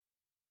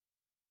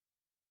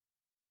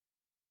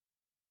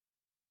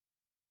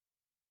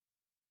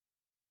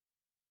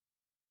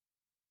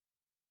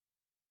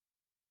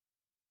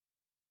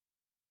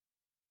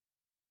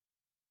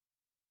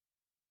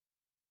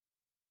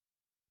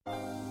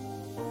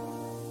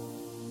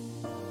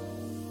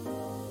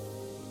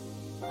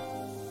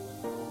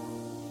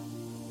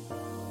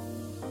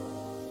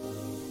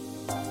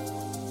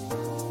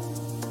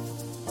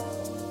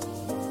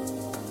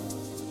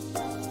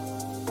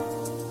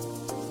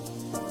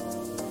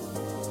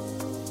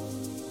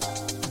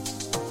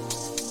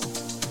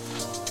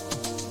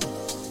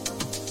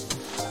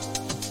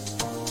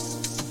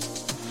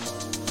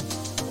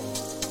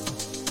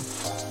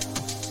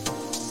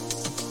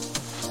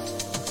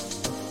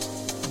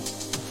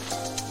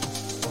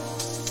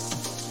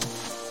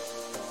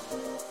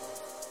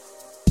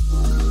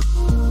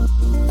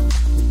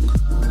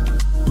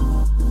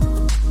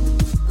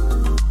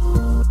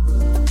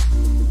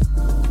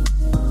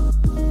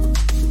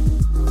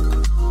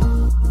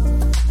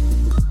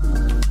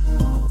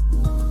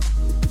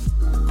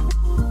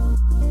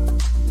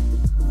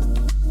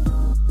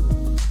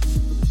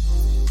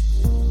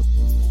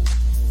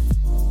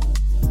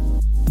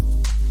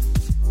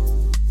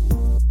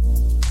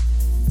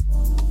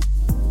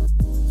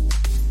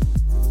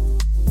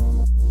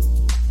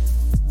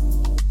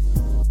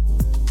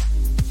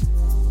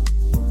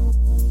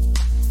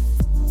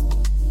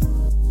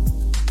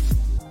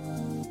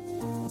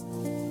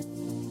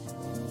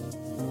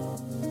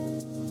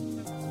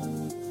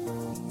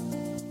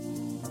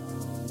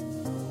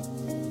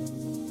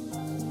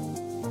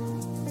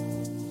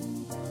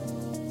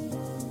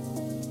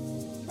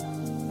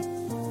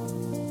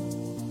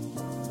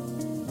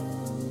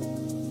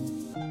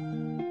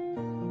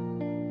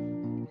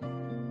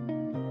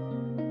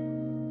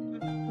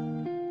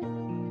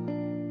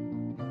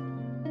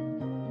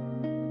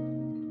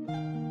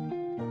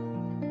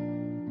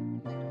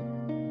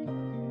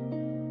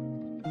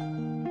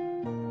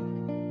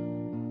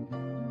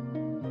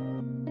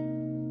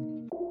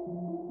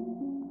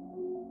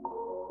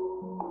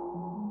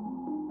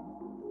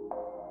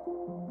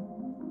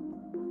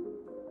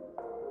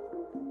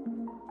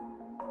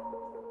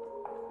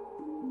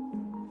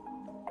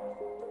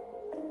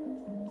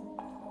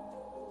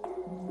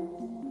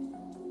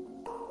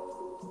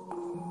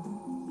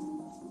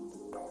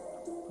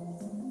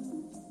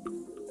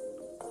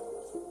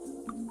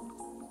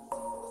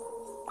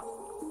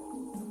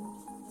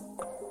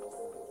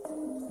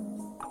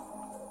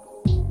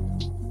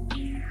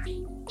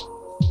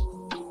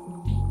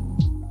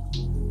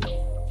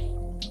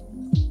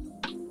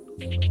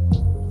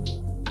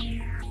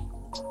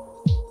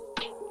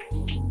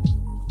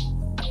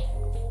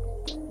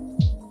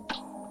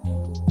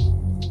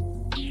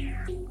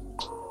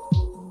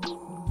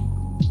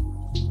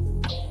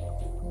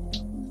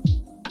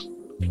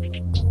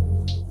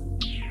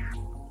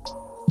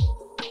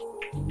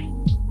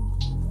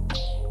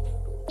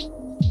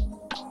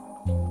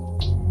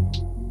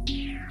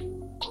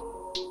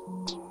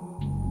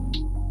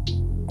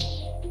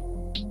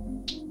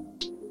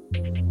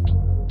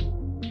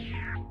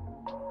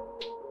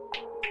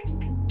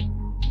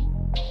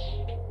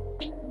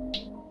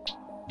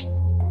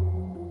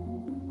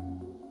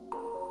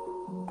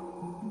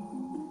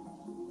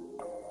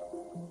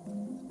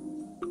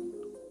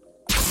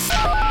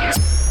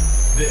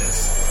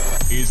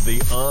This is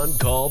the On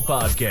Call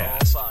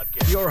Podcast.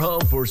 Your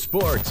home for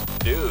sports,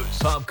 news,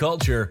 pop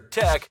culture,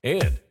 tech,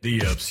 and the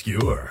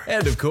obscure.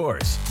 And of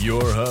course,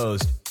 your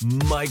host,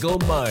 Michael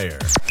Meyer.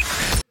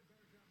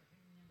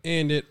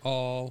 And it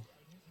all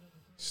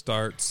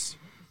starts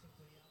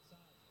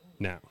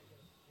now.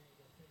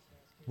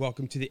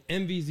 Welcome to the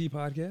MVZ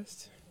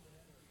Podcast.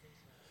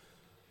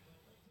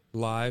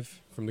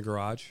 Live from the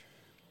garage.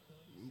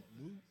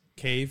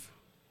 Cave.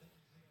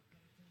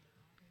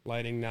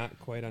 Lighting not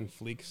quite on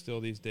fleek still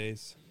these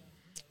days.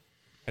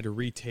 Had to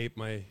retape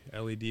my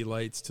LED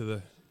lights to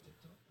the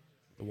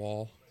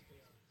wall.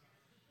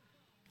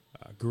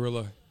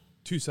 Gorilla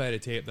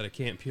two-sided tape that I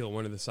can't peel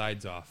one of the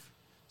sides off.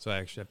 So I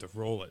actually have to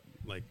roll it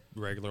like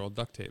regular old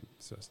duct tape.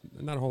 So it's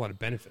not a whole lot of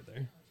benefit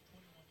there.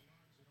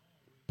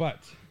 But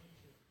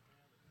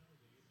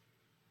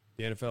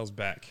the NFL's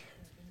back.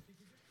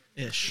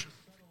 Ish.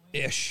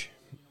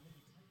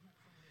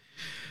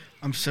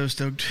 I'm so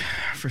stoked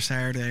for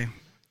Saturday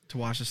to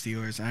watch the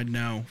Steelers. I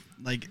know.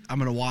 Like, I'm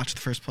going to watch the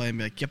first play and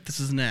be like, yep, this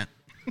is net.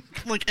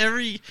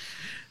 This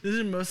is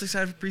the most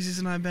excited for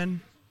preseason I've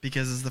been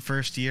because it's the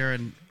first year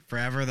in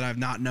forever that I've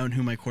not known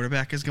who my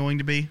quarterback is going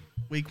to be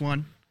week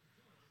one.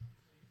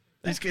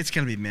 It's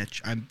going to be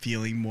Mitch. I'm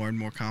feeling more and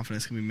more confident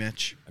it's going to be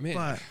Mitch. I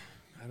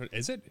mean,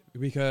 is it?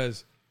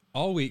 Because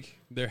all week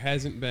there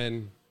hasn't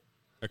been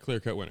a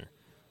clear-cut winner.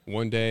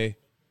 One day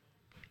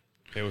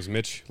it was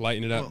Mitch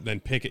lighting it up, then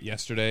Pickett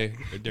yesterday,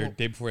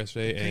 day before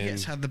yesterday.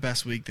 Pickett's had the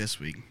best week this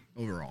week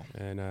overall.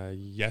 And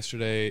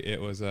yesterday it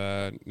was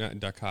not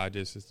Duck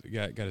Hodges,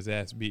 got his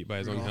ass beat by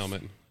his own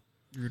helmet.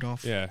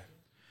 Rudolph. Yeah,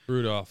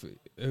 Rudolph.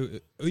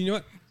 You know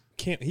what?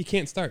 He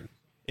can't start.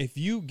 If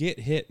you get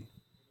hit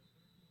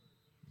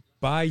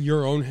by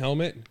your own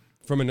helmet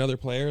from another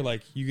player,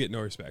 like, you get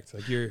no respect.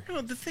 Like, you're.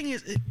 No, the thing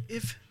is,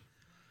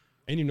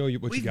 and you know what you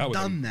got with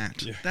him. We've done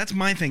that. Yeah. That's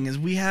my thing, is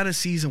we had a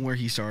season where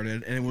he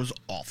started, and it was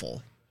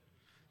awful.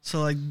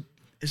 So, like,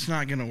 it's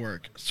not going to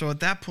work. So, at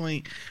that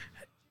point,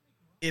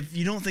 if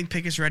you don't think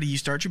Pickett's ready, you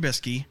start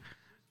Trubisky.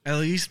 At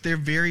least they're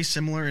very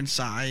similar in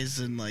size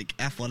and like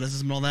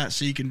athleticism and all that,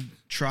 so you can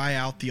try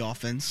out the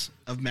offense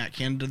of Matt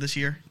Canada this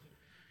year.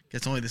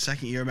 It's only the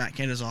second year of Matt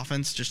Canada's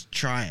offense. Just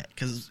try it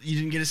because you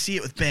didn't get to see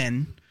it with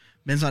Ben.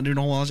 Ben's not doing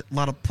a whole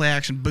lot of play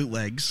action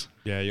bootlegs.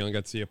 Yeah, you only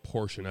got to see a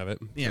portion of it.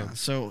 Yeah,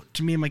 so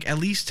to me, I'm like, at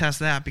least test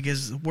that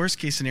because worst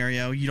case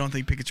scenario, you don't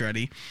think Pickett's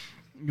ready.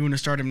 You want to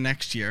start him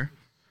next year.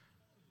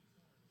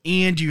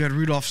 And you had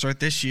Rudolph start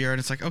this year, and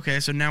it's like, okay,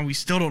 so now we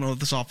still don't know if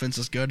this offense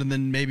is good, and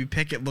then maybe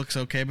Pickett looks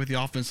okay, but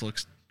the offense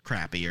looks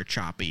crappy or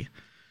choppy.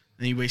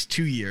 And you waste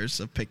 2 years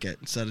of Pickett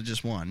instead of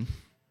just 1.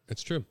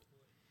 It's true.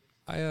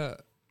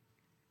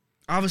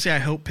 Obviously, I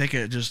hope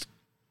Pickett just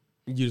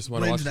you just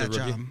want to watch the that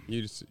rookie. job.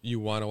 You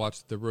want to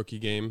watch the rookie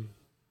game.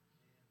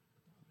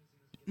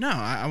 No,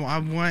 I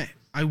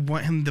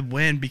want him to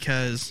win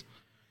because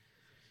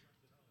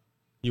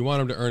you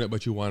want him to earn it,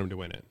 but you want him to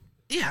win it.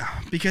 Yeah,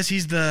 because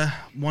he's the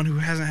one who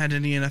hasn't had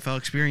any NFL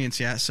experience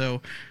yet.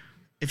 So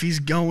if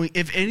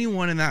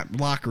anyone in that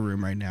locker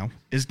room right now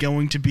is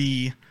going to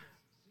be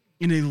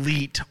an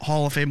elite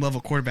Hall of Fame level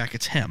quarterback,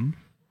 it's him.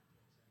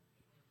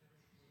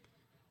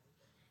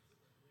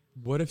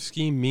 What if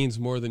scheme means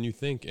more than you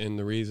think, and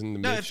the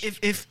reason Mitch... No,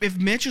 if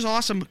Mitch is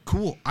awesome,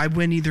 cool. I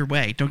win either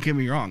way. Don't get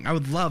me wrong. I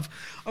would love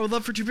for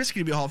Trubisky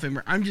to be a Hall of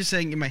Famer. I'm just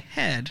saying in my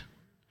head,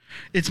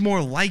 it's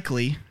more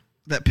likely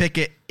that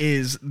Pickett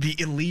is the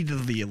elite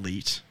of the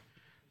elite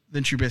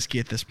than Trubisky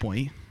at this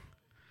point.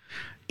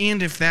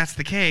 And if that's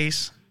the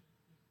case,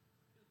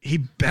 he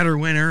better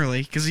win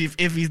early because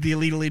if he's the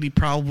elite, he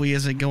probably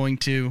isn't going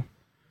to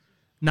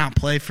not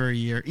play for a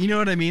year. You know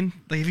what I mean?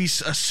 Like if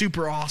he's a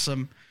super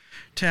awesome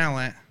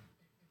talent.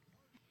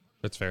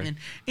 That's fair. And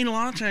a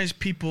lot of times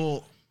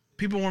people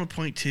want to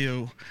point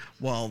to,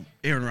 well,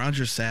 Aaron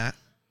Rodgers sat,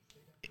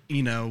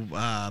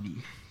 everyone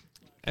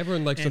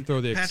likes to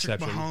throw the Patrick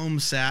exception.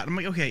 Mahomes sat. I'm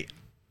like, okay,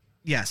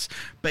 yes,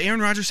 but Aaron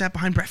Rodgers sat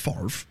behind Brett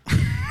Favre.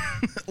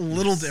 A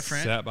little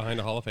different. Sat behind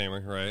a Hall of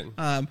Famer,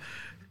 right?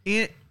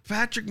 And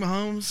Patrick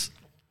Mahomes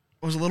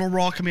was a little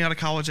raw coming out of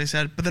college, I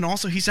said, but then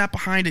also he sat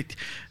behind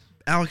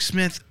Alex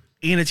Smith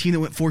and a team that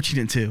went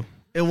 14-2.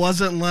 It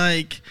wasn't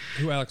like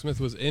Alex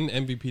Smith was in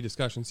MVP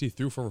discussions. He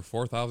threw for over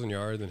 4,000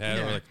 yards and had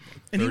over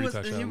 30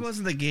 touchdowns. And he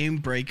wasn't the game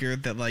breaker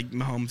that like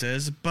Mahomes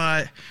is,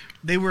 but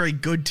they were a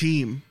good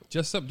team.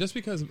 Just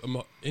because,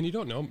 and you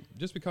don't know,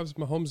 just because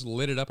Mahomes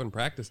lit it up in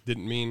practice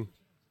didn't mean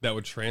that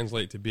would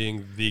translate to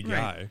being the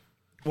guy. Right.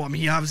 Well, I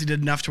mean, he obviously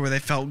did enough to where they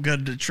felt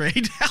good to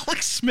trade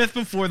Alex Smith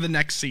before the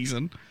next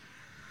season.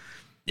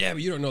 Yeah,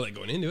 but you don't know that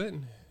going into it.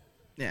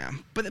 Yeah,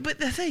 but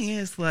the thing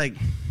is, like,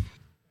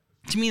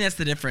 to me, that's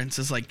the difference.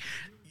 Is like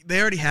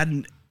they already had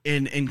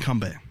an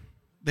incumbent.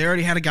 They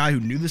already had a guy who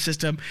knew the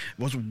system,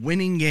 was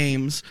winning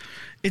games.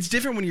 It's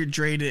different when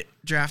you're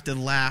drafted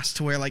last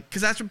to where, like,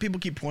 because that's what people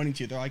keep pointing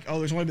to. They're like, oh,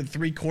 there's only been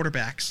 3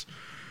 quarterbacks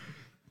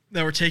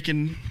that were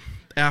taken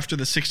after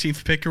the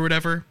 16th pick or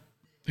whatever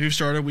who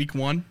started week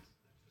 1.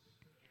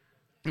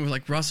 It was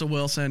like Russell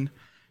Wilson,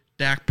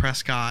 Dak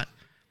Prescott,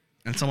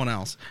 and someone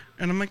else.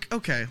 And I'm like,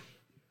 okay,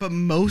 but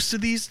most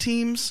of these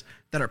teams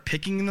that are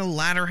picking in the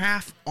latter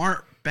half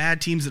aren't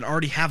bad teams that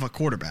already have a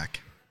quarterback.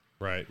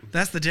 Right.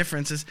 That's the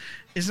difference.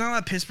 It's not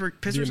like Pittsburgh.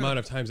 The amount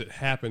of times it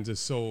happens is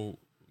so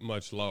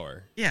much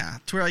lower. Yeah,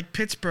 to where like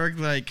Pittsburgh,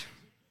 like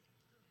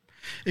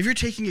if you're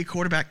taking a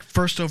quarterback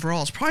first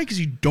overall, it's probably because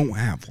you don't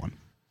have one,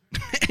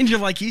 and you're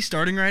like he's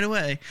starting right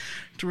away.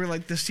 To where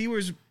like the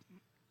Steelers,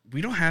 we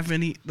don't have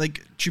any.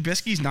 Like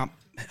Trubisky's not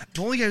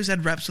the only guy who's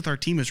had reps with our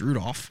team is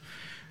Rudolph,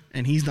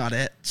 and he's not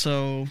it.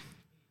 So,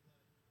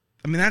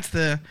 I mean that's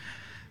the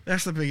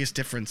biggest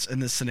difference in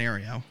this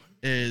scenario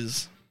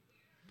is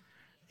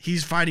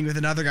he's fighting with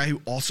another guy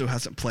who also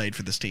hasn't played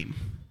for this team.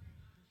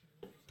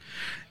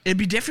 It'd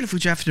be different if we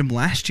drafted him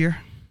last year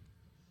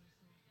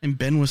and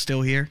Ben was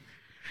still here.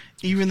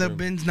 Even though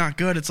Ben's not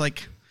good, it's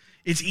like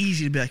it's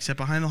easy to be like, sit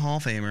behind the Hall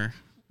of Famer.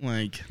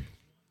 Like,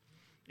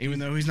 even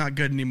though he's not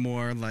good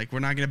anymore, like we're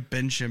not going to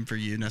bench him for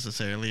you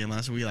necessarily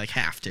unless we like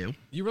have to.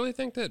 You really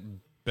think that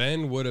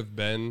Ben would have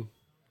been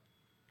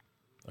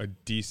a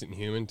decent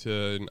human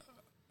to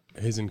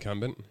his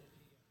incumbent?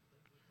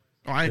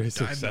 Oh, I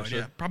have no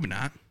idea. Probably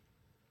not.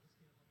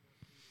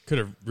 Could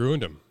have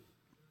ruined him.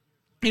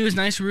 He was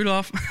nice,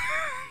 Rudolph.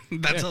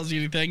 That tells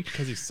you anything.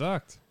 Because he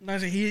sucked.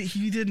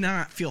 He did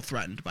not feel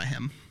threatened by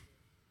him.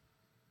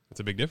 That's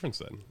a big difference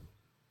then.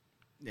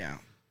 Yeah.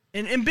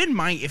 And Ben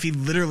might if he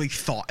literally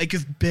thought. Like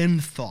if Ben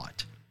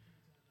thought,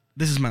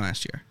 this is my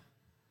last year,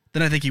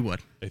 then I think he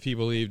would. If he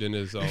believed in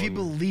his own. If he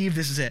believed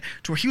this is it.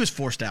 To where he was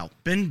forced out.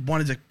 Ben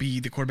wanted to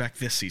be the quarterback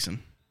this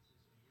season.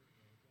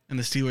 And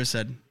the Steelers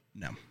said,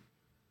 no.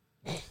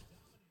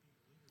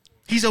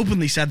 He's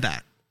openly said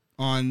that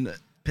on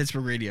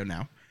Pittsburgh radio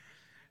now.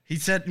 He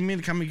said, me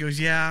and the company goes,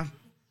 yeah,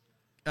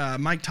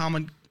 Mike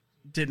Tomlin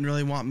didn't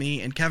really want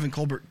me, and Kevin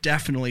Colbert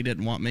definitely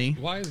didn't want me.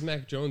 Why is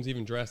Mac Jones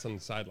even dressed on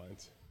the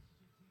sidelines?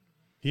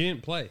 He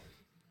didn't play.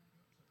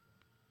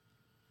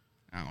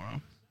 I don't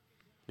know.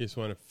 You just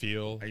want to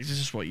feel. This is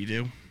just what you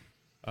do.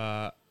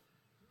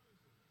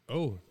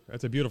 Oh,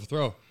 that's a beautiful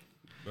throw.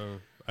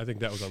 I think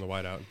that was on the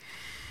wideout.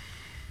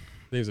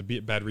 I think it was a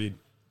bad read.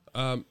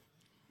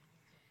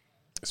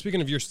 Speaking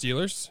of your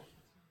Steelers,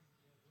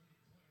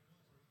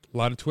 a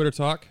lot of Twitter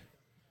talk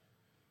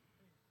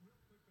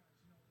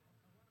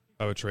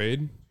of a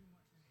trade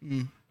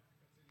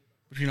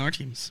between our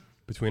teams.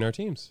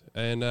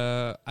 And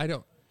I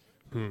don't.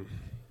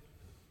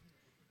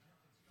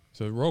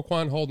 So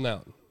Roquan holding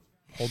out,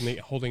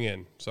 holding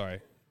in. Sorry,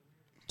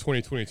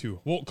 2022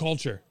 Wolt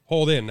culture.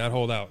 Hold in, not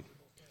hold out.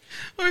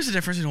 Well, there's a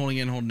difference in holding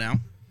in and holding out.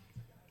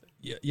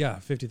 Yeah,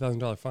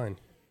 $50,000 fine.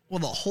 Well,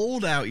 the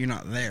hold out, you're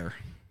not there.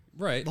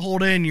 Right. The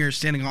hold in, you're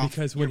standing off.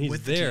 Because when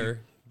he's there,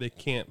 they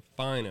can't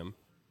fine him.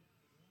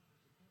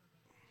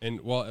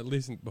 And well, at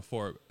least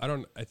before,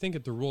 I think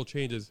if the rule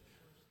changes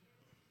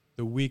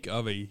the week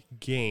of a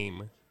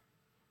game,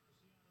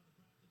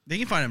 they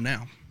can find him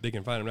now. They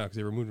can find him now because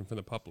they removed him from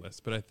the PUP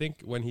list. But I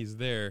think when he's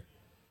there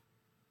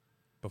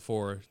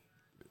before,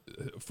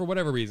 for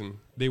whatever reason,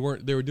 they were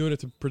doing it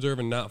to preserve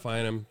and not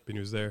fine him when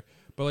he was there.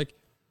 But like,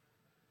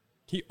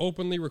 he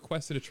openly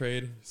requested a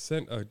trade,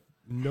 sent a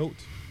note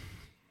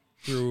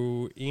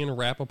through Ian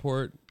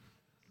Rappaport.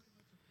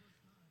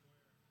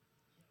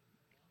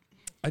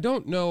 I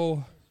don't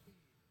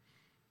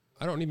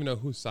even know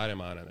whose side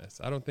I'm on this.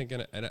 I don't think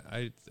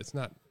it's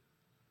not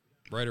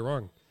right or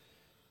wrong.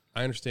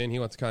 I understand he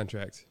wants a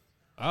contract.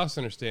 I also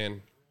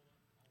understand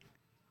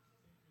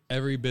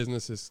every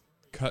business is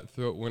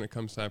cutthroat when it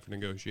comes time for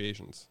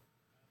negotiations.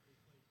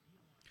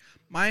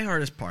 My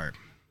hardest part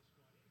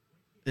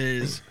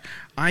is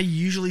I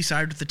usually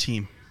side with the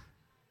team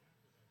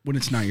when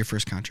it's not your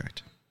first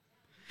contract.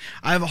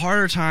 I have a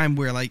harder time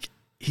where like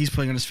he's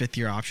playing on his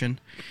 5th-year option.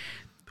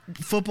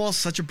 Football is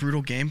such a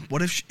brutal game.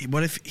 What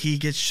if he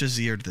gets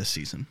Shazier'd this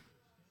season?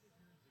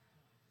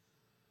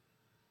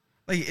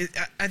 Like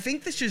I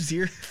think the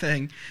Shazier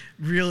thing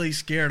really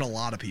scared a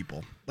lot of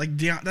people. Like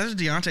that's what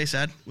Deontay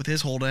said with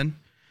his hold in,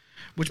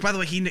 which by the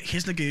way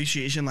his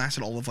negotiation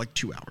lasted all of like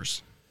 2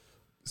 hours.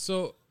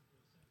 So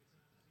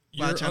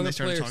you're on the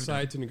player's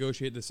side to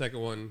negotiate the second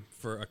one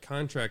for a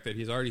contract that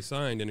he's already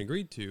signed and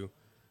agreed to,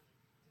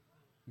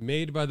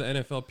 made by the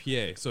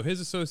NFLPA. So his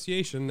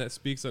association that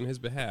speaks on his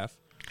behalf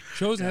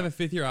chose to have a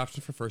 5th-year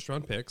option for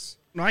first-round picks.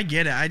 No, I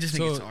get it. I just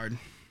think it's hard.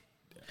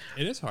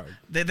 It is hard.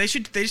 They just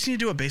need to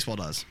do what baseball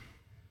does.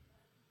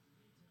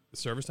 The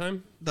service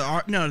time?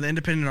 The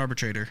independent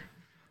arbitrator.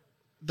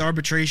 The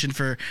arbitration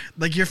for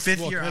like your 5th-year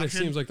option. It kind of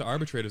seems like the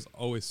arbitrators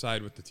always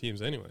side with the teams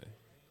anyway.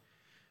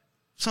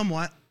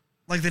 Somewhat.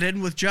 Like they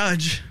did with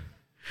Judge.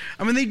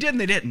 I mean, they did and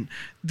they didn't.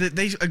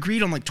 They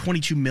agreed on like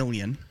 $22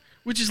 million,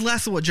 which is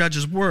less than what Judge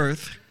is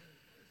worth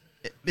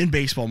in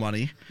baseball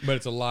money. But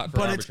it's a lot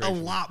for arbitration. But it's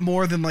a lot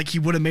more than like he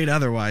would have made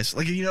otherwise.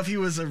 Like, you know, if he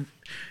was on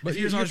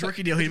his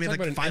rookie deal, he'd made like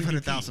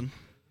 $500,000.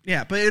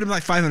 Yeah, but it would have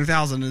been like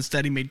 $500,000 and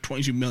instead he made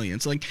 $22 million.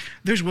 So like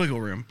there's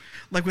wiggle room.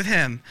 Like with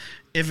him,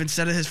 if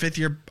instead of his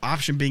 5th-year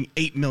option being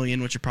 $8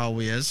 million, which it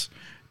probably is,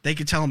 they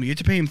could tell him you have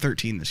to pay him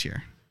 $13 million this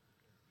year.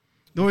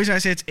 The only reason I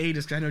say it's 8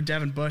 is because I know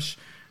Devin Bush,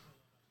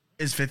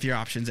 his 5th-year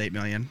option's $8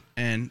 million,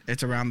 and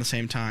it's around the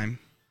same time.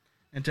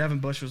 And Devin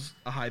Bush was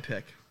a high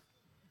pick.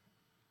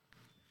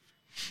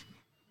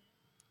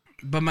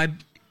 But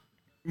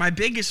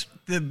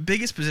the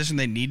biggest position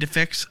they need to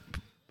fix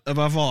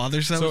above all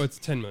others, though. So it's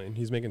 $10 million.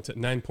 He's making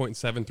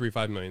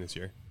 $9.735 million this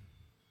year.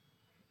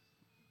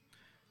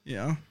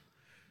 Yeah.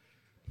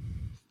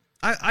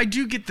 I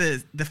do get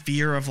the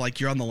fear of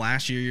like you're on the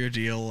last year of your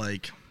deal,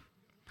 like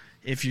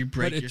if you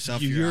break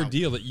yourself, you're your out.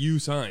 deal that you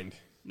signed.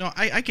 No,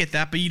 I get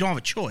that, but you don't have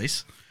a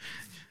choice.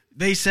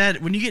 They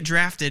said when you get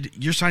drafted,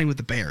 you're signing with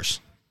the Bears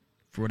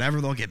for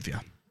whatever they'll give you.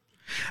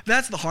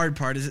 That's the hard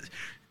part. Is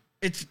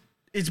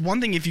it's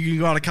one thing if you can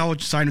go out of college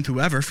and sign with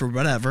whoever for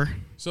whatever.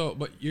 So,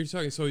 but you're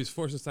talking. So he's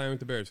forced to sign with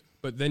the Bears,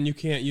 but then you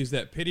can't use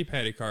that pity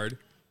patty card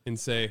and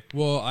say,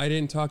 "Well, I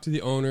didn't talk to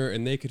the owner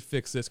and they could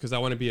fix this because I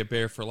want to be a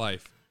Bear for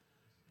life."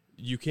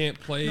 You can't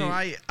play. No,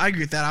 I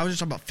agree with that. I was just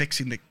talking about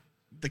fixing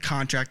the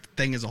contract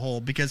thing as a whole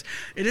because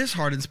it is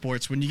hard in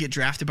sports when you get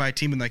drafted by a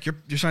team and like you're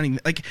signing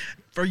like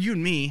for you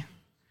and me.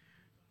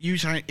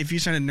 If you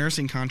sign a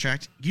nursing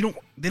contract, they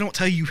don't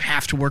tell you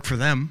have to work for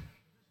them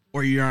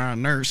or you're not a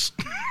nurse.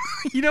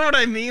 You know what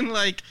I mean?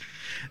 Like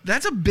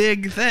that's a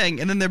big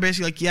thing. And then they're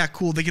basically like, yeah,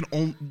 cool. They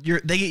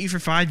get you for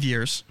 5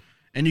 years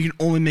and you can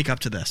only make up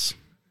to this.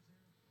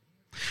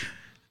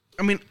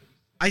 I mean,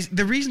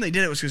 the reason they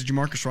did it was because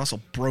Jamarcus Russell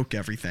broke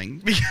everything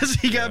because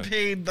he got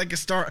paid like a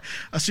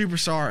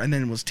superstar, and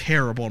then was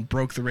terrible and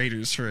broke the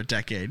Raiders for a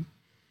decade.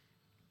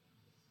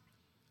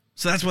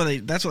 So that's why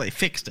they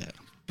fixed it.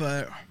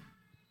 But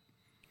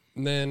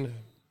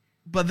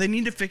they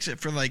need to fix it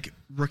for like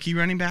rookie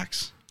running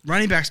backs.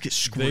 Running backs get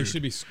screwed.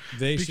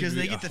 They should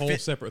be a whole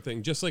separate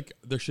thing. Just like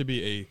there should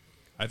be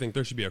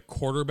a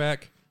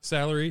quarterback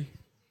salary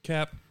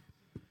cap,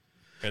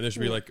 and there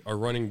should be like a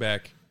running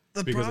back.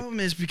 The problem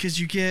is because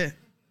you get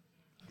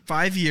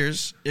 5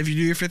 years if you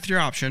do your 5th-year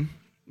option.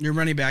 You're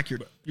running back. You're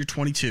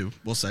 22.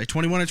 We'll say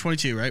 21 or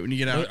 22, right? When you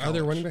get out. Are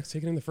there running backs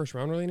taken in the first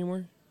round really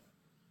anymore?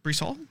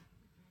 Breece Hall.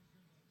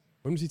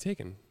 When was he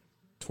taken?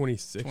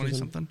 26 20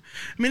 something.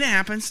 I mean, it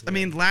happens. Yeah. I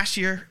mean, last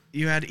year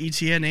you had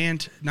Etienne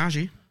and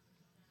Najee.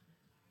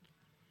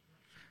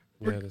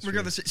 Yeah,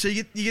 regardless, so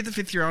you get the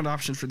 5th year round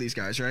option for these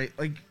guys, right?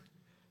 Like,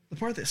 the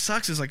part that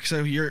sucks is like,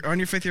 so you're on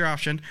your 5th year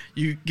option,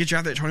 you get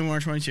drafted at 21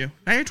 or 22.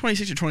 Now you're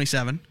 26 or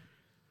 27.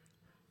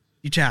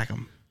 You tag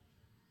them.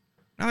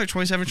 Now they're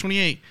 27 or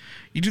 28.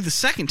 You do the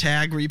second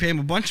tag where you pay them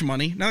a bunch of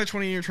money. Now they're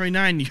 28 or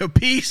 29. You go,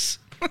 peace.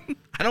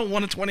 I don't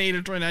want a 28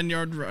 or 29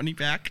 yard running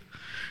back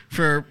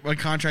for a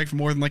contract for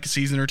more than like a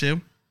season or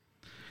two.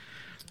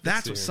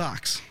 That's what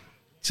sucks.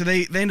 So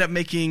they end up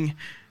making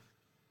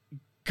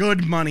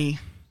good money.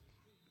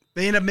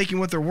 They end up making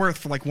what they're worth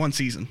for like one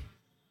season.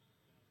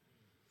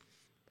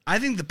 I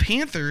think the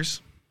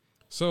Panthers.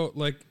 So,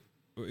 like,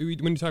 when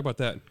you talk about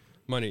that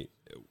money,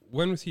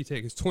 when was he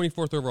taken? His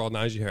 24th overall,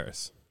 Najee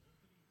Harris.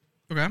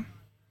 Okay.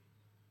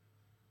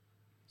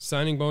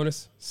 Signing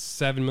bonus,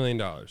 $7 million.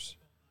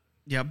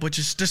 Yeah, which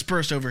is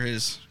dispersed over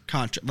his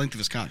length of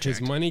his contract. His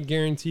money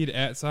guaranteed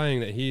at signing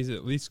that he's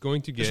at least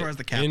going to get as far as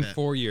the cap in hit.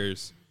 4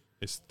 years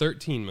is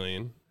 $13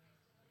 million.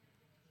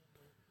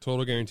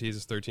 Total guarantees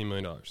is $13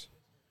 million.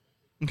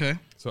 Okay.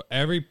 So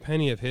every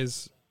penny of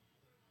his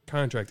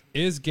contract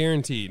is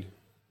guaranteed.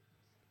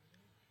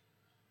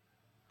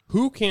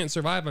 Who can't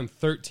survive on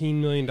 $13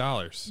 million?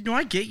 No,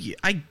 I get you.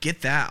 I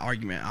get that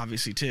argument,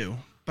 obviously, too.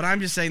 But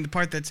I'm just saying the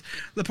part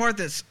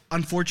that's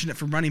unfortunate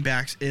for running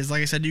backs is,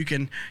 like I said, you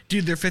can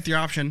do their 5th year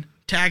option,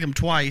 tag them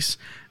twice,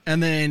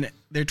 and then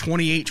they're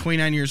 28,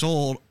 29 years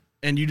old,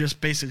 and you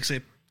just basically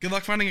say, good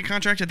luck finding a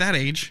contract at that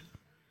age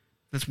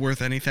that's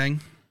worth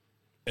anything.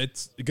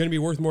 It's going to be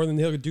worth more than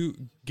he'll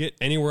get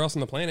anywhere else on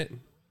the planet.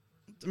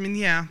 I mean,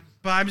 yeah,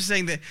 but I'm just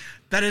saying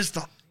that is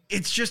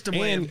it's just a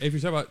way. And if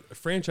you're talking about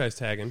franchise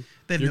tagging,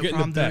 they have you're no getting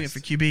problem the doing best. it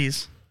for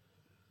QBs.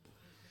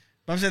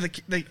 But I'm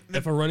saying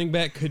if a running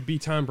back could be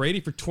Tom Brady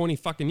for 20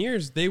 fucking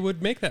years, they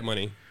would make that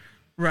money.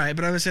 Right,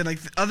 but I was saying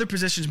like the other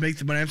positions make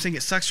the money. I'm saying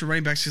it sucks for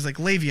running backs because like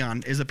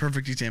Le'Veon is a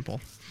perfect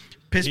example.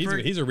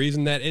 Pittsburgh, he's a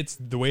reason that it's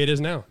the way it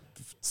is now.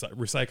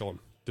 Recycle them.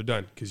 They're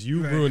done because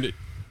you ruined it.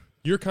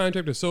 Your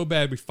contract was so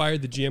bad, we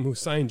fired the GM who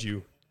signed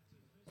you.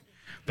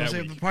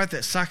 The part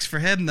that sucks for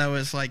him though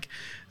is like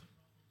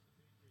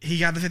he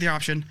got the 5th year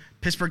option.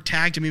 Pittsburgh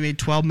tagged him. He made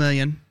 $12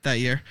 million that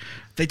year.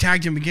 They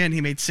tagged him again.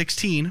 He made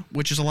 16,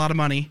 which is a lot of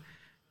money.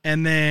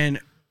 And then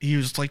he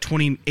was like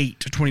 28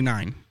 to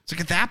 29. It's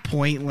like at that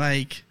point,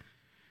 like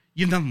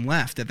you have nothing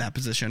left at that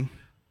position.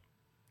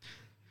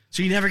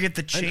 So you never get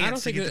the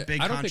chance to get the big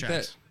contract. I don't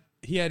think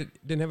that he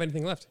didn't have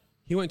anything left.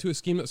 He went to a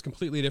scheme that was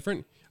completely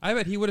different. I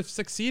bet he would have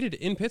succeeded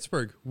in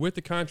Pittsburgh with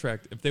the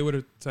contract if they would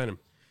have signed him.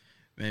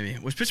 Maybe.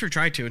 Which Pittsburgh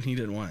tried to, and he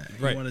didn't want it.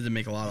 He wanted to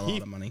make a lot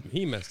of money.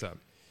 He messed up.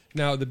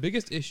 Now, the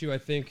biggest issue, I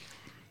think,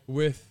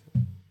 with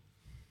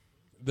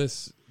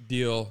this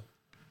deal,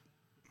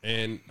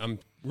 and I'm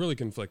really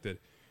conflicted,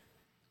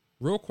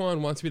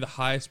 Roquan wants to be the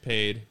highest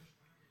paid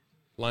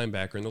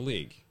linebacker in the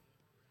league.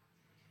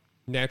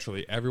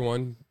 Naturally,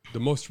 the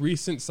most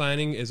recent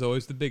signing is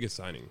always the biggest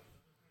signing.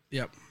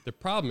 Yep. The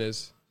problem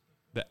is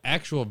the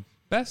actual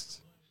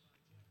best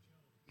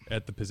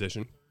at the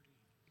position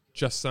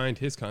just signed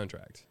his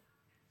contract.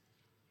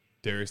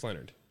 Darius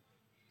Leonard.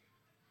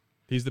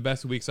 He's the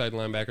best weak side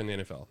linebacker in the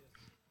NFL.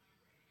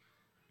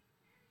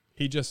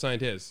 He just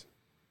signed his.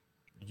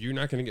 You're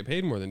not going to get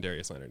paid more than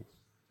Darius Leonard.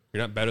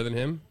 You're not better than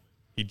him.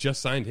 He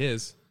just signed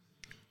his.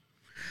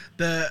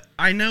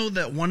 I know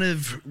that one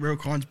of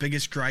Roquan's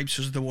biggest gripes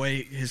was the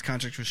way his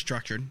contract was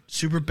structured.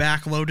 Super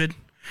backloaded,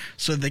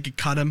 so they could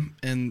cut him,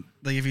 and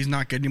like if he's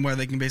not good anymore,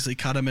 they can basically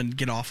cut him and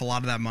get off a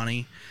lot of that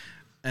money.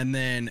 And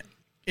then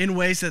in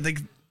ways that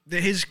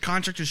his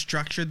contract is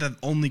structured that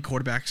only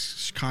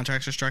quarterbacks'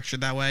 contracts are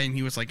structured that way, and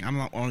he was like, I'm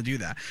not want to do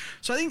that.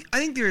 So I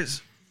think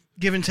there's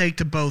give and take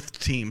to both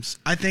teams.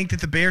 I think that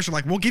the Bears are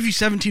like, we'll give you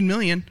 $17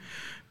 million,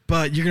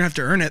 but you're gonna have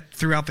to earn it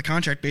throughout the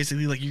contract.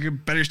 Basically, like you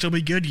better still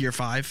be good year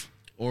 5,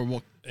 or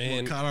we'll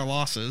cut our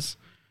losses.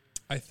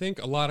 I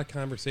think a lot of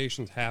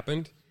conversations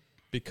happened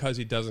because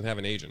he doesn't have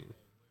an agent.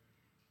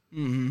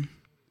 Mm-hmm.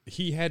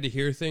 He had to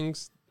hear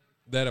things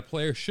that a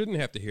player shouldn't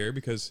have to hear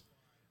because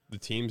the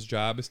team's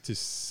job is to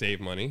save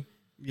money.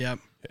 Yep.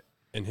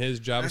 And his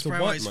job is to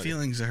want money. That's money. His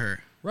feelings are hurt.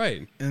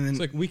 Right. And then, it's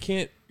like we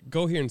can't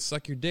go here and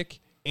suck your dick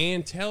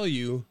and tell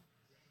you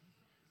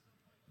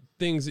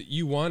things that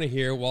you want to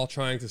hear while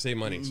trying to save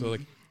money. So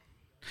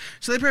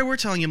they probably were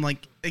telling him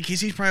like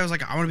Casey probably was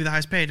like, I want to be the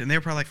highest paid, and they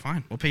were probably like,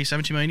 fine, we'll pay you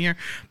 $17 million a year,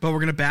 but we're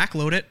gonna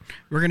backload it.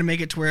 We're gonna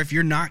make it to where if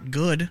you're not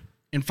good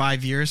in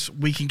 5 years,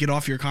 we can get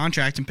off your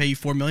contract and pay you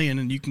 $4 million,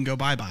 and you can go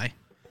bye.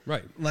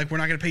 Right. Like we're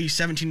not gonna pay you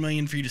 $17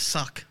 million for you to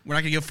suck. We're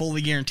not gonna go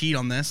fully guaranteed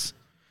on this.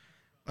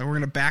 Like we're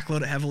gonna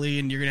backload it heavily,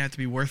 and you're gonna have to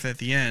be worth it at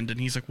the end.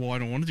 And he's like, well, I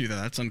don't want to do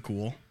that. That's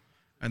uncool.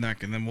 And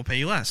then we'll pay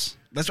you less.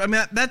 That's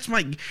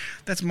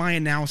my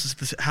analysis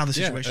of how the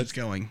situation's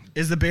going.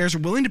 Is the Bears are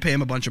willing to pay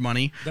him a bunch of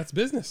money? That's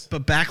business.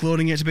 But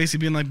backloading it to basically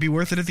being like, be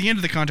worth it at the end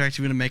of the contract.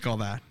 You're gonna make all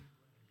that.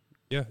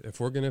 Yeah,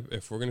 if we're gonna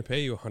pay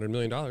you $100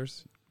 million,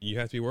 you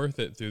have to be worth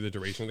it through the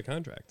duration of the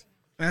contract.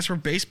 That's where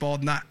baseball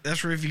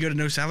that's where if you go to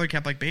no salary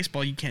cap like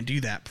baseball, you can't do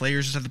that.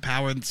 Players just have the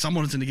power, and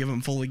someone's going to give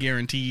them fully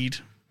guaranteed.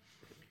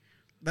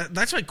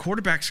 That's why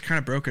quarterbacks are kind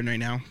of broken right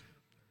now.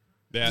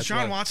 Yeah,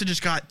 Deshaun Watson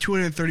just got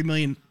 $230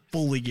 million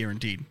fully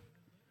guaranteed.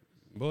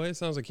 Boy, it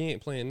sounds like he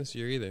ain't playing this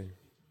year either.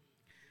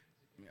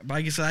 But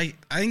I guess I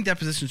think that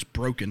position's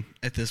broken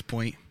at this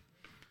point.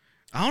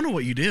 I don't know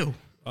what you do.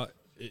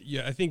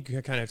 Yeah, I think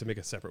you kind of have to make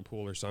a separate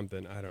pool or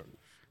something. I don't.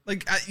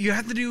 Like you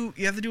have to do what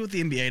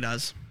the NBA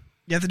does.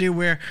 You have to do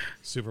where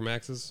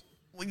Supermaxes?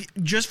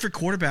 Just for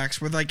quarterbacks,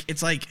 where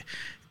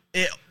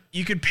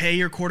you could pay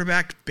your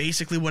quarterback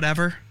basically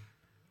whatever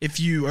if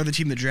you are the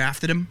team that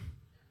drafted him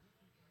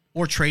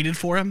or traded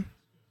for him,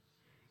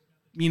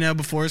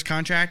 before his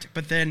contract.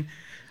 But then,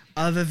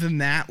 other than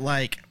that,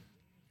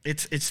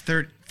 it's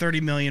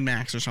 30 million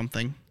max or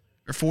something,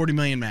 or 40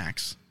 million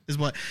max is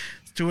what.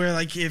 To where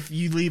if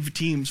you leave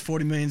teams,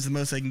 40 million is the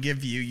most they can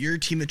give you. Your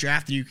team that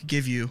drafted you could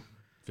give you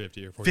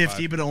 50 or 45.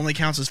 50, but it only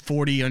counts as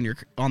 40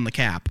 on the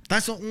cap.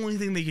 That's the only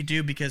thing they could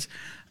do because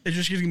it's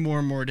just getting more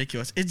and more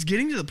ridiculous. It's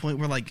getting to the point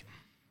where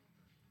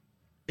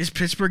is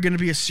Pittsburgh going to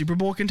be a Super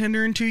Bowl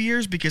contender in 2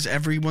 years because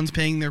everyone's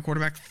paying their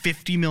quarterback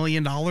 $50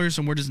 million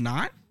and we're just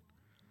not?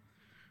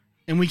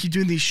 And we keep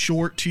doing these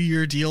short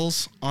 2-year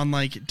deals on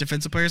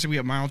defensive players. We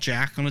got Miles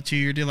Jack on a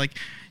 2-year deal.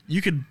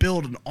 You could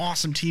build an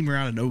awesome team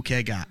around an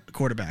okay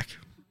quarterback.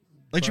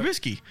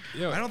 Trubisky.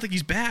 Yeah, I don't think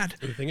he's bad.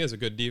 The thing is, a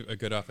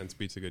good offense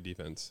beats a good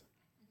defense.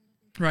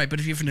 Right, but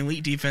if you have an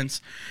elite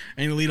defense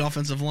and an elite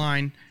offensive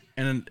line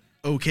and an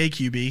okay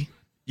QB,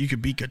 you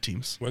could beat good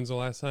teams. When's the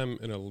last time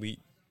an elite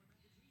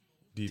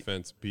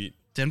defense beat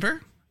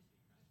Denver?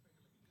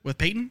 With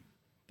Peyton?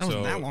 That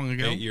wasn't that long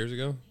ago. 8 years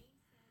ago?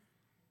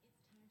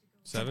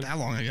 7? Not that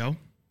long ago.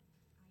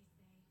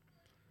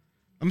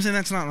 I'm saying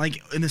that's not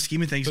in the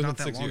scheme of things, not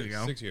that long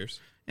ago. 6 years.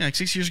 Yeah,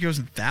 6 years ago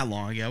isn't that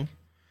long ago.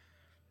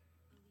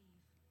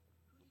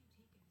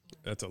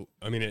 In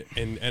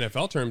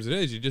NFL terms, it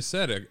is. You just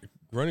said a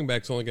running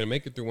back's only going to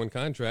make it through one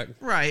contract.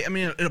 Right.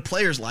 In a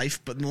player's life,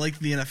 but in the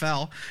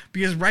NFL,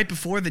 because right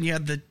before then you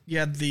had the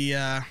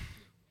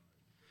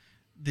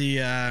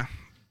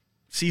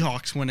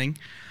Seahawks winning.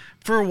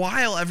 For a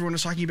while, everyone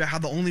was talking about how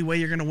the only way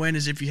you're going to win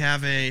is if you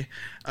have a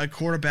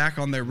quarterback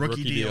on their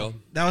rookie deal.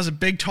 That was a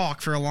big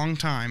talk for a long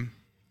time.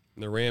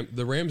 And the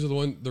Rams are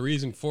the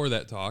reason for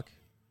that talk.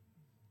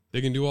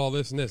 They can do all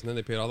this and this, and then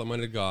they paid all that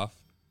money to Goff,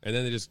 and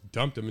then they just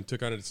dumped him and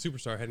took on a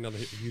superstar, had another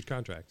huge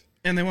contract.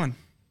 And they won.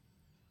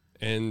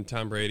 And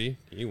Tom Brady,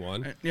 he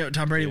won.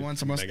 Tom Brady won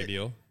some mega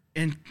deal.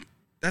 And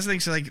that's the thing.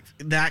 So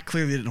that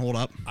clearly didn't hold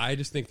up. I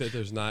just think that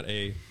there's not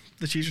the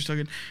Chiefs are still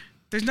good.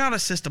 There's not a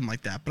system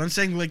like that. But I'm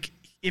saying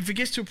if it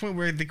gets to a point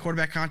where the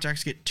quarterback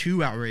contracts get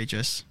too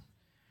outrageous,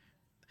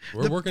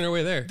 we're working our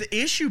way there. The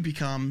issue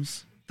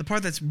becomes the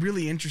part that's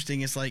really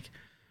interesting is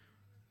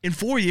in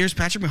 4 years,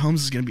 Patrick Mahomes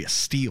is going to be a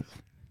steal.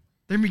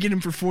 They're going to get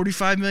him for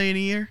 $45 million a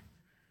year.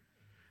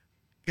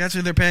 That's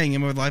what they're paying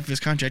him over the life of his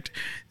contract.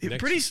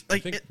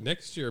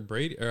 Next year,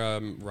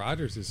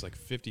 Rodgers is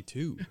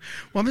 52.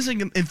 Well, I'm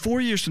saying in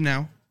 4 years from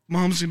now,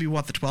 Mahomes is going to be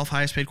the 12th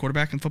highest paid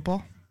quarterback in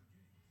football.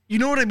 You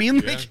know what I mean?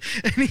 Yeah.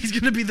 And he's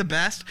going to be the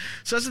best.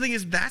 So that's the thing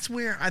that's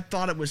where I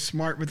thought it was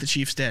smart what the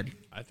Chiefs did.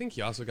 I think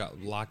he also got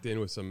locked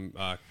in with some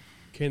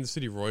Kansas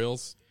City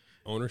Royals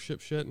ownership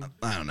shit.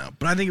 I don't know.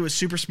 But I think it was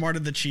super smart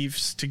of the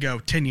Chiefs to go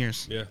 10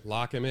 years. Yeah,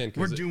 lock him in.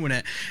 We're doing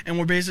it. And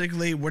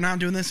we're not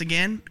doing this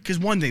again. Because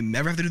one, they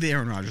never have to do the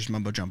Aaron Rodgers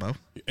mumbo jumbo.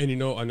 And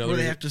another where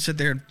they have to sit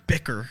there and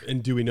bicker.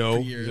 And do we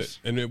know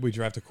and we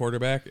draft a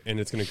quarterback and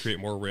it's going to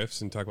create more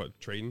rifts and talk about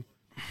trading?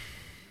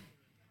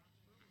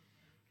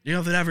 They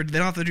don't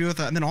have to do with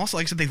that. And then also,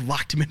 like I said, they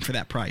locked him in for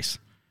that price.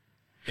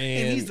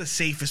 And he's the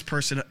safest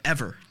person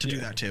ever to do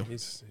that too.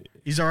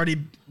 He's already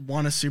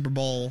won a Super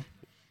Bowl.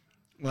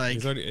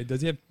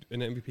 Does he have an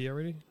MVP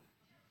already?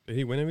 Did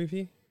he win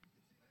MVP?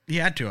 He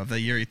had to have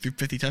that year. He threw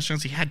 50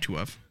 touchdowns. He had to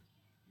have.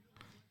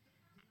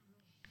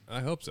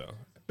 I hope so.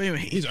 But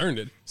anyway, he's earned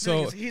it.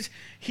 So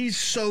he's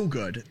so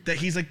good that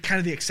he's kind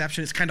of the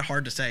exception. It's kind of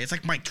hard to say. It's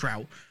like Mike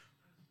Trout.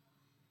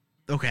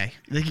 Okay,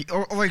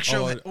 or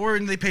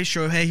they pay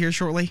Shohei here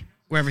shortly,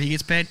 wherever he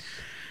gets paid.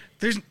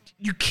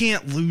 You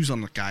can't lose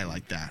on a guy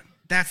like that.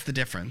 That's the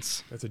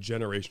difference. That's a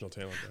generational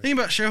talent. The thing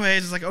about Shohei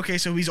is okay,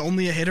 so he's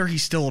only a hitter,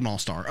 he's still an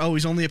all-star. Oh,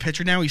 he's only a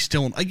pitcher now, he's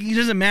still it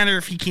doesn't matter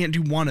if he can't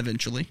do one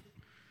eventually.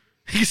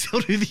 He can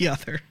still do the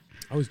other.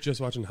 I was just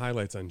watching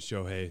highlights on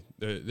Shohei.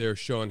 They're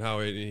showing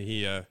how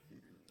he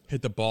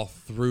hit the ball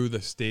through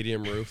the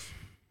stadium roof.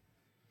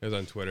 It was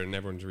on Twitter, and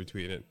everyone's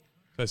retweeting it.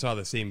 So I saw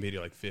the same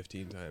video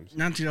 15 times.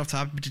 Not to get off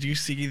topic, but did you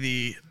see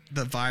the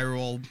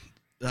viral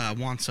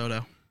Juan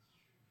Soto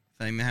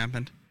thing that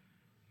happened?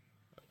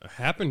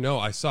 Happened? No,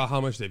 I saw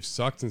how much they've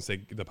sucked since the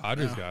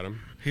Padres got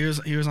him. He was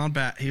on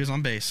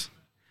base,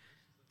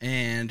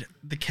 and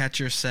the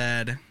catcher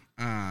said,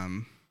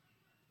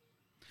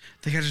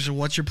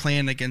 "What's your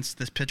plan against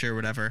this pitcher or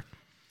whatever?"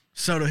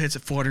 Soto hits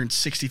it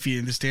 460 feet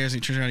in the stairs,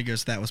 and he turns around and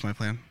goes, "That was my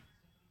plan."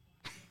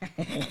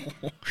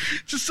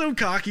 Just so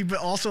cocky, but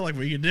also what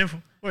are you gonna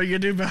do? What are you gonna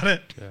do about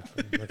it? Yeah,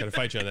 I'm not gonna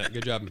fight you on that.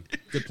 Good job.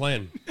 Good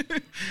plan.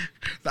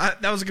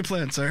 That was a good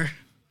plan, sir.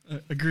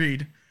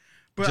 Agreed.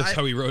 But Just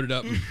how he wrote it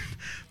up.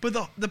 But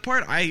the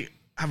part I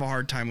have a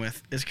hard time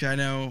with is because I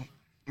know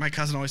my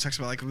cousin always talks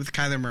about, like, with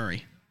Kyler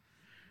Murray,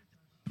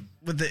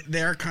 with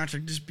their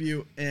contract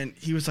dispute, and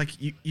he was like,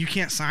 you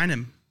can't sign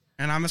him.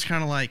 And I'm just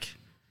kind of like,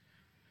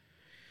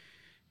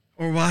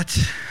 or what?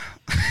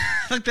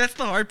 Like, that's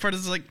the hard part,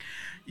 is like,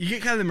 you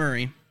get Kyler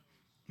Murray,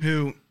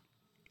 who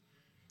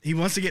he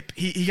wants to get,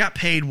 he got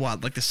paid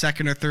what, like the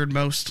second or third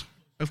most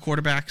of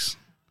quarterbacks?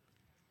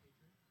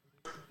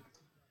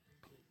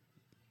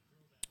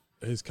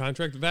 His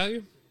contract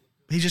value?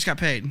 He just got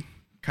paid.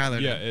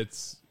 Kyler. Yeah,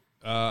 it's,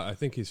 I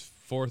think he's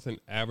fourth in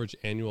average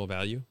annual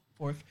value.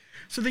 Fourth.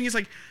 So the thing is,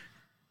 like,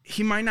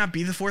 he might not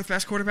be the fourth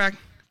best quarterback,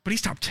 but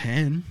he's top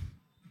 10.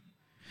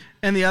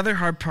 And the other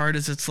hard part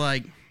is, it's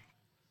like,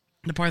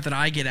 the part that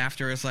I get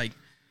after is, like,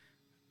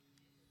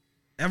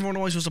 everyone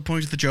always was to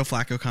point to the Joe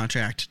Flacco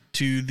contract,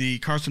 to the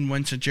Carson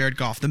Wentz and Jared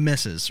Goff, the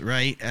misses,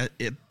 right?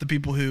 The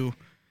people who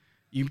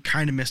you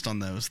kind of missed on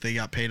those. They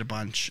got paid a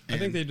bunch. I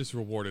think they just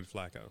rewarded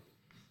Flacco.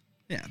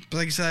 Yeah, but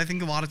like I said, I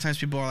think a lot of times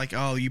people are like,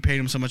 oh, you paid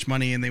him so much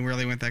money and they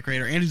really weren't that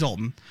great. Or Andy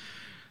Dalton.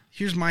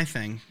 Here's my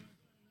thing.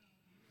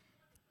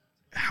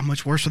 How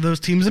much worse would those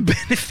teams have been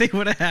if they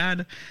would have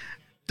had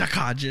Duck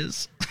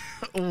Hodges?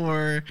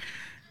 Or,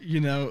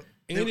 you know.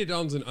 Andy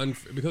Dalton's an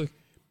unfair, because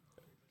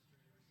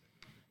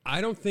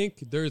I don't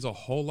think there's a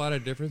whole lot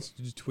of difference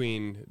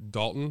between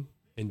Dalton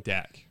and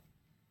Dak.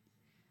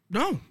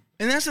 No.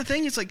 And that's the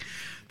thing. It's like,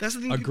 that's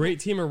the thing. A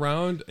great team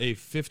around a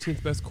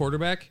 15th best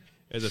quarterback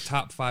is a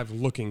top 5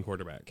 looking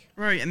quarterback.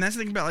 Right. And that's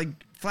the thing about, like,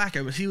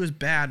 Flacco, was he was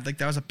bad. Like,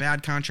 that was a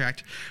bad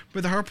contract.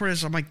 But the hard part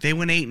is, I'm like, they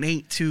went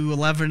 8-8 to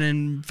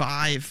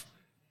 11-5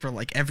 for,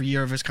 like, every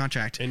year of his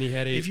contract. And he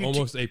had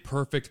almost a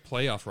perfect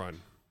playoff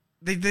run.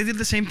 They did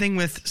the same thing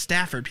with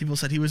Stafford. People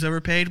said he was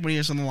overpaid when he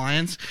was on the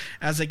Lions,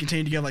 as they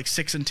continued to get like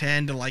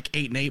 6-10 to like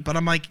 8-8. But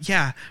I'm like,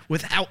 yeah,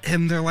 without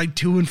him, they're like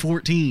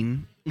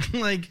 2-14.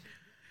 Like,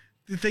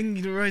 the thing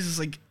you realize is,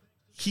 like,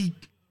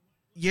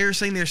 you're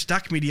saying they're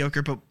stuck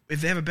mediocre, but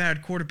if they have a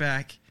bad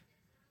quarterback,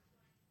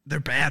 they're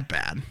bad.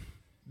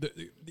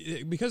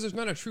 Because there's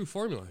not a true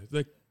formula.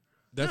 Like,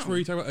 that's where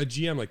you talk about a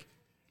GM. Like,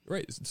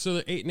 right? So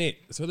they're 8-8.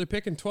 So they're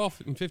picking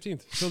 12th and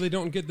 15th. So they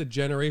don't get the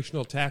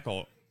generational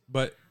tackle.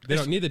 But they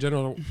don't need the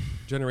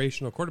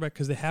generational quarterback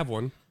because they have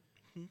one.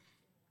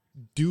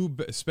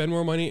 Spend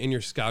more money in your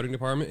scouting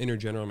department and your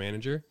general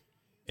manager,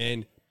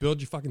 and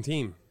build your fucking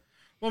team.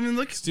 Well, I mean,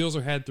 look. Steals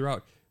are had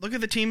throughout. Look at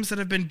the teams that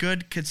have been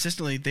good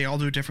consistently. They all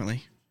do it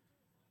differently.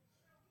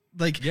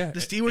 Like, yeah,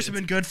 the Steelers have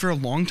been good for a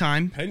long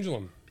time.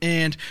 Pendulum.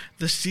 And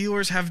the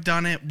Steelers have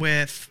done it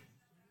with,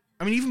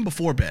 I mean, even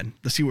before Ben,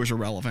 the Steelers were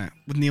relevant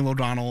with Neil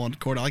O'Donnell and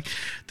Cordell. Like,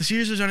 the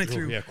Steelers have done it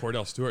through. Yeah,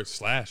 Cordell Stewart /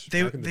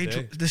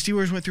 The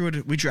Steelers went through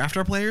it. We draft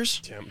our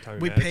players.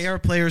 We pay our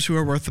players who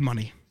are worth the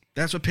money.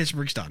 That's what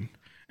Pittsburgh's done.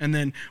 And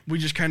then we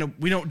just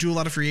we don't do a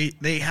lot of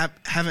they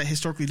haven't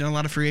historically done a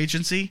lot of free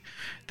agency.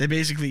 They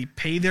basically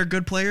pay their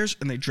good players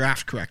and they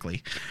draft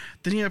correctly.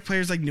 Then you have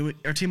players like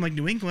a team like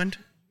New England,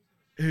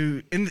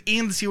 who and the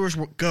Steelers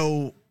will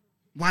go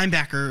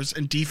linebackers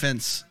and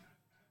defense.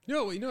 You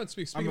know what?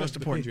 Speaking of the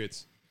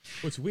Patriots,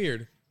 what's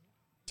weird?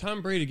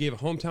 Tom Brady gave a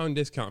hometown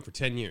discount for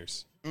 10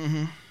 years.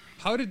 Mm-hmm.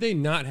 How did they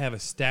not have a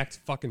stacked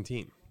fucking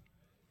team?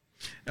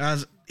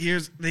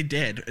 They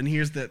did, and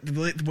here's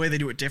the way they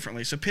do it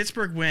differently. So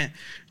Pittsburgh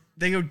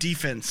they go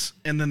defense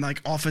and then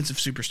like offensive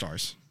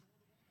superstars.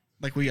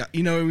 Like we got,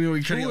 we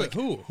try to get, like,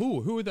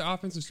 who are the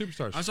offensive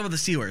superstars? I was talking about the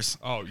Steelers.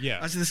 Oh yeah,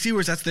 I said the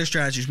Steelers. That's their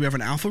strategies. We have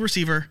an alpha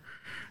receiver,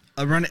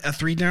 a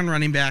 3-down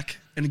running back,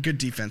 and a good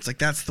defense. Like,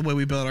 that's the way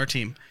we build our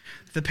team.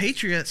 The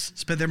Patriots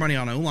spent their money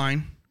on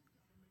O-line,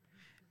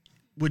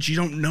 which you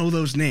don't know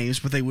those names,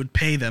 but they would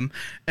pay them,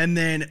 and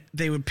then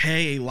they would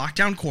pay a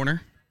lockdown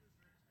corner.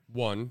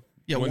 One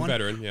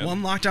veteran, yeah.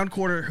 One lockdown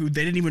corner who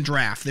they didn't even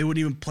draft. They wouldn't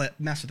even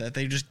mess with it.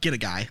 They just get a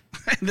guy.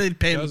 They'd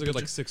pay him. That was a good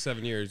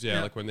 6-7 years,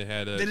 yeah. Like when they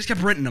had. They just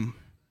kept renting them.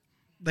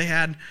 They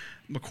had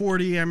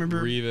McCourty, I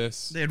remember.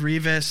 Revis. They had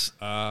Revis.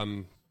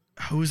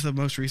 Who was the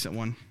most recent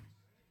one?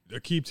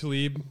 Aqib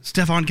Talib.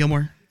 Stephon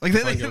Gilmore. Like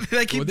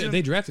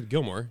they drafted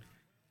Gilmore.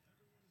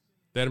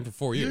 They had him for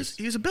 4 years.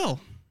 He was a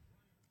Bill.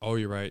 Oh,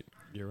 you're right.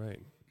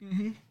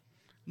 Mm-hmm.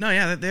 No,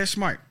 yeah, they're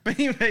smart. But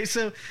anyway,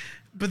 so.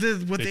 But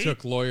they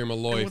took Lawyer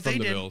Malloy from the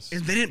Bills.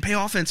 They didn't pay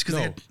offense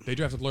because they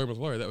drafted Lawyer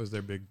Malloy. That was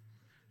their big.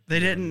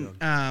 They didn't.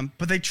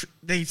 But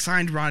they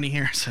signed Rodney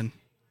Harrison,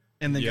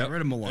 and then got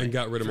rid of Malloy. And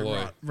got rid of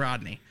Malloy.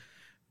 Rodney.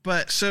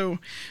 But so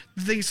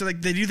the thing is, so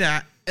like they do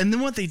that, and then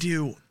what they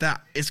do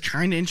that is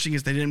kind of interesting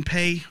is they didn't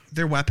pay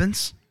their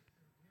weapons.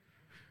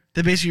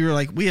 They basically were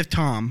like, we have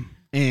Tom,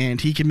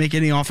 and he can make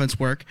any offense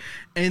work.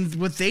 And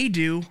what they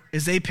do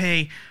is they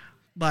pay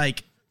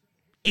like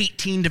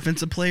 18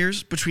 defensive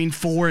players between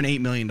 $4 and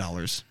 $8 million.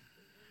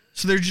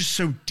 So they're just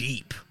so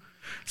deep.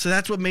 So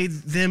that's what made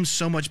them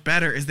so much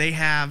better is they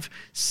have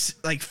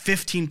like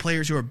 15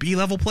 players who are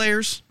B-level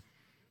players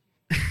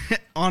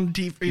on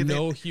defense.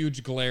 No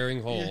huge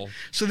glaring hole.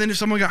 So then if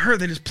someone got hurt,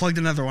 they just plugged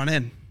another one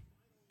in,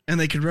 and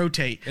they could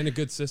rotate. And a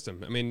good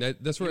system. I mean,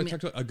 that's what I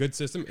talked about. A good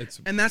system.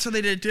 And that's how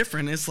they did it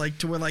different. It's like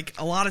to where like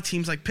a lot of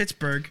teams like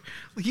Pittsburgh,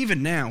 like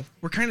even now,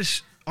 we're kind of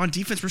on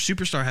defense. We're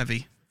superstar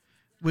heavy.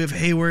 We have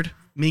Hayward,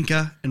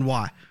 Minka, and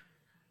Watt.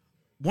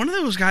 One of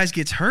those guys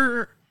gets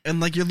hurt, and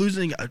like you're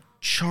losing a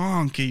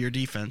chunk of your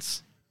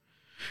defense.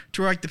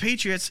 To where like the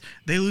Patriots,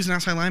 they lose an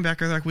outside linebacker.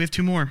 They're like, we have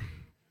two more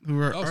who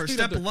are a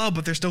step below,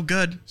 but they're still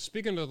good.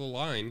 Speaking of the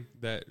line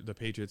that the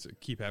Patriots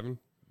keep having,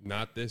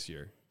 not this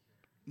year.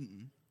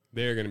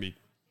 They're going to be.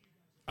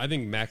 I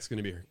think Mac's going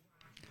to be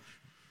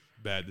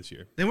bad this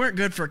year. They weren't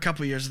good for a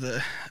couple of years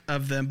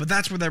of them, but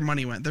that's where their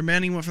money went. Their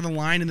money went for the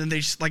line, and then they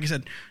just, like I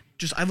said,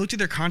 I looked at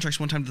their contracts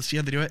one time to see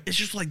how they do it. It's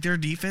just like their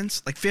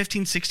defense, like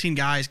 15, 16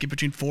 guys get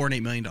between $4 and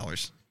 $8 million.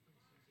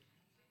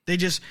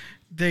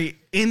 They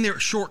in their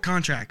short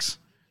contracts,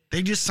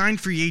 they just signed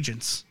free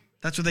agents.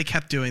 That's what they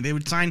kept doing. They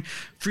would sign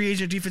free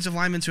agent defensive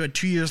linemen who had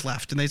 2 years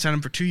left, and they'd sign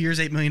them for 2 years,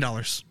 $8 million.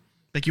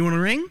 Like, you want a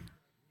ring?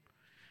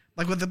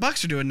 Like what the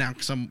Bucs are doing now,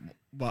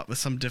 with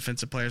some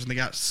defensive players, and they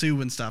got Sue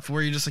and stuff,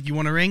 where you're just like, you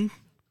want a ring?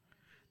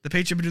 The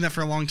Patriots have been doing that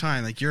for a long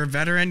time. Like, you're a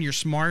veteran, you're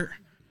smart.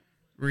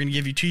 We're going to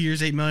give you 2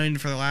 years, $8 million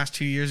for the last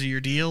 2 years of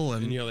your deal.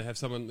 And they have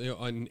someone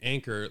an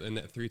anchor in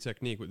that three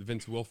technique with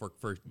Vince Wilfork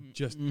for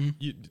just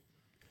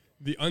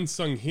the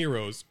unsung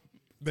heroes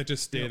that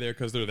just stay there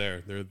because they're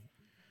there.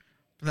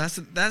 That's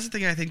the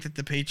thing I think that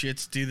the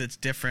Patriots do that's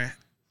different.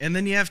 And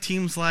then you have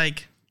teams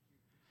like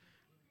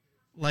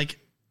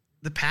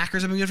the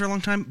Packers have been good for a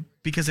long time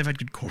because they've had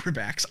good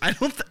quarterbacks.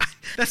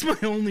 That's my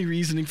only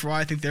reasoning for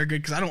why I think they're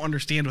good, because I don't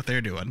understand what they're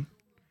doing.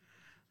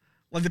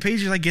 Like the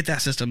Patriots, I get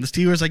that system. The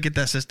Steelers, I get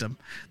that system.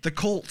 The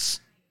Colts,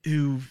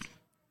 who,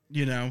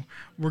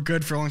 were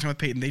good for a long time with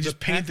Peyton, they just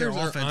paid their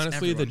offense.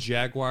 Honestly, everyone. the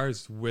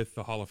Jaguars with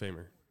the Hall of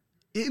Famer.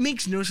 It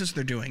makes no sense what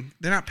they're doing.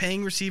 They're not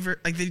paying receiver.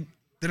 Like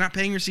they're not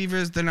paying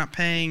receivers. They're not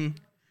paying.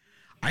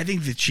 I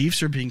think the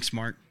Chiefs are being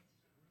smart.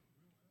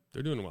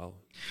 They're doing well.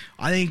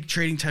 I think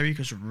trading Tyreek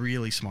was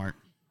really smart.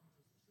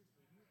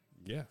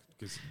 Yeah,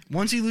 because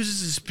once he loses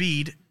his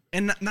speed,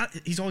 and not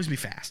he's always gonna be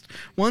fast.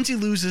 Once he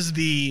loses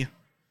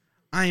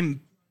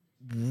I'm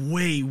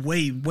way,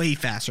 way, way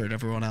faster than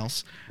everyone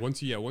else.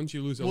 Once you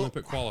lose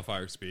Olympic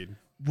qualifier speed,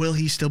 will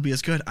he still be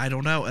as good? I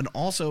don't know. And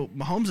also,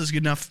 Mahomes is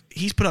good enough.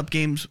 He's put up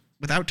games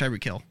without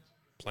Tyreek Hill.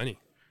 Plenty.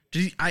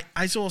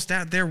 I saw a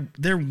stat.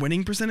 Their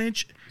winning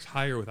percentage is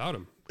higher without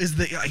him. Is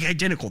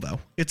identical though?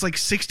 It's like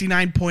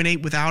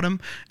 69.8 without him,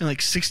 and like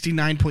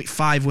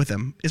 69.5 with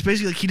him. It's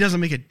basically like he doesn't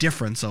make a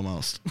difference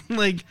almost.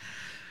 And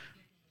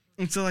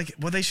so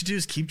what they should do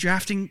is keep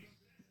drafting.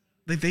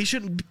 Like they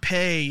shouldn't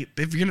pay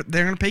they're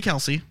gonna pay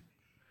Kelsey,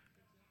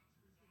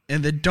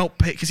 and then don't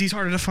pay because he's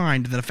harder to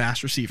find than a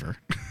fast receiver.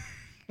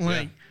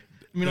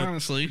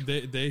 Honestly,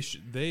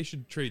 they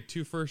should trade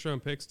 2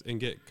 first-round picks and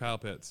get Kyle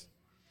Pitts,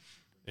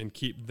 and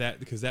keep that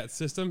because that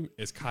system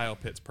is Kyle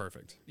Pitts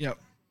perfect. Yep.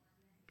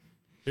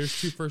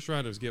 Here's 2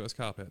 first-rounders. Give us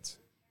Kyle Pitts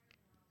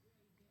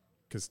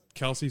because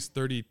Kelsey's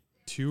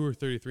 32 or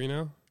 33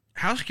 now.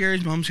 How scary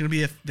is Mahomes gonna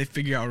be if they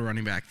figure out a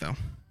running back though?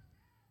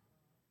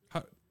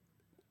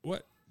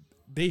 What?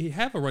 They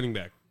have a running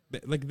back. They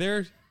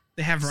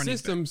have running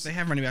systems. They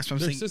have running backs.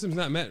 Their system's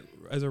not met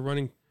as a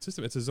running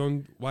system. It's a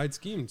zone-wide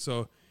scheme.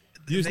 So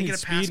you just need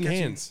speed and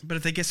hands. But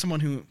if they get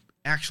someone who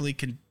actually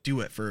can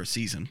do it for a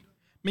season,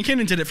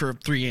 McKinnon did it for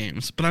 3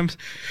 games. But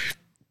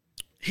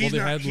he's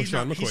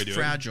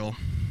fragile.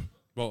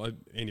 Well,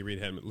 Andy Reid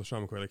had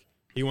LaShawn McCoy.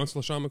 He wants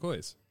LaShawn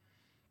McCoy's.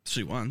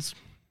 So he wants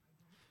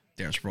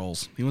Darren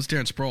Sproles. He wants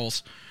Darren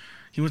Sproles.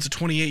 He wants a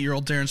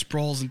 28-year-old Darren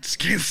Sproles in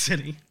Kansas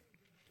City.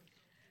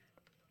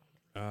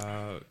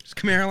 Is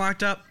Kamara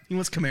locked up? He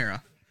wants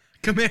Kamara.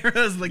 Kamara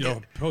is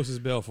post his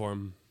bill for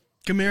him.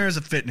 Kamara is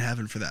a fit in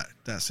heaven for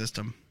that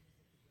system.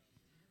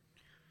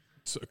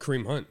 So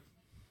Kareem Hunt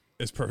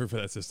is perfect for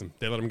that system.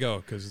 They let him go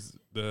because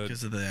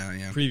of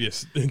the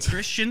previous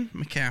Christian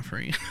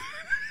McCaffrey.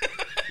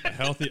 a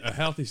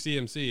healthy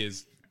CMC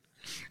is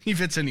he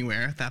fits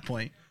anywhere at that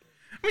point.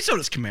 I mean, so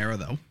does Kamara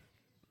though.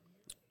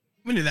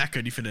 When you're that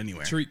good, you fit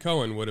anywhere. Tariq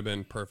Cohen would have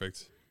been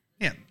perfect.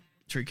 Yeah,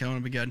 Tariq Cohen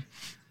would be good.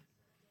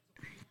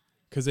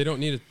 Because they don't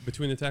need a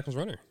between the tackles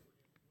runner.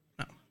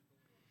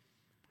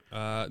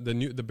 No.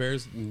 The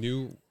Bears'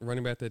 new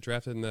running back that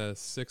drafted in the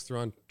 6th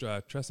round,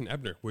 Treston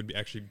Ebner, would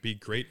actually be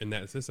great in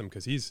that system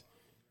because he's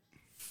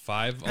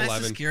 5'11". That's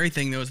the scary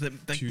thing though is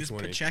that this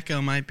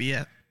Pacheco might be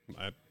it.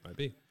 Might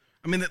be.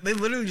 I mean, they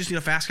literally just need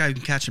a fast guy who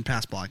can catch and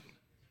pass block.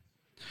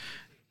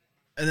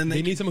 And then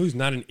they need someone who's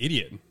not an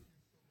idiot.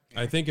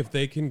 I think if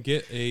they can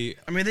get they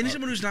need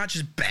someone who's not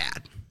just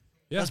bad.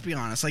 Yeah. Let's be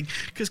honest.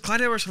 Because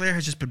Clyde Edwards-Helaire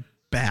has just been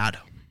bad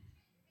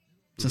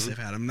since they've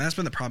had him. And that's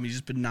been the problem. He's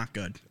just been not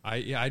good.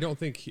 I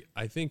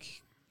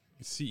think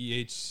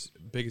CEH's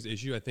biggest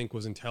issue,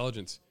 was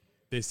intelligence.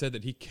 They said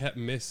that he kept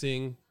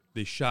missing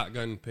the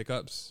shotgun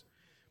pickups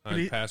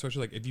on pass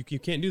rusher. If you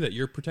can't do that,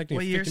 you're protecting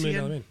a $50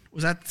 million man.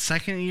 Was that the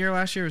second year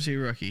last year or was he a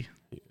rookie?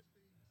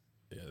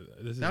 Yeah,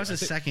 that was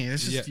his second year.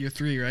 This is year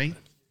 3, right?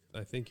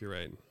 I think you're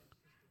right.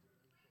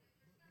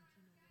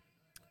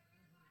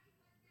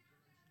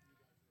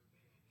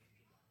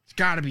 It's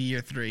got to be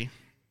year 3.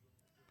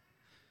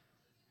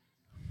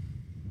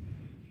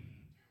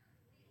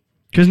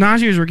 Because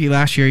Najee was rookie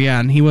last year,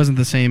 yeah, and he wasn't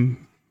the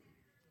same.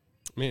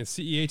 Man,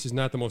 CEH is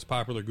not the most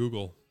popular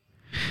Google.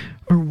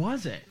 Or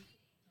was it?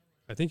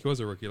 I think he was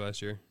a rookie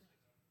last year.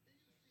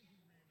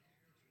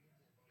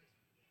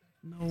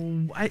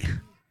 No,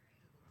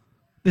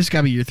 this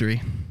got to be year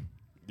 3.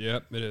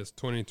 Yep, it is.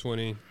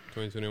 2020,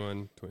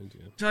 2021,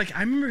 2022. So, like,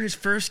 I remember his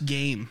first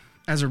game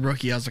as a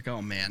rookie. I was like,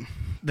 oh, man.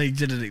 They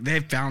did it. They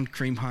found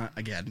Kareem Hunt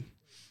again.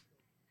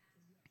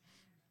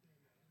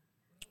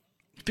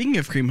 Speaking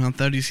of Kareem Hunt,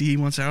 though, do you see he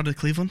wants out of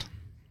Cleveland?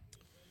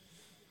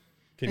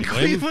 Can you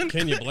blame him?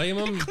 Can you blame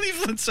him?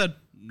 Cleveland said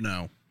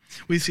no.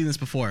 We've seen this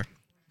before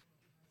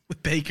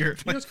with Baker. You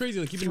know what's crazy?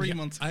 Like, 3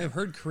 months ago. I have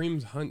heard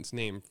Kareem Hunt's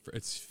name.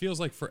 It feels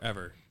like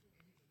forever.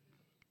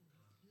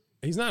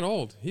 He's not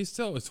old. He's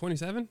still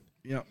 27.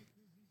 Yep.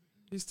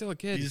 He's still a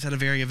kid. He just had a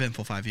very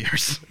eventful 5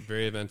 years.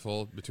 Very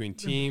eventful between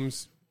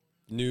teams,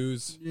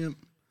 news. Yep.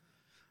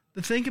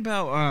 The thing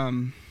about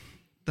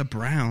the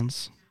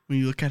Browns, when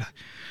you look at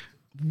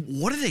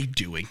what are they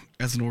doing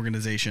as an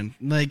organization?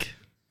 Like,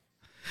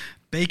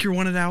 Baker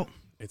wanted out.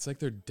 It's like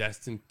they're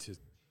destined to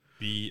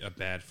be a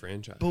bad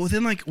franchise. But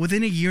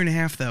within a year and a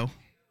half, though,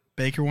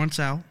 Baker wants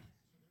out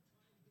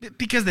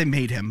because they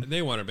made him.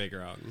 They wanted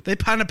Baker out. They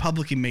kind of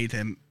publicly made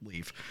him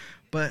leave.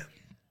 But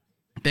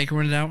Baker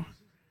wanted out.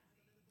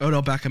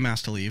 Odell Beckham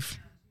has to leave.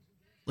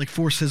 Like,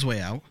 forced his way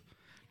out.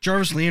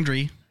 Jarvis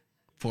Landry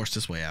forced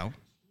his way out.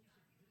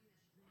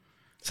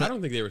 So I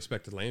don't think they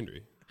respected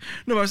Landry.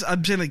 No,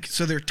 I'm saying, like,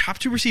 so their top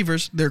 2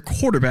 receivers, their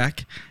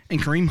quarterback,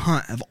 and Kareem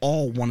Hunt have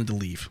all wanted to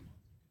leave.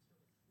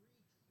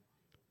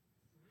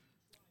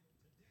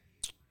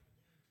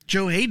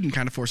 Joe Hayden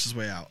kind of forced his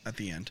way out at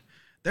the end.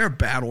 They're a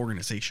bad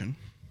organization.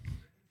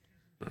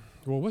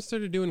 Well, what's there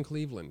to do in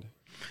Cleveland?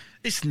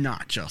 It's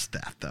not just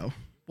that, though.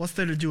 What's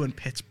there to do in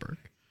Pittsburgh?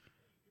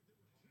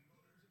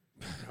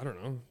 I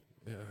don't know.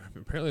 Yeah,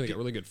 apparently they got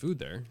really good food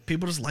there.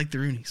 People just like the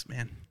Roonies,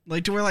 man.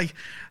 Like, to where, like,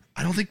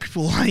 I don't think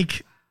people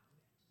like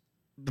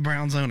the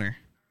Browns owner.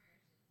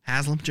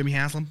 Jimmy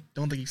Haslam.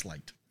 Don't think he's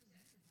liked.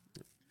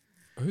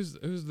 Who's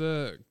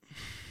the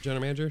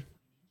general manager?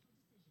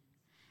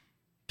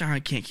 I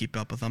can't keep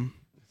up with them.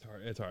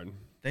 It's hard.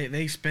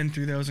 They spin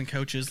through those and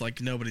coaches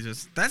like nobody's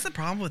just. That's the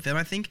problem with them.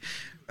 I think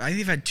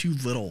they've had too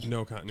little.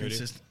 No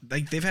continuity.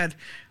 Like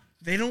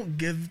they don't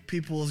give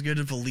people as good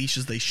of a leash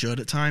as they should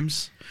at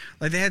times.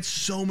 Like, they had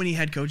so many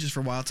head coaches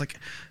for a while. It's like,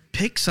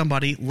 pick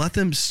somebody, let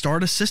them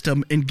start a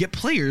system, and get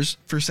players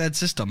for said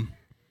system.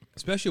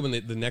 Especially when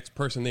the next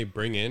person they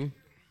bring in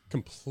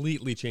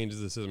completely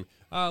changes the system.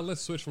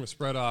 Let's switch from a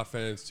spread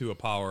offense to a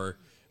power.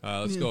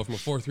 Let's go from a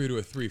 4-3 to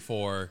a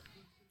 3-4.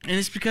 And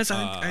it's because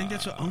I think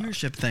that's what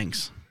ownership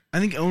thinks. I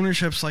think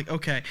ownership's like,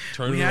 okay,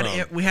 we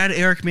had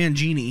Eric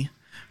Mangini,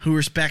 who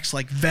respects,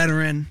 like,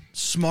 veteran,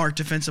 smart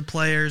defensive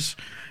players,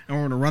 and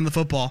we're going to run the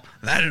football.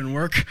 That didn't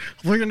work.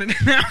 We're going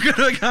to now go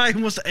to a guy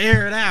who wants to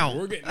air it out.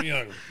 We're getting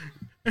young.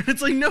 And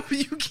it's like, no,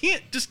 you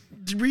can't just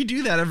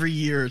redo that every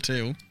year or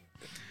two.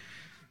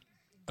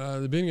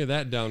 The beginning of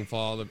that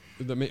downfall,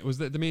 was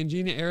that the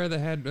Mangini era that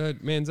had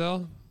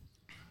Manziel?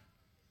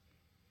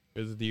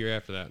 Or was it the year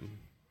after that?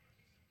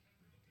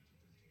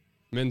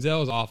 Manziel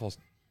was awful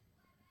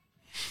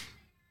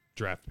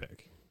draft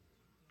pick.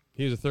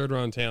 He was a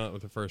third-round talent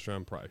with a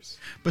first-round price.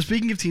 But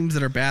speaking of teams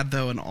that are bad,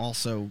 though, and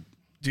also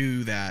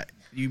do that,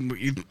 you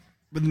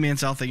with the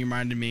Manziel thing, you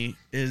reminded me,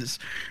 is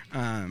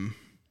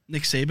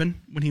Nick Saban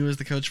when he was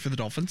the coach for the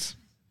Dolphins.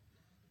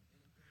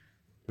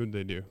 Who'd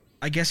they do?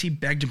 I guess he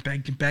begged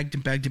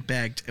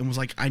and was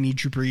like, I need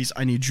Drew Brees,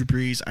 I need Drew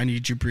Brees, I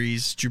need Drew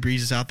Brees. Drew Brees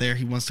is out there.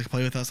 He wants to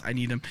play with us. I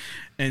need him.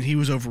 And he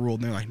was overruled.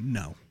 And they're like,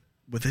 no.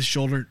 With his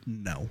shoulder,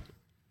 no.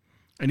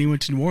 And he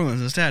went to New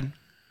Orleans instead.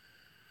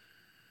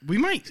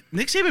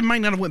 Nick Saban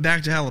might not have went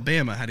back to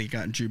Alabama had he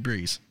gotten Drew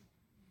Brees.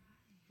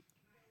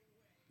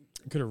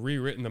 Could have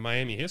rewritten the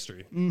Miami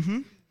history. Mm-hmm.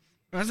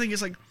 I think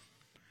it's like,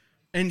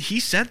 and he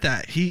said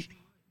that. He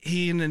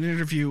in an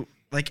interview,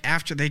 like,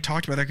 after they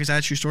talked about that, because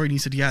that's your story, and he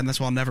said, yeah, and that's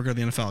why I'll never go to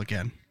the NFL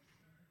again.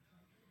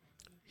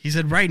 He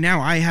said, right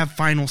now, I have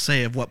final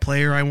say of what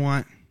player I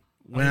want,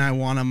 when I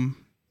want them.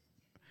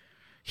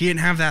 He didn't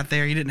have that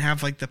there. He didn't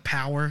have, like, the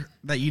power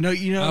that you know.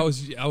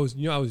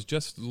 I was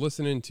just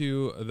listening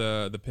to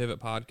the Pivot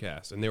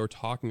podcast, and they were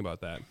talking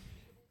about that.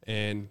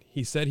 And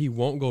he said he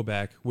won't go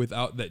back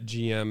without that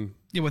GM.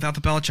 Yeah, without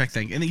the Belichick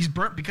thing. And he's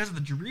burnt because of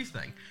the Drew Brees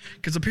thing.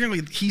 Because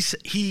apparently he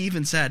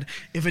even said,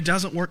 if it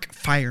doesn't work,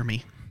 fire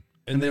me.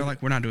 And they're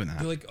like, we're not doing that.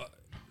 They're like,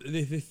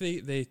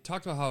 they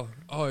talked about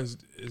how, is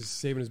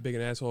Saban as big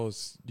an asshole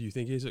as do you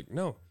think he is? Like,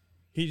 no.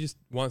 He just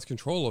wants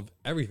control of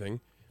everything.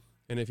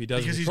 And if he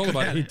doesn't control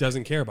about it, he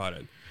doesn't care about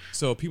it.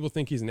 So people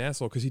think he's an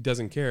asshole because he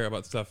doesn't care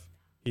about stuff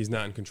he's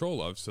not in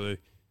control of. So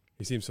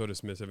he seems so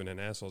dismissive and an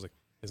asshole. It's like,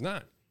 it's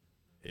not.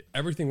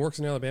 Everything works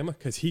in Alabama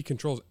because he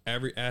controls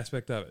every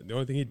aspect of it. The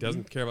only thing he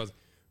doesn't care about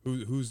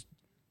is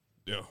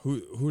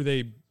who are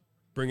they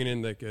bringing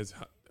in, like, as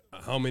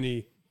how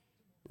many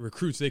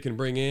recruits they can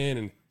bring in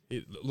and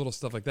little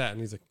stuff like that.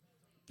 And he's like,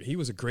 he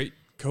was a great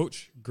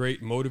coach,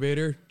 great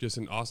motivator, just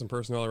an awesome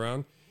person all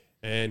around.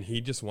 And he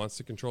just wants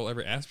to control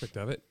every aspect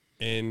of it.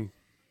 And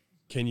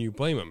can you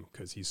blame him?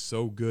 Because he's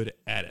so good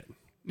at it.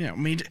 Yeah, I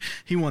mean,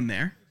 he won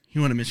there. He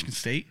won at Michigan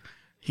State.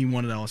 He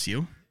won at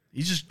LSU.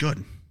 He's just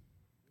good.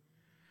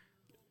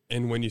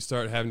 And when you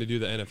start having to do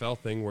the NFL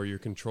thing where you're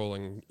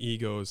controlling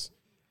egos,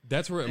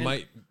 that's where it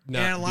might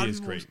not be as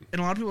great. And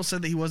a lot of people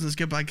said that he wasn't as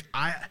good, but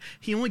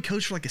he only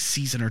coached for like a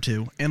season or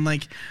two. And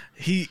like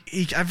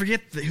I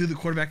forget who the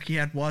quarterback he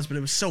had was, but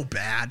it was so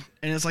bad.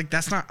 And it's like,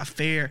 that's not a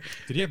fair.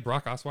 Did he have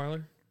Brock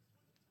Osweiler?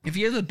 If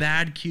you have a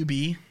bad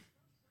QB,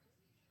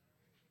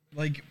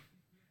 like,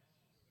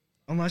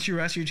 unless your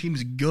rest of your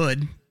team's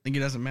good, I think it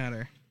doesn't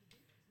matter.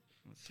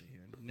 Let's see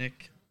here.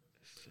 Nick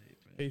Saban.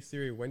 Hey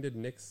Siri, when did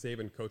Nick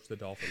Saban coach the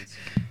Dolphins?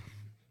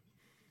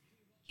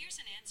 Here's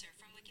an answer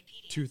from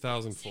Wikipedia.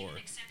 2004.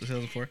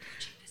 2004.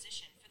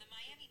 Position for the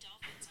Miami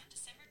Dolphins on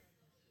December.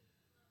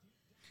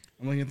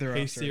 I'm looking at their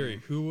Hey roster.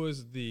 Siri, who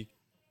was the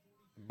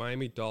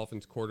Miami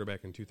Dolphins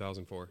quarterback in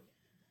 2004?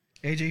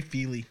 AJ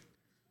Feely.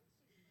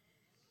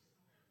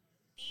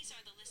 These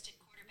are the listed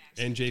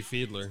quarterbacks. NJ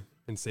Fiedler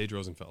and Sage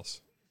Rosenfels.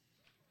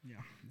 Yeah,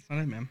 that's not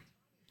it, man.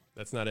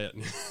 That's not it.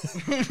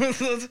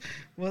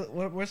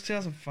 What's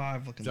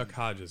 2005 looking Duck like?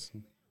 Hodges.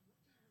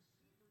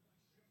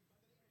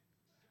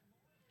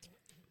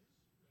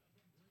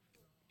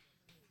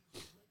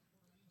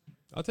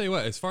 I'll tell you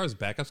what, as far as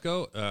backups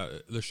go,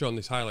 they're showing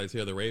these highlights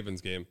here of the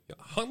Ravens game.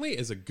 Huntley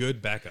is a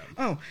good backup.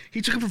 Oh,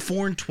 he took it from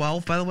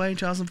 4-12, by the way, in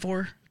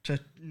 2004 to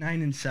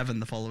 9-7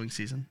 the following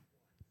season.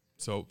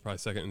 So probably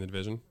second in the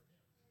division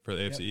for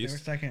the AFC They were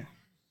East. second.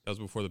 That was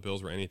before the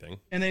Bills were anything.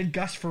 And they had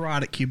Gus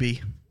Farad at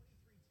QB.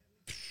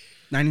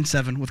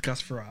 9-7 with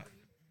Gus Farad.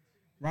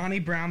 Ronnie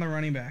Brown, the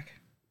running back.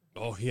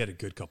 Oh, he had a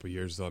good couple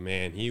years, though,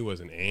 man. He was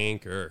an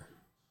anchor.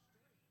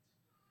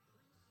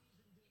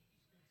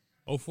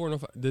 04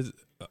 and 05.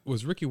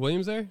 Was Ricky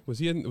Williams there? Was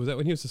that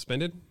when he was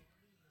suspended?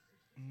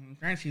 I'm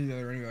trying to see who the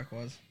other running back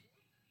was.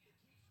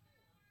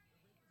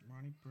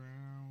 Ronnie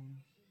Brown.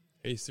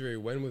 Hey, Siri,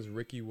 when was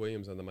Ricky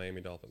Williams on the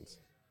Miami Dolphins?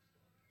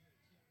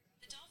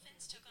 The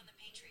Dolphins took on the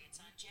Patriots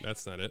on January.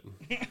 That's not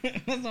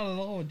it. That's not at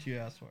all what you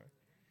asked for.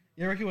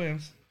 Yeah, Ricky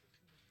Williams.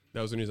 That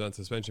was when he was on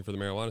suspension for the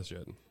marijuana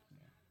shit.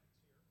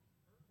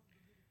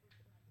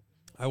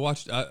 I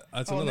watched. That's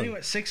And another. then he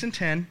went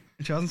 6-10 in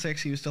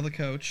 2006. He was still the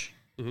coach.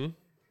 Mm-hmm.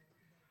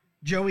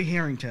 Joey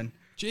Harrington.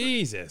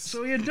 Jesus.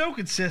 So he had no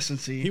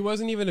consistency. He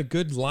wasn't even a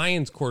good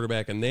Lions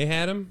quarterback, and they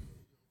had him.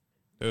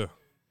 Ugh.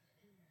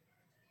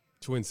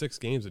 To win 6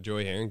 games with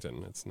Joey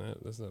Harrington, that's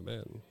not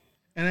bad.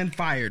 And then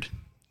fired.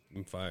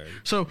 I'm fired.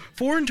 So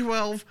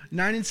 4-12,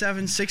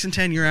 9-7,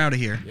 6-10. You're out of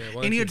here. Yeah,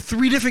 why and he don't had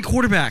 3 different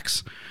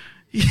quarterbacks.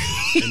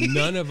 And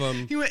none of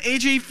them. He went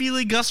AJ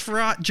Feely, Gus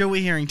Farad,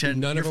 Joey Harrington.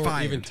 None You're of them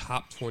fired. were even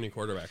top 20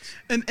 quarterbacks.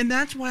 And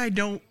that's why I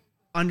don't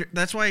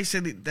that's why I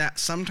said that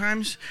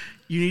sometimes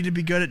you need to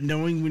be good at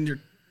knowing when your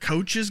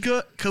coach is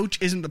good. Coach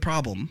isn't the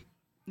problem.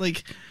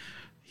 Like,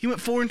 he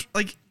went from 9-7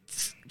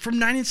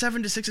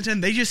 to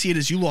 6-10. They just see it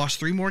as you lost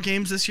 3 more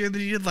games this year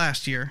than you did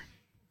last year.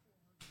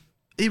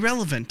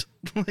 Irrelevant.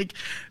 Like,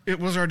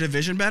 was our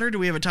division better? Do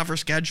we have a tougher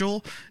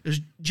schedule?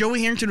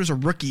 Joey Harrington was a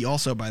rookie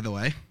also, by the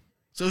way.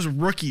 So it was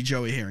rookie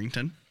Joey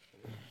Harrington.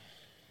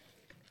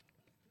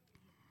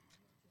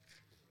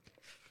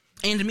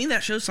 And to me,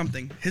 that shows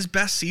something. His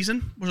best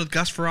season was with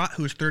Gus Farad,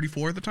 who was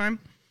 34 at the time.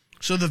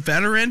 So the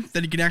veteran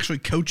that he can actually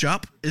coach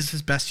up is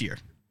his best year.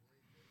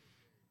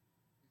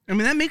 I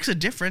mean, that makes a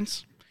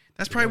difference.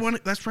 That's probably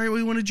why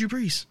he wanted Drew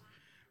Brees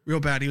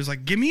real bad. He was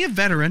like, give me a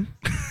veteran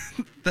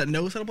that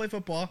knows how to play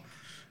football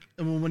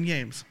and will win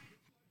games.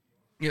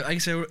 Yeah, like I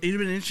said, it'd have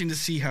been interesting to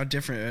see how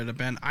different it would have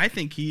been. I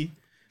think he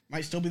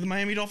might still be the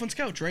Miami Dolphins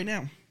coach right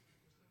now.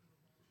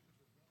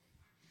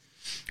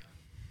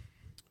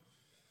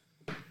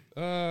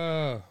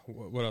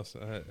 What else?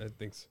 I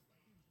think.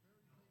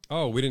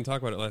 Oh, we didn't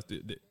talk about it last.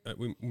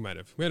 We might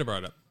have. We had to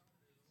brought it up.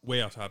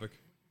 Way off topic.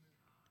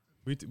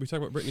 We talked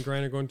about Brittany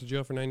Griner going to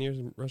jail for 9 years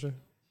in Russia.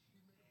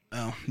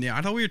 Oh yeah,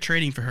 I thought we were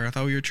trading for her. I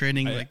thought we were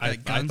trading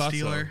that gun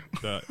stealer.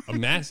 So. A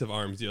massive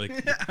arms deal.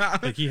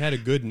 Like he had a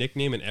good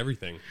nickname and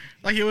everything.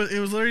 Like it was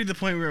literally the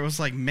point where it was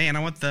like, man, I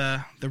want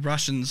the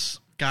Russians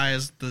guy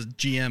as the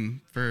GM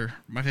for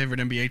my favorite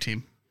NBA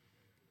team.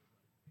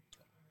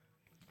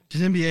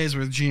 Because NBA is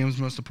where the GM's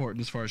most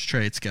important as far as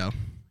trades go.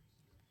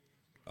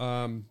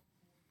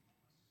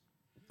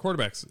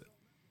 Quarterbacks.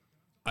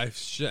 I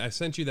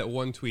sent you that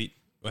one tweet.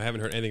 I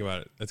haven't heard anything about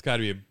it. That's got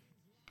to be a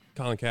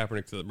Colin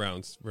Kaepernick to the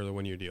Browns for the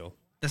 1 year deal.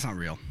 That's not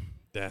real.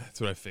 Yeah,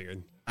 that's what I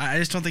figured. I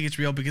just don't think it's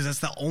real because that's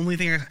the only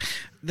thing.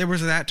 There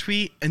was that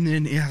tweet, and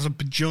then it has a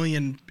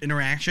bajillion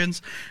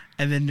interactions,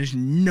 and then there's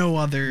no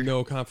other.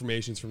 No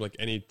confirmations from like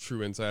any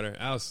true insider.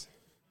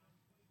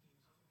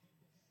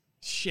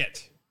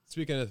 Shit.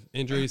 Speaking of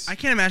injuries, I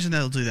can't imagine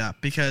they'll do that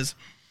because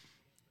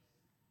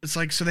it's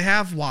like, so they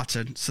have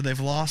Watson, so they've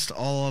lost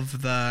all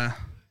of the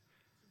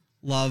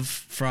love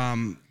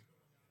from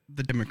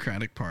the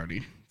Democratic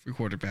Party for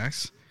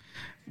quarterbacks.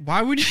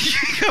 Why would you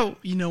go,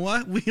 you know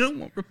what? We don't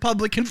want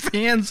Republican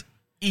fans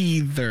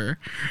either.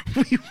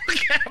 We want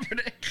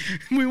Kaepernick.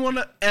 We want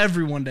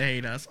everyone to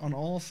hate us on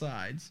all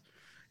sides.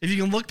 If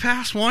you can look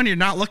past one, you're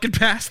not looking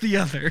past the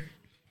other.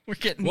 We're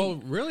getting Well,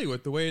 really,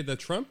 with the way the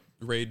Trump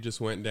raid just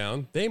went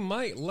down, they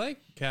might like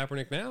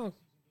Kaepernick now.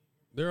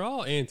 They're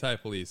all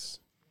anti-police.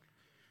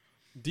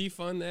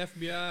 Defund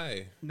the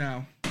FBI.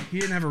 No, he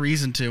didn't have a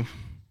reason to.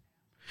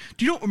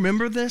 Do you don't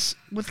remember this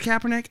with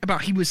Kaepernick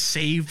about he was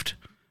saved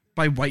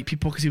by white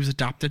people because he was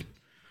adopted?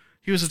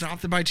 He was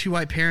adopted by 2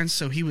 white parents,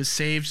 so he was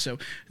saved. So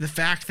the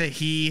fact that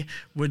he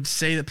would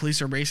say that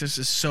police are racist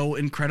is so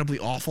incredibly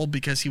awful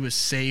because he was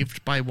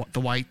saved by the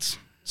whites.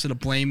 So to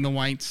blame the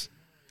whites,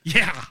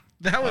 yeah,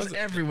 that was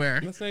everywhere.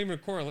 That's not even a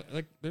correlation.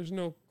 Like, there's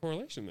no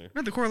correlation there.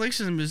 No, the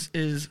correlation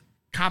is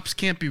cops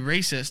can't be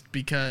racist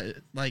because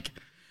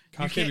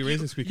Cops can't be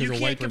racist because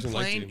a white person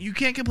likes you. You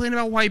can't complain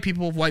about white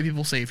people if white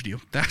people saved you.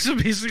 That's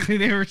what basically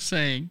they were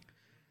saying.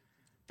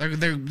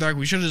 They're like,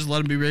 we should have just let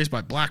them be raised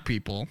by black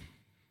people.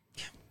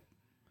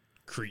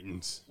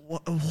 Cretins.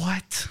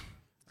 What?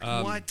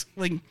 What?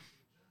 Like,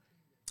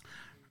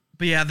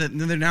 but yeah, they're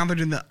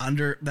doing the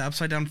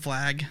upside down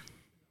flag,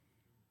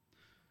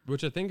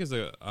 Which I think is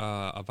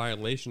a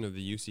violation of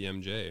the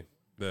UCMJ,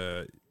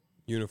 the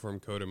Uniform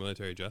Code of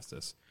Military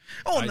Justice.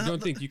 I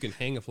don't think you can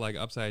hang a flag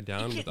upside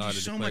down without a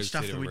so declared much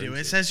stuff state that of we do. It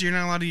emergency. says you're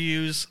not allowed to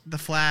use the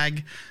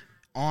flag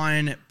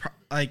on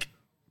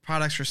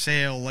products for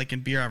sale, like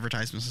in beer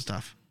advertisements and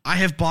stuff. I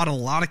have bought a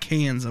lot of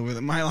cans over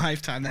my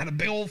lifetime that had a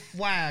big old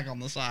flag on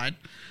the side.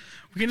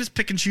 We can just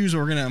pick and choose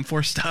where we're going to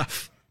enforce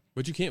stuff.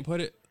 But you can't put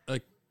it,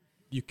 like,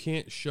 you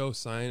can't show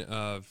sign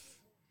of,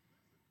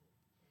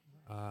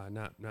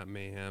 not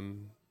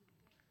mayhem.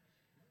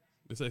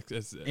 It's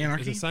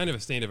Anarchy? a sign of a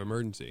state of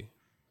emergency.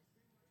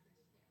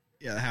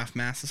 Yeah, the half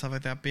mast and stuff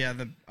like that. But yeah,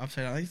 the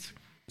upside down lights.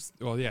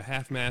 Well, yeah,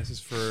 half mass is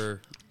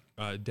for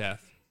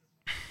death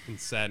and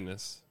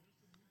sadness.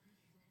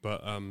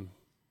 But,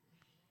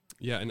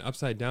 yeah, and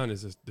upside down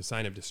is the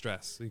sign of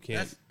distress. You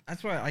can't.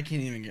 That's why I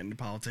can't even get into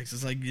politics.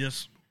 It's like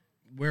just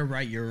we're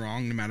right, you're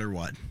wrong, no matter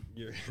what.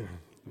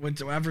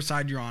 Whatever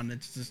side you're on,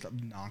 it's just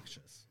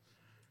obnoxious.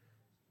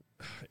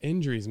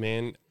 Injuries,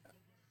 man.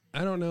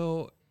 I don't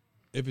know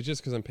if it's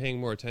just because I'm paying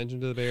more attention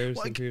to the Bears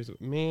than previous.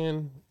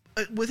 Man,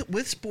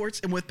 with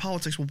sports and with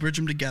politics, we'll bridge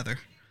them together.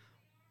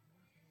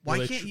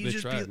 Why can't you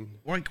just be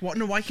like?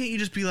 Why can't you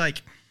just be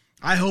like?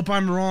 I hope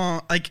I'm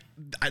wrong. Like,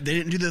 they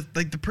didn't do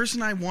the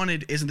person I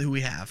wanted isn't who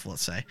we have,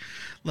 let's say.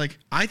 Like,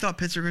 I thought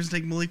Pittsburgh was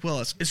going to take Malik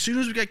Willis. As soon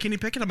as we got Kenny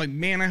Pickett, I'm like,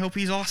 man, I hope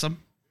he's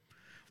awesome.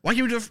 Why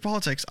can't we do it for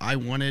politics? I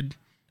wanted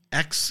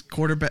X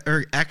quarterback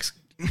or X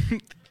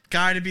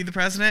guy to be the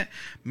president.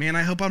 Man,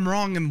 I hope I'm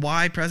wrong, and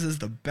Y president's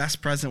the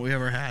best president we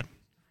ever had.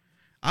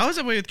 I was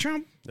that way with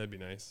Trump. that'd be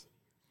nice.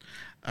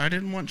 I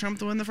didn't want Trump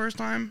to win the first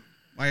time.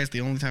 I guess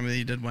the only time that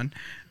he did win.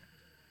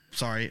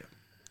 Sorry.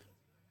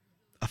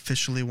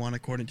 Officially won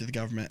according to the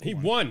government. He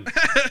won.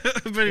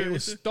 But It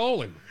was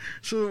stolen.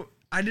 So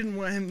I didn't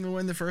want him to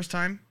win the first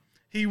time.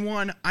 He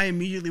won. I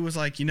immediately was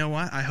like, you know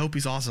what? I hope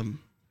he's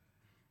awesome.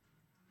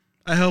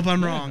 I hope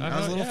I'm wrong. I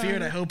was a little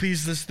feared. I hope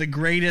he's the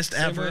greatest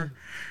ever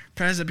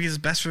president because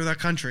it's best for the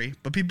country.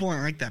 But people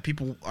aren't like that.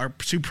 People are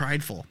too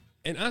prideful.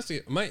 And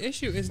honestly, my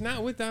issue is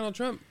not with Donald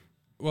Trump.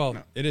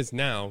 Well, it is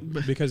now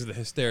because of the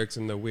hysterics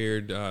and the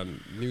weird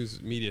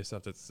news media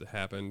stuff that's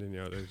happened. And,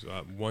 there's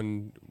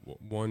One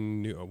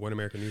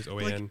American News,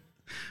 OAN.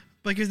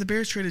 Like if the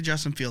Bears traded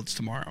Justin Fields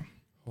tomorrow,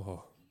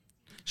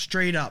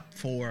 straight up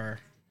for.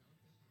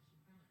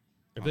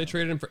 If they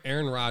traded him for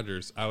Aaron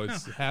Rodgers, I would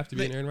have to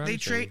be an Aaron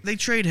Rodgers fan. They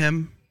trade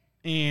him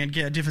and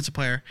get a defensive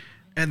player,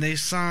 and they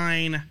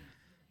sign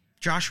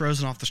Josh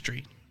Rosen off the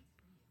street.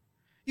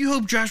 You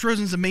hope Josh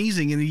Rosen's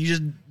amazing, and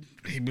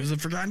he was a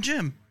forgotten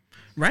gem,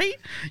 right?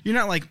 You're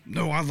not like,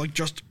 no, I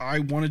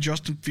wanted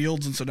Justin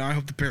Fields, and so now I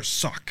hope the Bears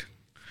suck.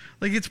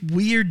 Like, it's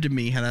weird to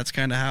me how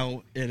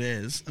it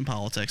is in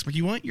politics. Like,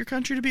 you want your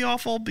country to be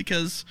awful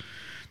because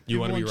you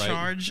want to be right.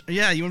 Charge.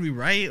 Yeah, you want to be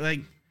right.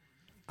 Like,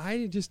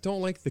 I just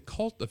don't like the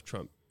cult of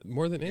Trump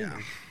more than anything.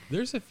 Yeah.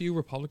 There's a few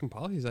Republican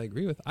policies I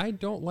agree with. I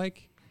don't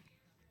like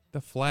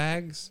the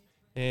flags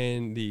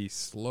and the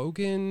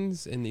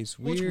slogans and these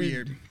weird. What's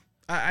weird?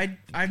 I've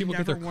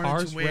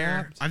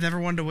never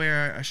wanted to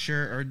wear a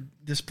shirt or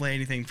display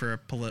anything for a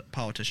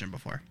politician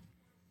before.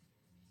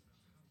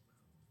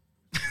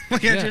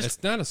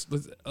 It's not a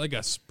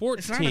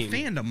sports team. It's not a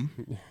fandom.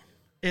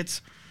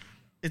 It's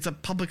a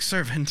public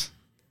servant.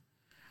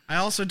 I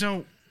also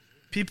don't.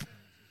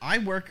 I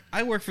work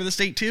for the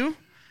state too,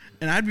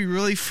 and I'd be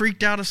really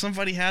freaked out if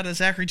somebody had a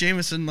Zachary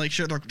Jameson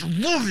shirt. Like,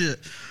 love it.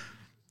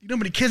 You know how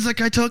many kids that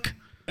guy took?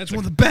 That's one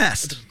of the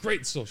best. That's a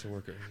great social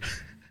worker.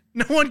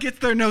 No one gets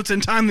their notes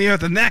in time the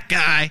other than that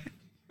guy.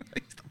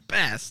 He's the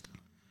best.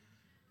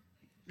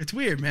 It's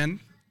weird, man.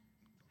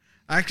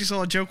 I actually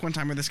saw a joke one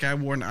time where this guy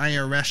wore an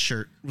IRS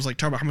shirt. It was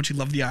talking about how much he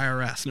loved the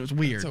IRS, and it was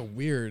weird. It's a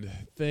weird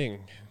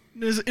thing.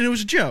 It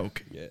was a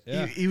joke.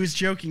 Yeah. He was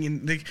joking,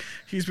 and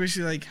he was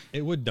basically like...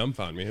 It would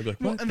dumbfound me. I'd be like,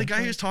 what? And the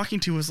guy he was talking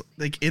to was,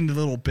 in the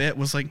little bit,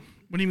 was like,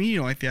 what do you mean you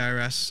don't like the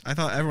IRS? I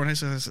thought everyone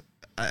hates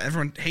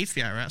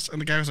the IRS.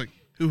 And the guy was like,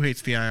 Who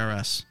hates the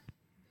IRS?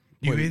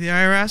 You Point- hate the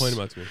IRS? Point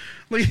them out to me.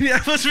 Like,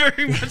 that was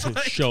very much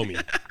like... Show me.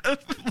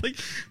 like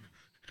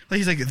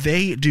he's like,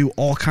 they do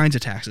all kinds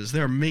of taxes.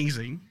 They're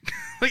amazing.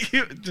 Like,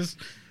 just...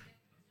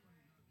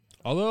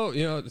 Although,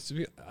 you know,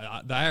 the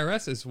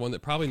IRS is one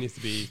that probably needs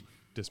to be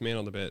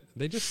dismantled a bit.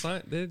 They just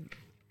they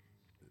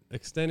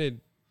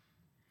extended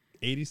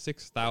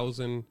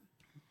 86,000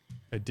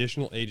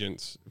 additional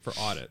agents for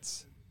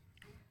audits.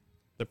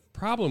 The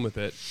problem with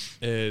it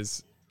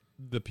is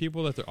the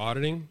people that they're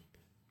auditing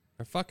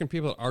are fucking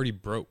people that already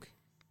broke.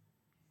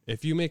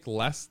 If you make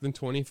less than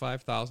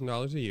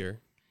 $25,000 a year,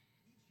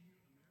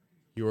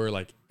 you are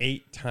like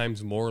 8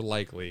 times more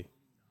likely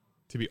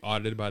to be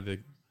audited by the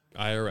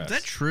IRS. Is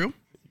that true?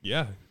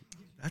 Yeah.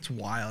 That's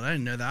wild. I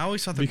didn't know that. I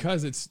always thought that...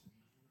 Because it's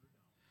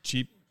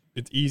cheap.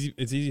 It's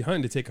easy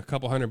hunting to take a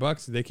couple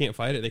 $100. They can't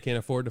fight it. They can't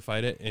afford to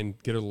fight it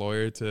and get a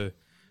lawyer to...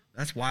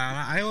 That's wild.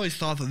 I always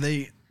thought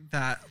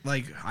that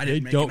I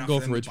didn't make don't enough go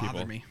for them for rich to bother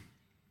people. me.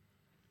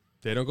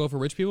 They don't go for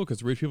rich people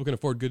because rich people can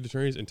afford good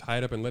attorneys and tie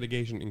it up in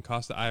litigation and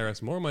cost the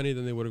IRS more money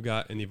than they would have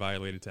got in the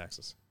violated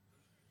taxes.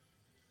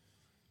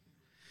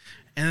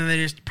 And then they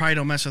just probably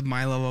don't mess with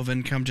my level of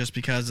income just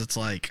because it's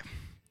like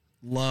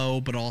low,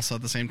 but also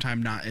at the same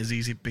time not as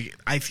easy.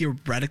 I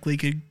theoretically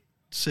could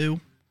sue.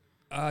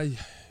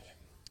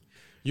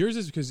 Yours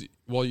is because,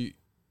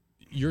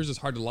 yours is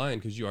hard to lie in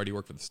because you already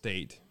work for the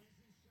state.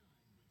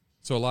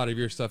 So a lot of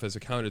your stuff is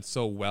accounted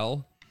so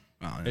well,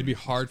 it'd be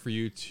hard for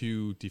you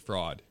to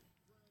defraud.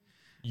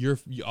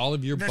 All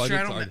of your That's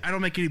budgets true. are... I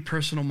don't make any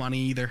personal money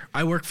either.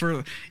 I work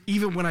for,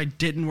 even when I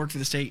didn't work for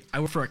the state, I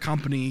work for a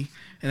company,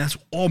 and that's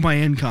all my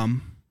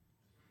income.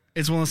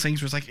 It's one of those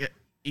things where it's like,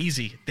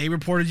 easy. They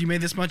reported you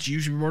made this much,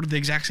 you reported the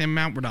exact same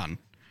amount, we're done.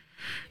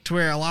 To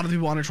where a lot of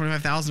people under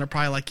 25,000 are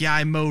probably like, yeah,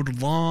 I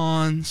mowed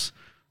lawns,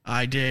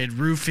 I did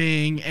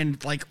roofing,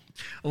 and like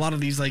a lot of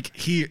these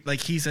he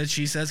said,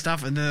 she said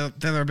stuff, and then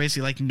they're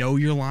basically like, no,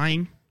 you're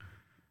lying.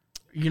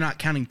 You're not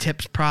counting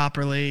tips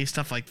properly,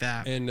 stuff like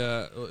that. And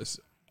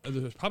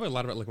there's probably a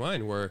lot of it like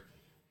mine where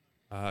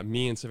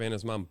me and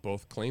Savannah's mom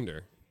both claimed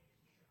her.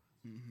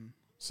 Mm-hmm.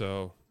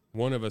 So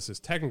one of us is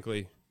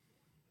technically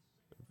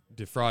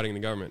defrauding the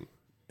government.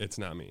 It's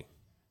not me.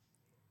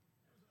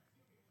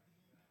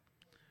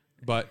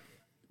 But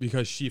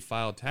because she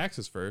filed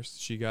taxes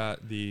first, she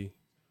got the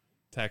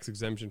tax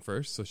exemption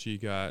first, so she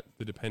got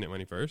the dependent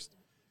money first.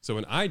 So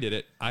when I did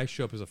it, I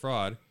show up as a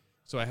fraud.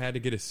 So I had to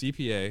get a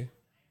CPA,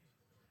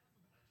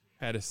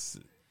 had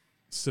to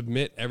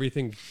submit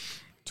everything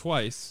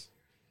twice,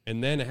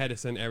 and then I had to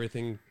send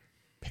everything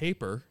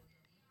paper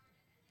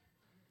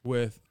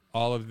with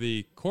all of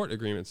the court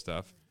agreement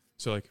stuff.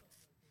 So like,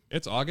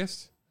 it's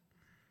August,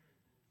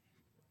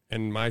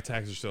 and my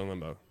taxes are still in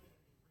limbo.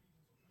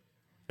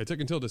 It took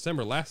until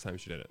December last time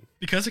she did it.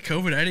 Because of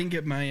COVID, I didn't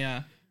get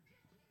my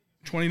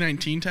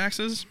 2019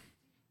 taxes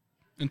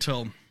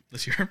until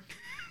this year.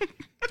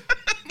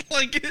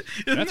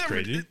 That's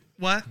crazy.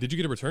 What? Did you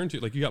get a return to?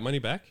 Like, you got money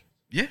back?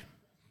 Yeah.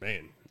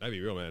 Man, that'd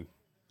be real, man.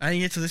 I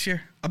didn't get to this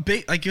year.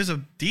 It was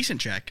a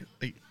decent check.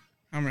 Like,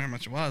 I don't remember how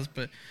much it was,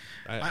 but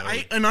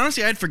and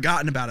honestly, I had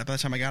forgotten about it by the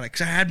time I got it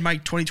because I had my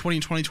 2020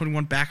 and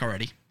 2021 back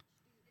already,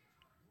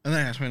 and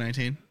then I got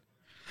 2019.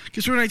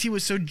 Because 2019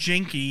 was so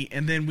janky,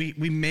 and then we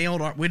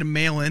had to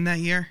mail in that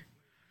year.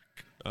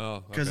 Oh,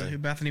 okay. Because of who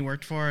Bethany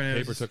worked for. And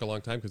Paper took a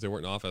long time because they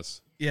weren't in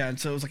office. Yeah, and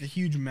so it was like a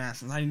huge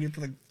mess, and I didn't get it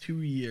for like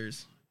 2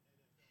 years.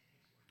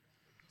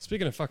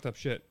 Speaking of fucked up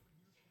shit,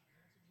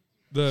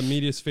 the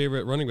media's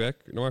favorite running back,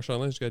 Marshawn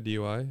Lynch, got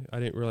DUI. I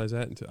didn't realize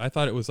that until I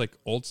thought it was like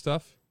old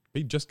stuff.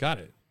 He just got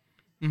it.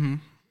 Mm-hmm.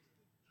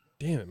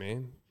 Damn it,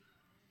 man.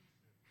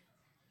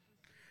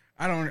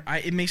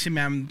 It makes me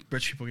mad when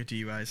rich people get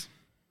DUIs.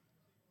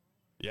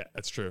 Yeah,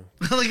 that's true.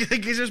 like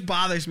it just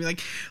bothers me.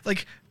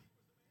 Like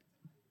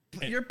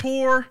you're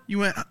poor. You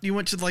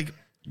went to like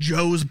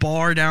Joe's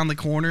bar down the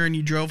corner and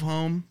you drove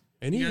home.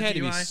 And he had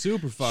to be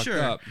super fucked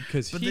up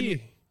because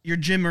you're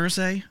Jim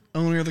Irsay,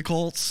 owner of the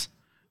Colts,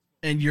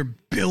 and you're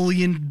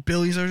billions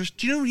dollars.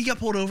 Do you know when he got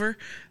pulled over?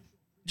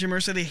 Jim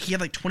Irsay, he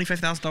had like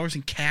 $25,000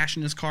 in cash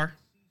in his car.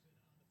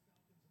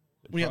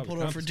 When he got pulled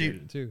over for you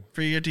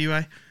get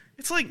DUI,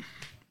 it's like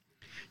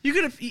you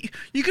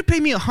could pay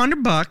me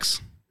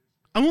 $100.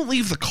 I won't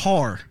leave the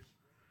car.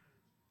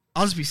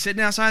 I'll just be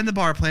sitting outside in the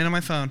bar playing on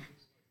my phone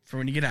for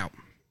when you get out.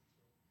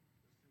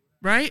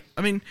 Right?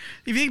 I mean,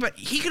 if you think about it,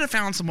 he could have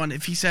found someone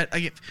if he said,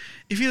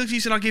 if he looked at you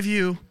and said, I'll give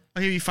you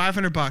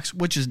 $500,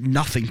 which is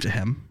nothing to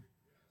him.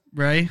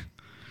 Right?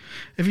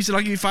 If he said,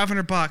 I'll give you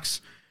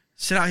 $500,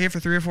 sit out here for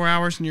 3 or 4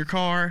 hours in your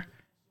car,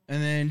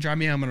 and then drive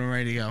me home and I'm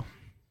ready to go.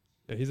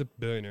 Yeah, he's a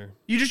billionaire.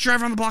 You just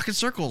drive around the block in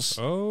circles.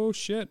 Oh,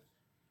 shit.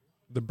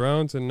 The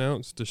Browns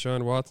announced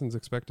Deshaun Watson's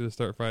expected to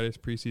start Friday's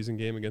preseason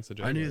game against the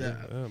Jaguars. I knew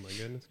that. Oh, my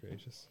goodness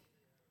gracious.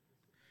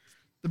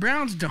 The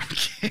Browns don't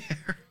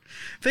care.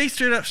 They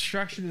straight up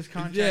structured his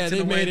contract. Yeah,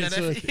 they made it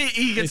so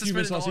he gets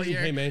suspended all year.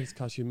 Hey, man, it's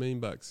cost you $1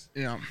 million.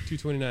 Yeah.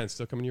 $229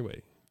 still coming your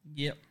way.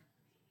 Yep.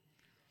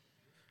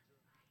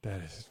 That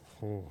is...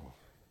 Oh.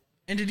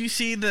 And did you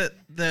see that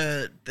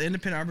the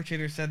independent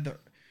arbitrator said that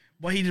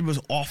what he did was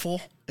awful.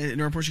 In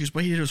her report, she goes,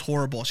 what he did was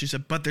horrible. She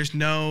said, but there's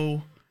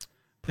no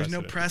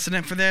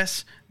precedent for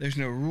this. There's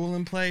no rule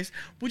in place,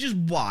 which is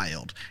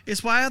wild.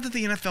 It's wild that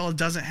the NFL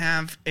doesn't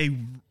have a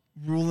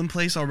rule in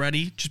place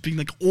already, just being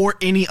like, or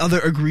any other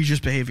egregious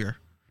behavior.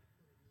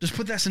 Just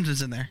put that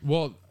sentence in there.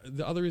 Well,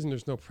 the other reason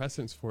there's no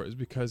precedence for it is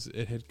because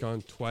it had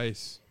gone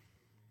twice.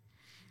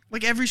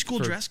 Like every school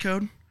dress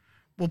code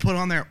will put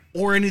on there,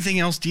 or anything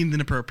else deemed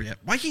inappropriate.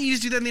 Why can't you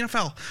just do that in the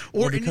NFL?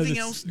 Or anything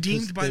else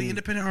deemed by the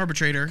independent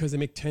arbitrator? Because they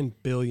make $10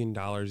 billion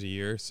a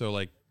year. So,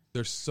 like,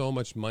 there's so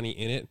much money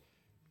in it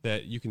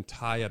that you can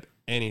tie up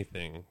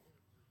anything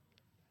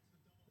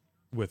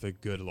with a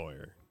good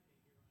lawyer.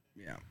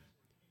 Yeah.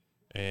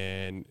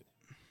 And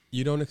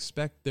you don't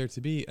expect there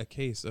to be a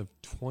case of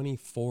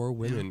 24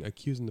 women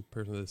accusing the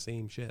person of the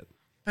same shit.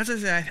 That's what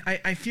I say.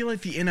 I feel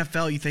like the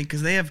NFL, you think,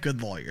 because they have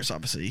good lawyers,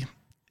 obviously.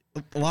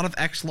 A lot of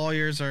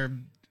ex-lawyers are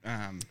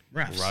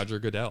refs. Roger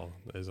Goodell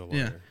is a lawyer.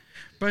 Yeah.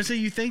 But I say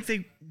you think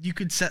you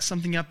could set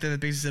something up there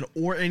that basically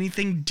said, or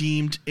anything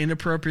deemed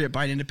inappropriate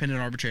by an independent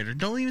arbitrator.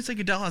 Don't even say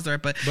Goodell has the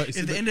right, but if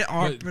the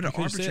independent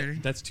arbitrator...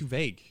 That's too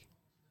vague.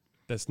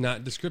 That's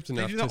not descriptive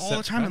enough to set They do that all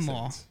the time in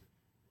law.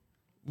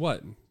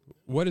 What?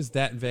 What is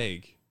that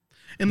vague?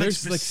 And there's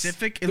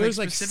specific, there's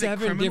like like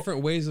seven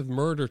different ways of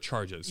murder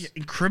charges. Yeah,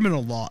 in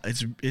criminal law,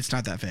 it's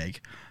not that vague.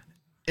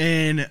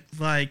 In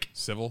like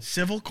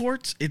civil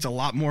courts, it's a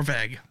lot more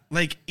vague.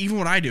 Like even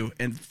what I do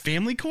in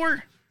family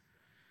court,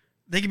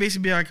 they can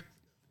basically be like,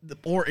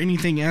 or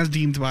anything as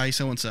deemed by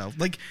so and so.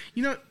 Like,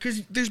 you know,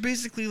 because there's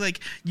basically like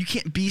you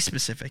can't be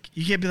specific.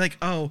 You can't be like,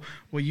 oh,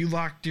 well, you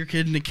locked your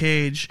kid in a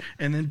cage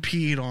and then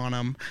peed on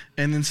him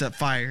and then set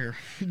fire.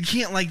 You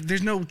can't like.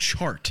 There's no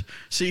chart,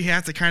 so you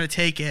have to kind of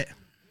take it,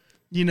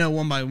 you know,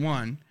 one by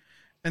one.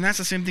 And that's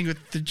the same thing with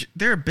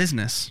they're a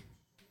business.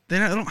 They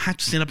don't have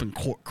to stand up in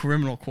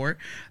criminal court.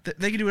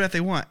 They can do whatever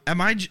they want. At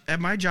my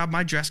job,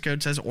 my dress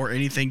code says or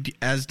anything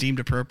as deemed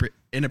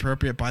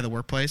inappropriate by the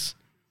workplace.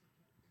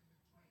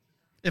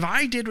 If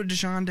I did what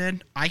Deshaun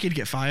did, I could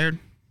get fired.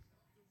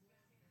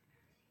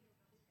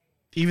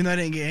 Even though I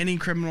didn't get any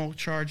criminal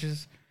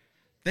charges.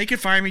 They could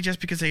fire me just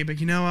because they'd be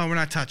like, you know what, we're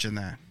not touching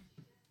that.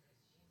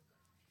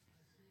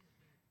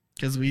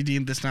 Because we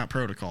deemed this not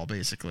protocol,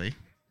 basically.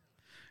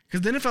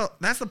 Because the NFL,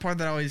 that's the part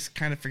that I always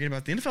kind of forget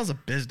about. The NFL's a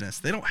business.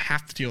 They don't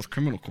have to deal with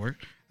criminal court.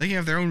 They can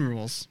have their own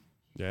rules.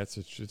 Yeah,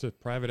 it's a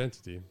private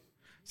entity.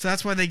 So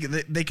that's why they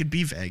could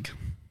be vague.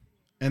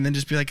 And then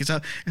just be like, it's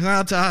not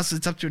up to us.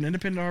 It's up to an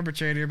independent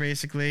arbitrator,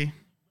 basically.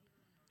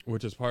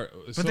 Which is part.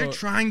 But they're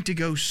trying to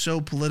go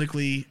so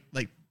politically,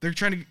 like they're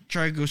trying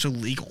to go so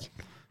legal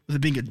with it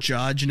being a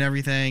judge and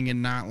everything,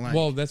 and not like.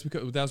 Well, that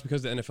was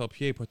because the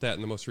NFLPA put that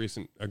in the most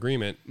recent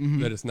agreement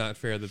that it's not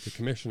fair that the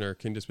commissioner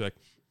can just be like,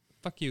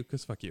 fuck you,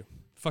 because fuck you,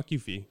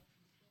 fee.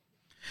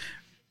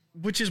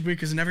 Which is weird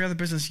because in every other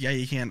business, yeah,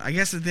 you can. I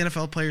guess that the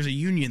NFL players a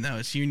union though;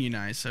 it's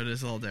unionized, so it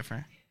is a little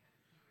different.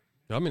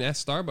 I mean,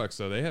 ask Starbucks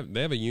though. They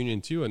have a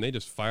union too, and they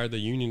just fired the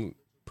union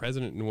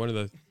president in one of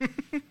the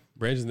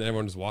branches, and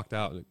everyone just walked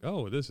out. Like,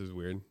 oh, this is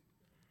weird.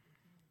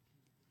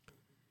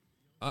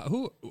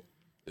 Who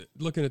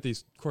looking at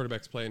these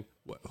quarterbacks playing?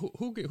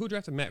 Who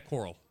drafted Matt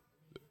Corral?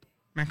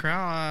 Matt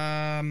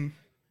Corral,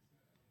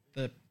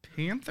 the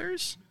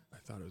Panthers. I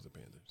thought it was the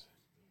Panthers.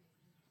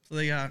 So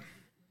they got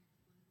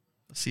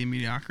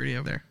mediocrity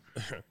over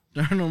there.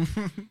 Darnold,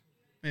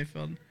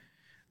 Mayfield.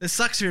 This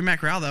sucks for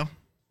Matt Corral though.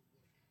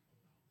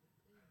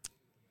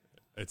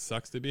 It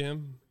sucks to be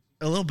him?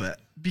 A little bit.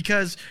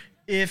 Because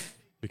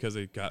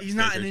he's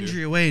not an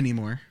injury away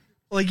anymore.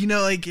 Like, you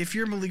know, like if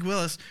you're Malik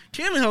Willis,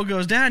 Tannehill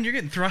goes down, you're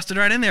getting thrusted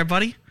right in there,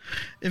 buddy.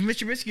 If Mitch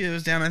Trubisky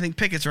goes down, I think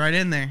Pickett's right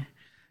in there.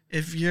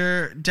 If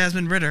you're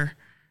Desmond Ridder,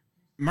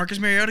 Marcus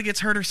Mariota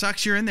gets hurt or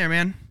sucks, you're in there,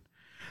 man.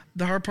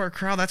 The hard part,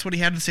 Corral, that's what he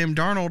had with Sam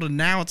Darnold, and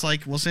now it's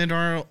like, well, Sam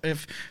Darnold,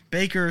 if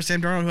Baker or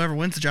Sam Darnold, whoever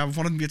wins the job, if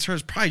one of them gets hurt,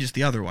 it's probably just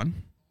the other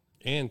one.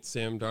 And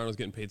Sam Darnold's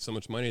getting paid so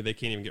much money, they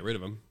can't even get rid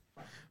of him.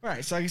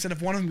 Right, so like I said,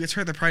 if one of them gets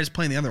hurt, they're probably just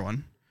playing the other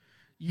one.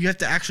 You have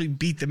to actually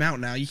beat them out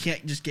now. You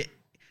can't just get...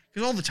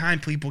 Because all the time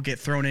people get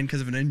thrown in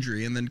because of an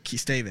injury and then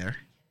stay there.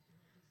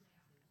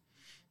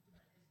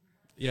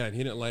 Yeah, and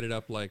he didn't light it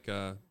up like...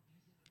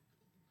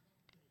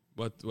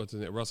 what's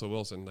his name? Russell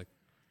Wilson. Like,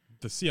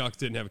 the Seahawks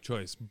didn't have a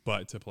choice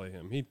but to play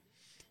him. He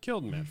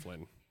killed Matt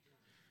Flynn.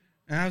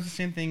 And that was the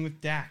same thing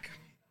with Dak.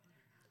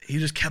 He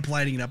just kept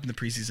lighting it up in the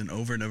preseason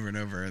over and over and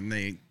over, and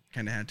they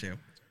kind of had to.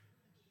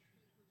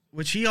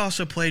 Which he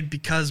also played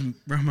because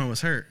Romo was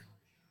hurt.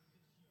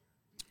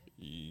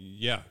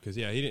 Yeah, because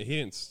he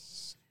didn't.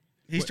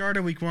 He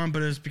started week 1,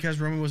 but it was because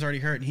Romo was already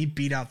hurt, and he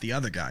beat out the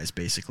other guys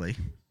basically.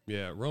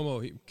 Yeah,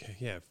 Romo.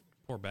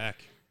 Poor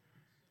back.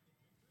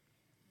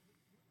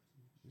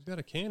 He's got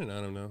a cannon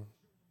on him now.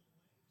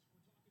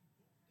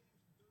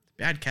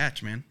 Bad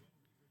catch, man.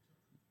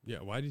 Yeah,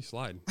 why'd he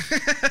slide?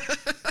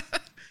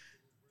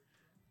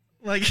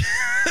 Like,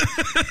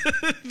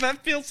 that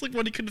feels like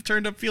when he could have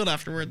turned upfield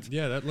afterwards.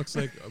 Yeah, that looks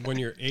like when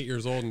you're 8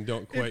 years old and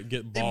don't quite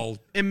get ball.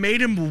 It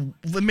made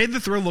the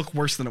throw look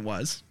worse than it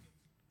was.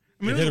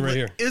 I mean, it hit him right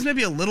here. It was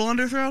maybe a little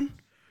underthrown,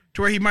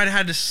 to where he might have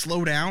had to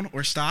slow down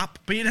or stop,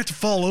 but he didn't have to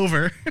fall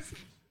over.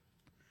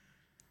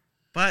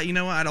 But you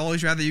know what? I'd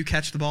always rather you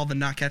catch the ball than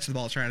not catch the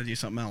ball trying to do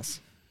something else.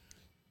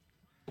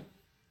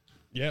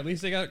 Yeah, at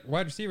least they got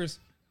wide receivers.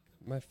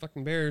 My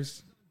fucking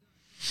Bears,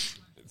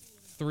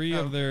 3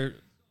 of their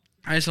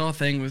I saw a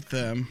thing with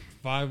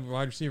 5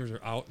 wide receivers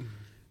are out.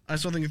 I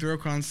saw a thing with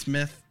Roquan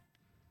Smith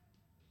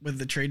with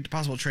the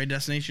possible trade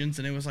destinations,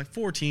 and it was like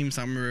 4 teams.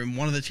 I remember, and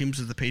one of the teams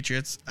was the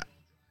Patriots,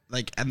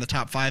 like in the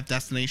top 5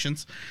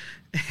 destinations.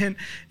 And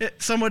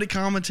somebody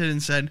commented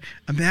and said,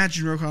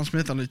 "Imagine Roquan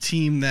Smith on a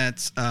team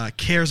that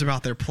cares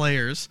about their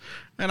players."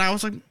 And I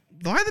was like,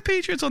 "Why are the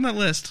Patriots on that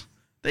list?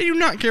 They do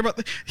not care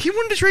about." He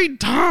wanted to trade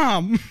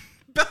Tom.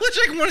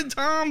 Belichick wanted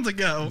Tom to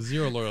go.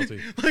 0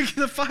 loyalty. Like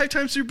the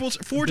 4-time Super Bowl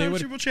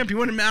champ. He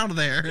wanted him out of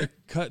there. They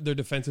cut their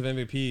defensive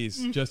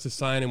MVPs just to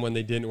sign him when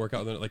they didn't work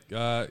out. Like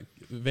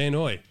Van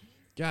Noy.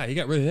 Yeah, he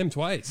got rid of him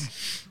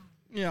twice.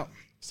 Yeah.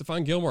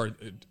 Stephon Gilmore,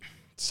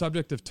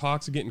 subject of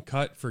talks of getting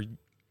cut for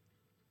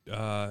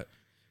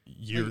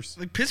years.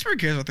 Like Pittsburgh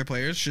cares about their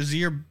players.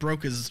 Shazier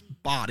broke his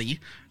body,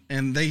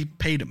 and they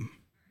paid him.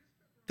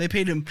 They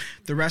paid him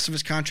the rest of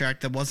his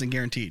contract that wasn't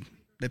guaranteed.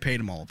 They paid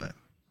him all of it,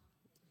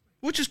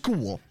 which is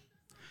cool.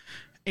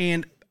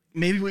 And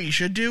maybe what you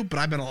should do, but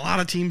I bet a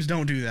lot of teams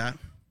don't do that.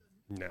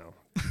 No.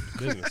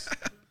 Business.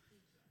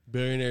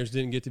 Billionaires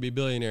didn't get to be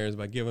billionaires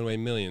by giving away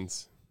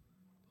millions.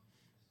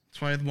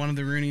 That's why one of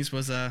the Rooneys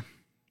was a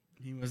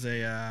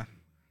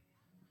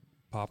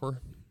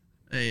Popper?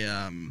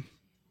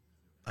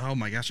 Oh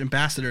my gosh,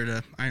 ambassador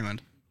to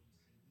Ireland.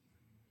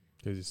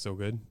 Because he's so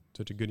good.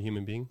 Such a good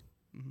human being.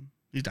 Mm-hmm.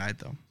 He died,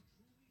 though.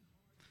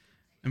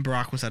 And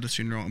Barack was at his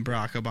funeral, and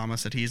Barack Obama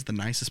said he's the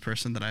nicest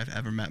person that I've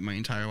ever met in my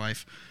entire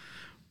life.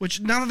 Which,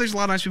 now that there's a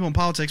lot of nice people in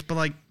politics, but,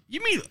 like,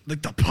 you meet,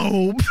 like, the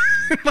Pope,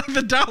 like,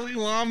 the Dalai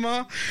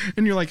Lama,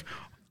 and you're like,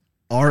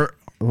 Art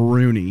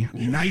Rooney,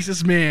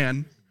 nicest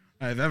man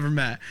I've ever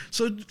met.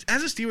 So,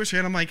 as a Steelers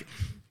fan, I'm like,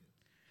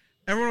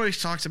 everyone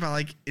always talks about,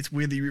 like, it's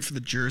weird that you root for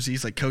the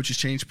jerseys, like, coaches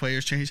change,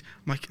 players change.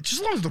 I'm like,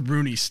 just as long as the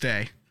Rooneys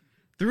stay.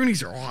 The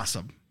Rooneys are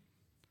awesome.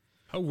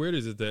 How weird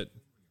is it that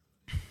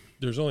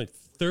there's only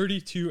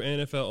 32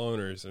 NFL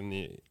owners in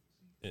the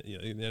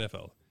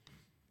NFL?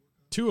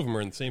 2 of them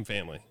are in the same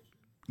family.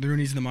 The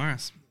Rooneys and the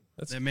Maras.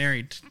 They're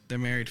married. They're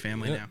married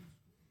family now.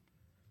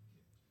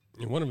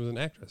 And one of them was an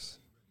actress,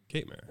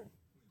 Kate Mara.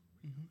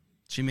 Mm-hmm.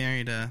 She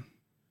married a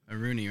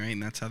Rooney, right?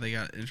 And that's how they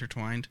got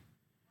intertwined.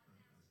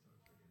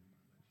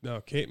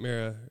 No, Kate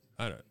Mara.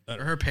 I don't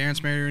or her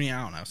parents married Rooney.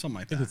 I don't know, something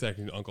like that. I think it's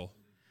actually an uncle.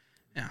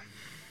 Yeah,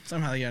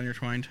 somehow they got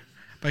intertwined.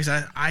 But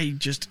I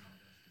just.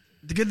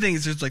 The good thing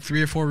is there's like 3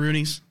 or 4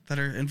 Rooneys that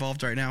are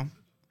involved right now.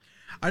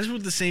 I just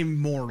want the same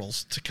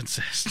morals to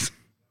consist.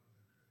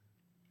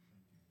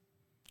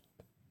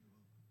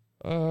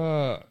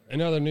 In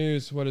other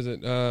news, what is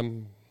it?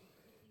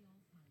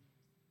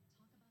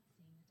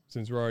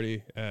 Since we're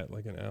already at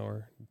like an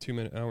hour, 2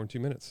 and 2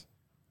 minutes.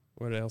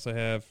 What else I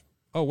have?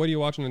 Oh, what are you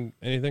watching?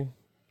 Anything?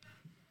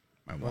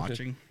 I'm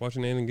watching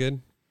anything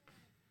good?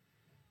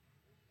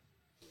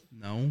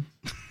 No.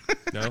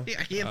 No?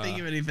 I can't think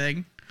of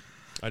anything.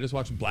 I just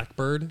watched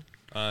Blackbird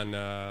on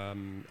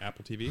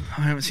Apple TV.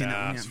 I haven't seen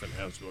that one yet.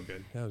 That was real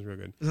good. That was real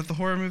good. Is that the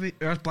horror movie?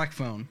 Or that's Black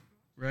Phone,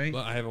 right?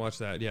 Well, I haven't watched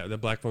that. Yeah, the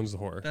Black Phone's the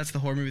horror. That's the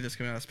horror movie that's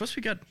coming out. It's supposed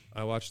to be good.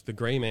 I watched The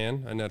Gray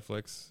Man on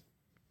Netflix.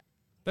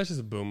 That's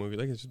just a boom movie.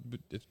 Like it's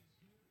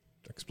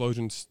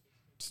explosions.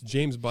 It's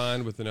James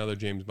Bond with another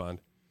James Bond.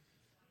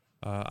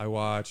 I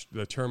watched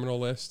The Terminal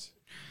List.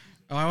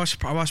 Oh, I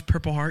watched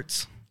Purple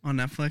Hearts on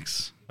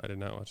Netflix. I did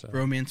not watch that.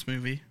 Romance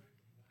movie.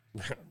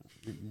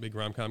 Big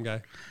rom-com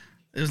guy.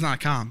 It was not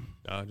com.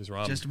 Just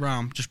rom.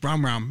 Just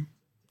rom.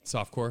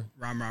 Softcore.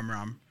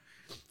 Rom.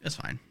 It's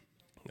fine.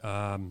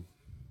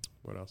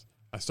 What else?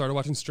 I started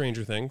watching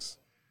Stranger Things.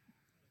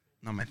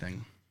 Not my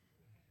thing.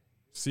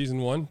 Season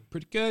 1,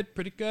 pretty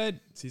good.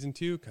 Season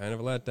 2, kind of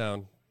a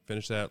letdown.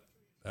 Finished that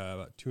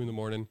about 2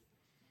 a.m.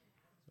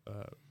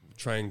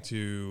 Trying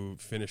to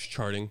finish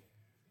charting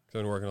because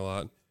I've been working a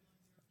lot.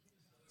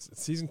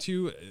 Season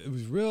 2, it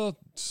was real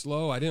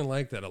slow. I didn't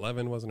like that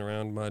 11 wasn't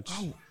around much.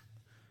 Oh.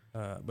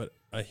 But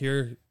I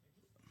hear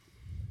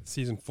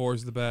season 4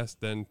 is the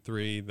best, then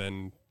 3,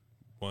 then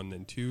 1,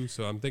 then 2.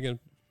 So I'm thinking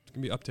it's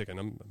going to be upticking.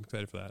 I'm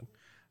excited for that.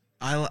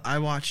 I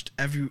watched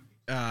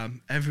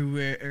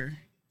Everywhere.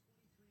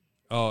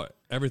 Oh,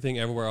 Everything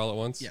Everywhere All at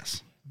Once?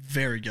 Yes.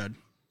 Very good.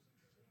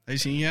 Have you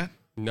seen it yet?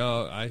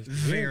 No, I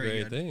hear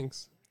great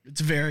things.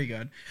 It's very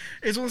good.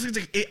 It's one of those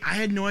things like I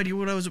had no idea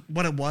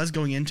what it was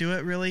going into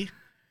it, really.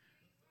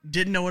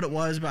 Didn't know what it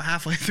was about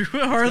halfway through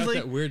it, hardly. It's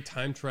got that weird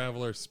time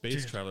traveler,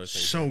 space traveler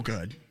thing. So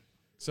good.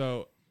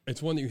 So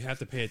it's one that you have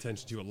to pay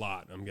attention to a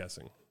lot, I'm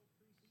guessing.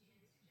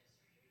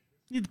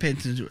 You need to pay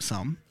attention to it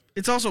some.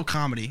 It's also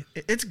comedy.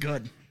 It's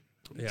good.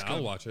 Yeah,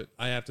 I'll watch it.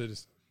 I have to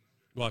just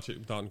watch it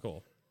without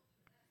Nicole.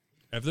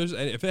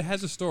 If it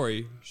has a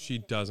story, she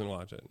doesn't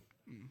watch it.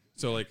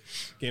 So like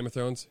Game of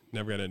Thrones,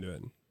 never got into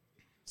it.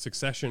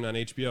 Succession on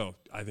HBO,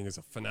 I think is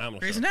a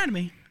phenomenal Grey's show.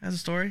 Anatomy has a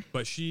story.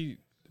 But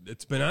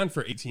it's been on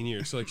for 18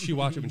 years. So like she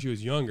watched it when she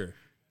was younger.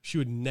 She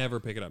would never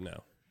pick it up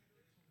now.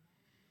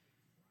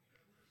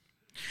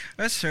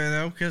 That's fair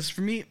though, because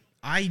for me,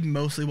 I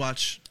mostly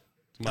watch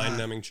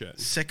Mind-numbing shit.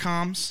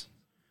 sitcoms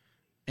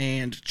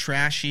and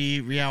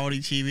trashy reality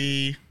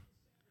TV,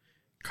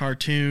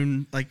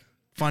 cartoon, like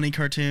funny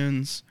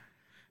cartoons,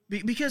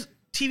 because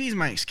TV is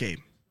my escape.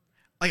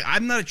 Like,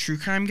 I'm not a true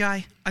crime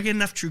guy. I get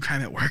enough true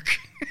crime at work.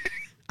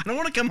 I don't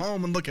want to come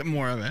home and look at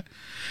more of it.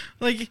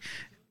 Like,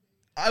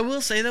 I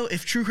will say though,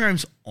 if true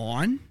crime's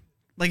on,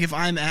 like if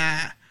I'm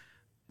at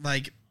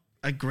like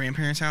a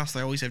grandparent's house,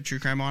 they always have true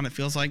crime on. It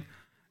feels like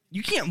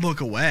you can't look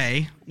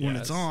away when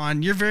it's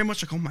on. You're very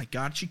much like, oh my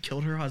God, she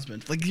killed her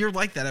husband. Like, you're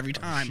like that every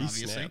time,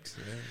 obviously. Snaps,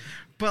 yeah.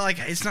 But, like,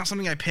 it's not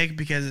something I pick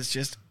because it's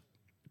just,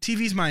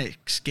 TV's my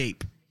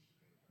escape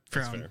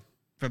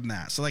from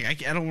that. So, like, I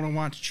don't want to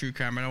watch true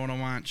crime. I don't want to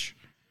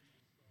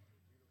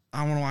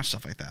watch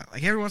stuff like that.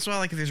 Like, every once in a while,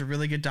 like, if there's a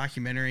really good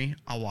documentary,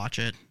 I'll watch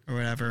it or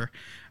whatever.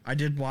 I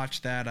did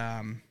watch that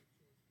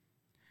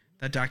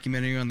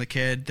documentary on the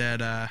kid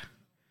that,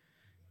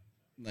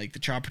 like, the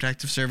Child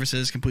Protective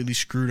Services completely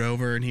screwed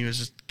over, and he was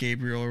just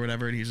Gabriel or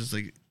whatever, and he was just,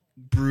 like,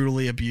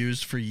 brutally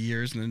abused for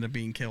years and ended up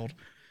being killed.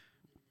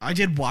 I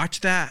did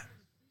watch that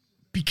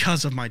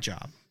because of my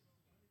job.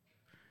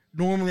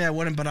 Normally I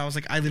wouldn't, but I was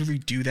like, I literally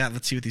do that.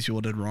 Let's see what these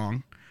people did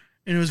wrong.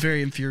 And it was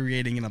very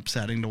infuriating and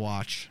upsetting to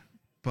watch.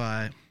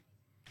 But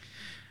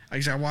like I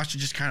said, I watched it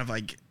just kind of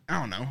like, I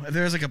don't know. If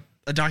there was like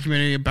a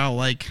documentary about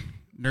like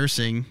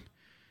nursing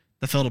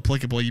that felt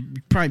applicable,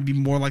 you'd probably be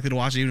more likely to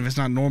watch it even if it's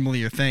not normally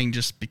your thing,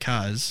 just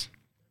because.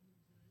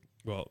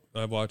 Well,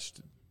 I've watched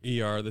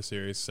ER, the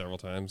series, several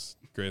times.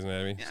 Grey's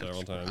Anatomy,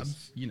 several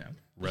times. You know.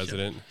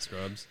 Resident,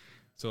 Scrubs.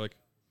 So, like,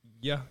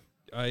 yeah,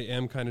 I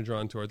am kind of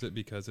drawn towards it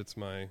because it's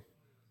my...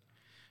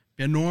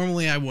 Yeah,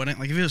 normally I wouldn't.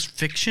 Like, if it was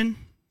fiction,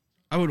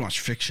 I would watch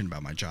fiction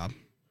about my job.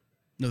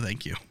 No,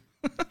 thank you.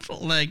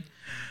 Like,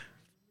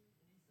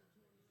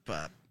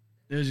 but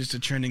it was just a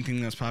trending thing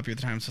that was popular at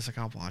the time, so it's like,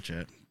 I'll watch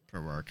it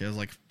for work. It was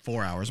like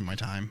 4 hours of my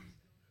time.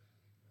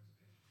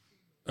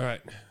 All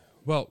right.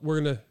 Well,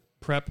 we're going to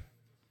prep.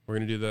 We're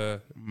going to do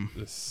the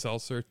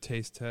seltzer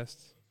taste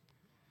test.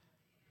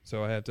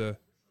 So I have to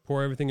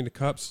pour everything into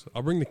cups.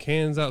 I'll bring the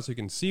cans out so you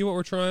can see what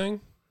we're trying,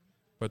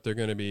 but they're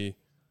going to be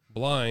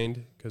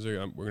blind because we're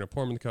going to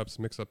pour them in the cups,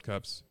 mix up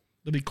cups.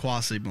 They'll be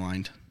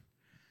quasi-blind.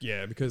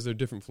 Yeah, because they're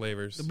different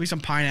flavors. There'll be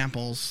some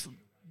pineapples.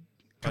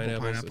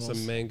 Pineapples,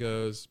 some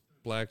mangoes,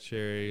 black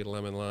cherry,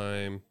 lemon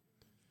lime.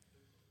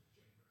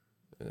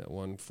 And that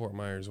one Fort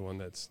Myers one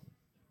that's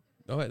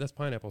that's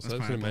pineapple. So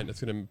that's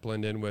gonna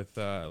blend in with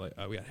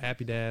we got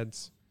Happy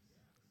Dads.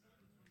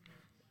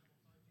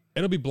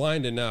 It'll be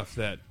blind enough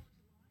that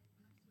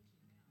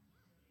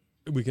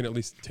we can at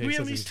least taste. We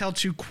at least tell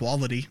to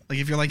quality. Like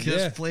if you're like,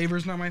 this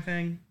flavor's not my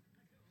thing,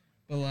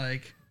 but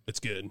like it's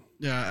good.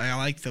 Yeah, I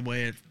like the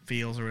way it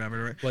feels or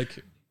whatever.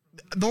 Like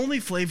the only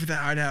flavor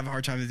that I'd have a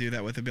hard time to do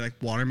that with would be like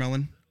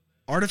watermelon.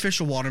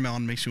 Artificial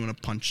watermelon makes you want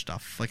to punch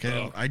stuff. Like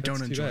I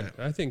don't enjoy it.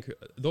 I think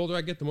the older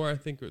I get, the more I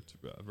think it's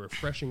a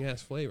refreshing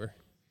ass flavor.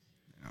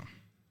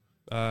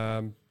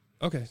 Yeah.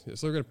 Okay,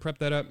 so we're gonna prep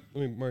that up.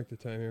 Let me mark the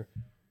time here.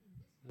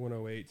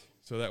 1:08.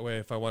 So that way,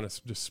 if I want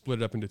to just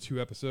split it up into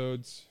 2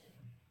 episodes,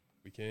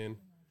 we can.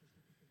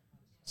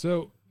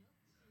 So,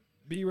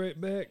 be right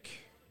back.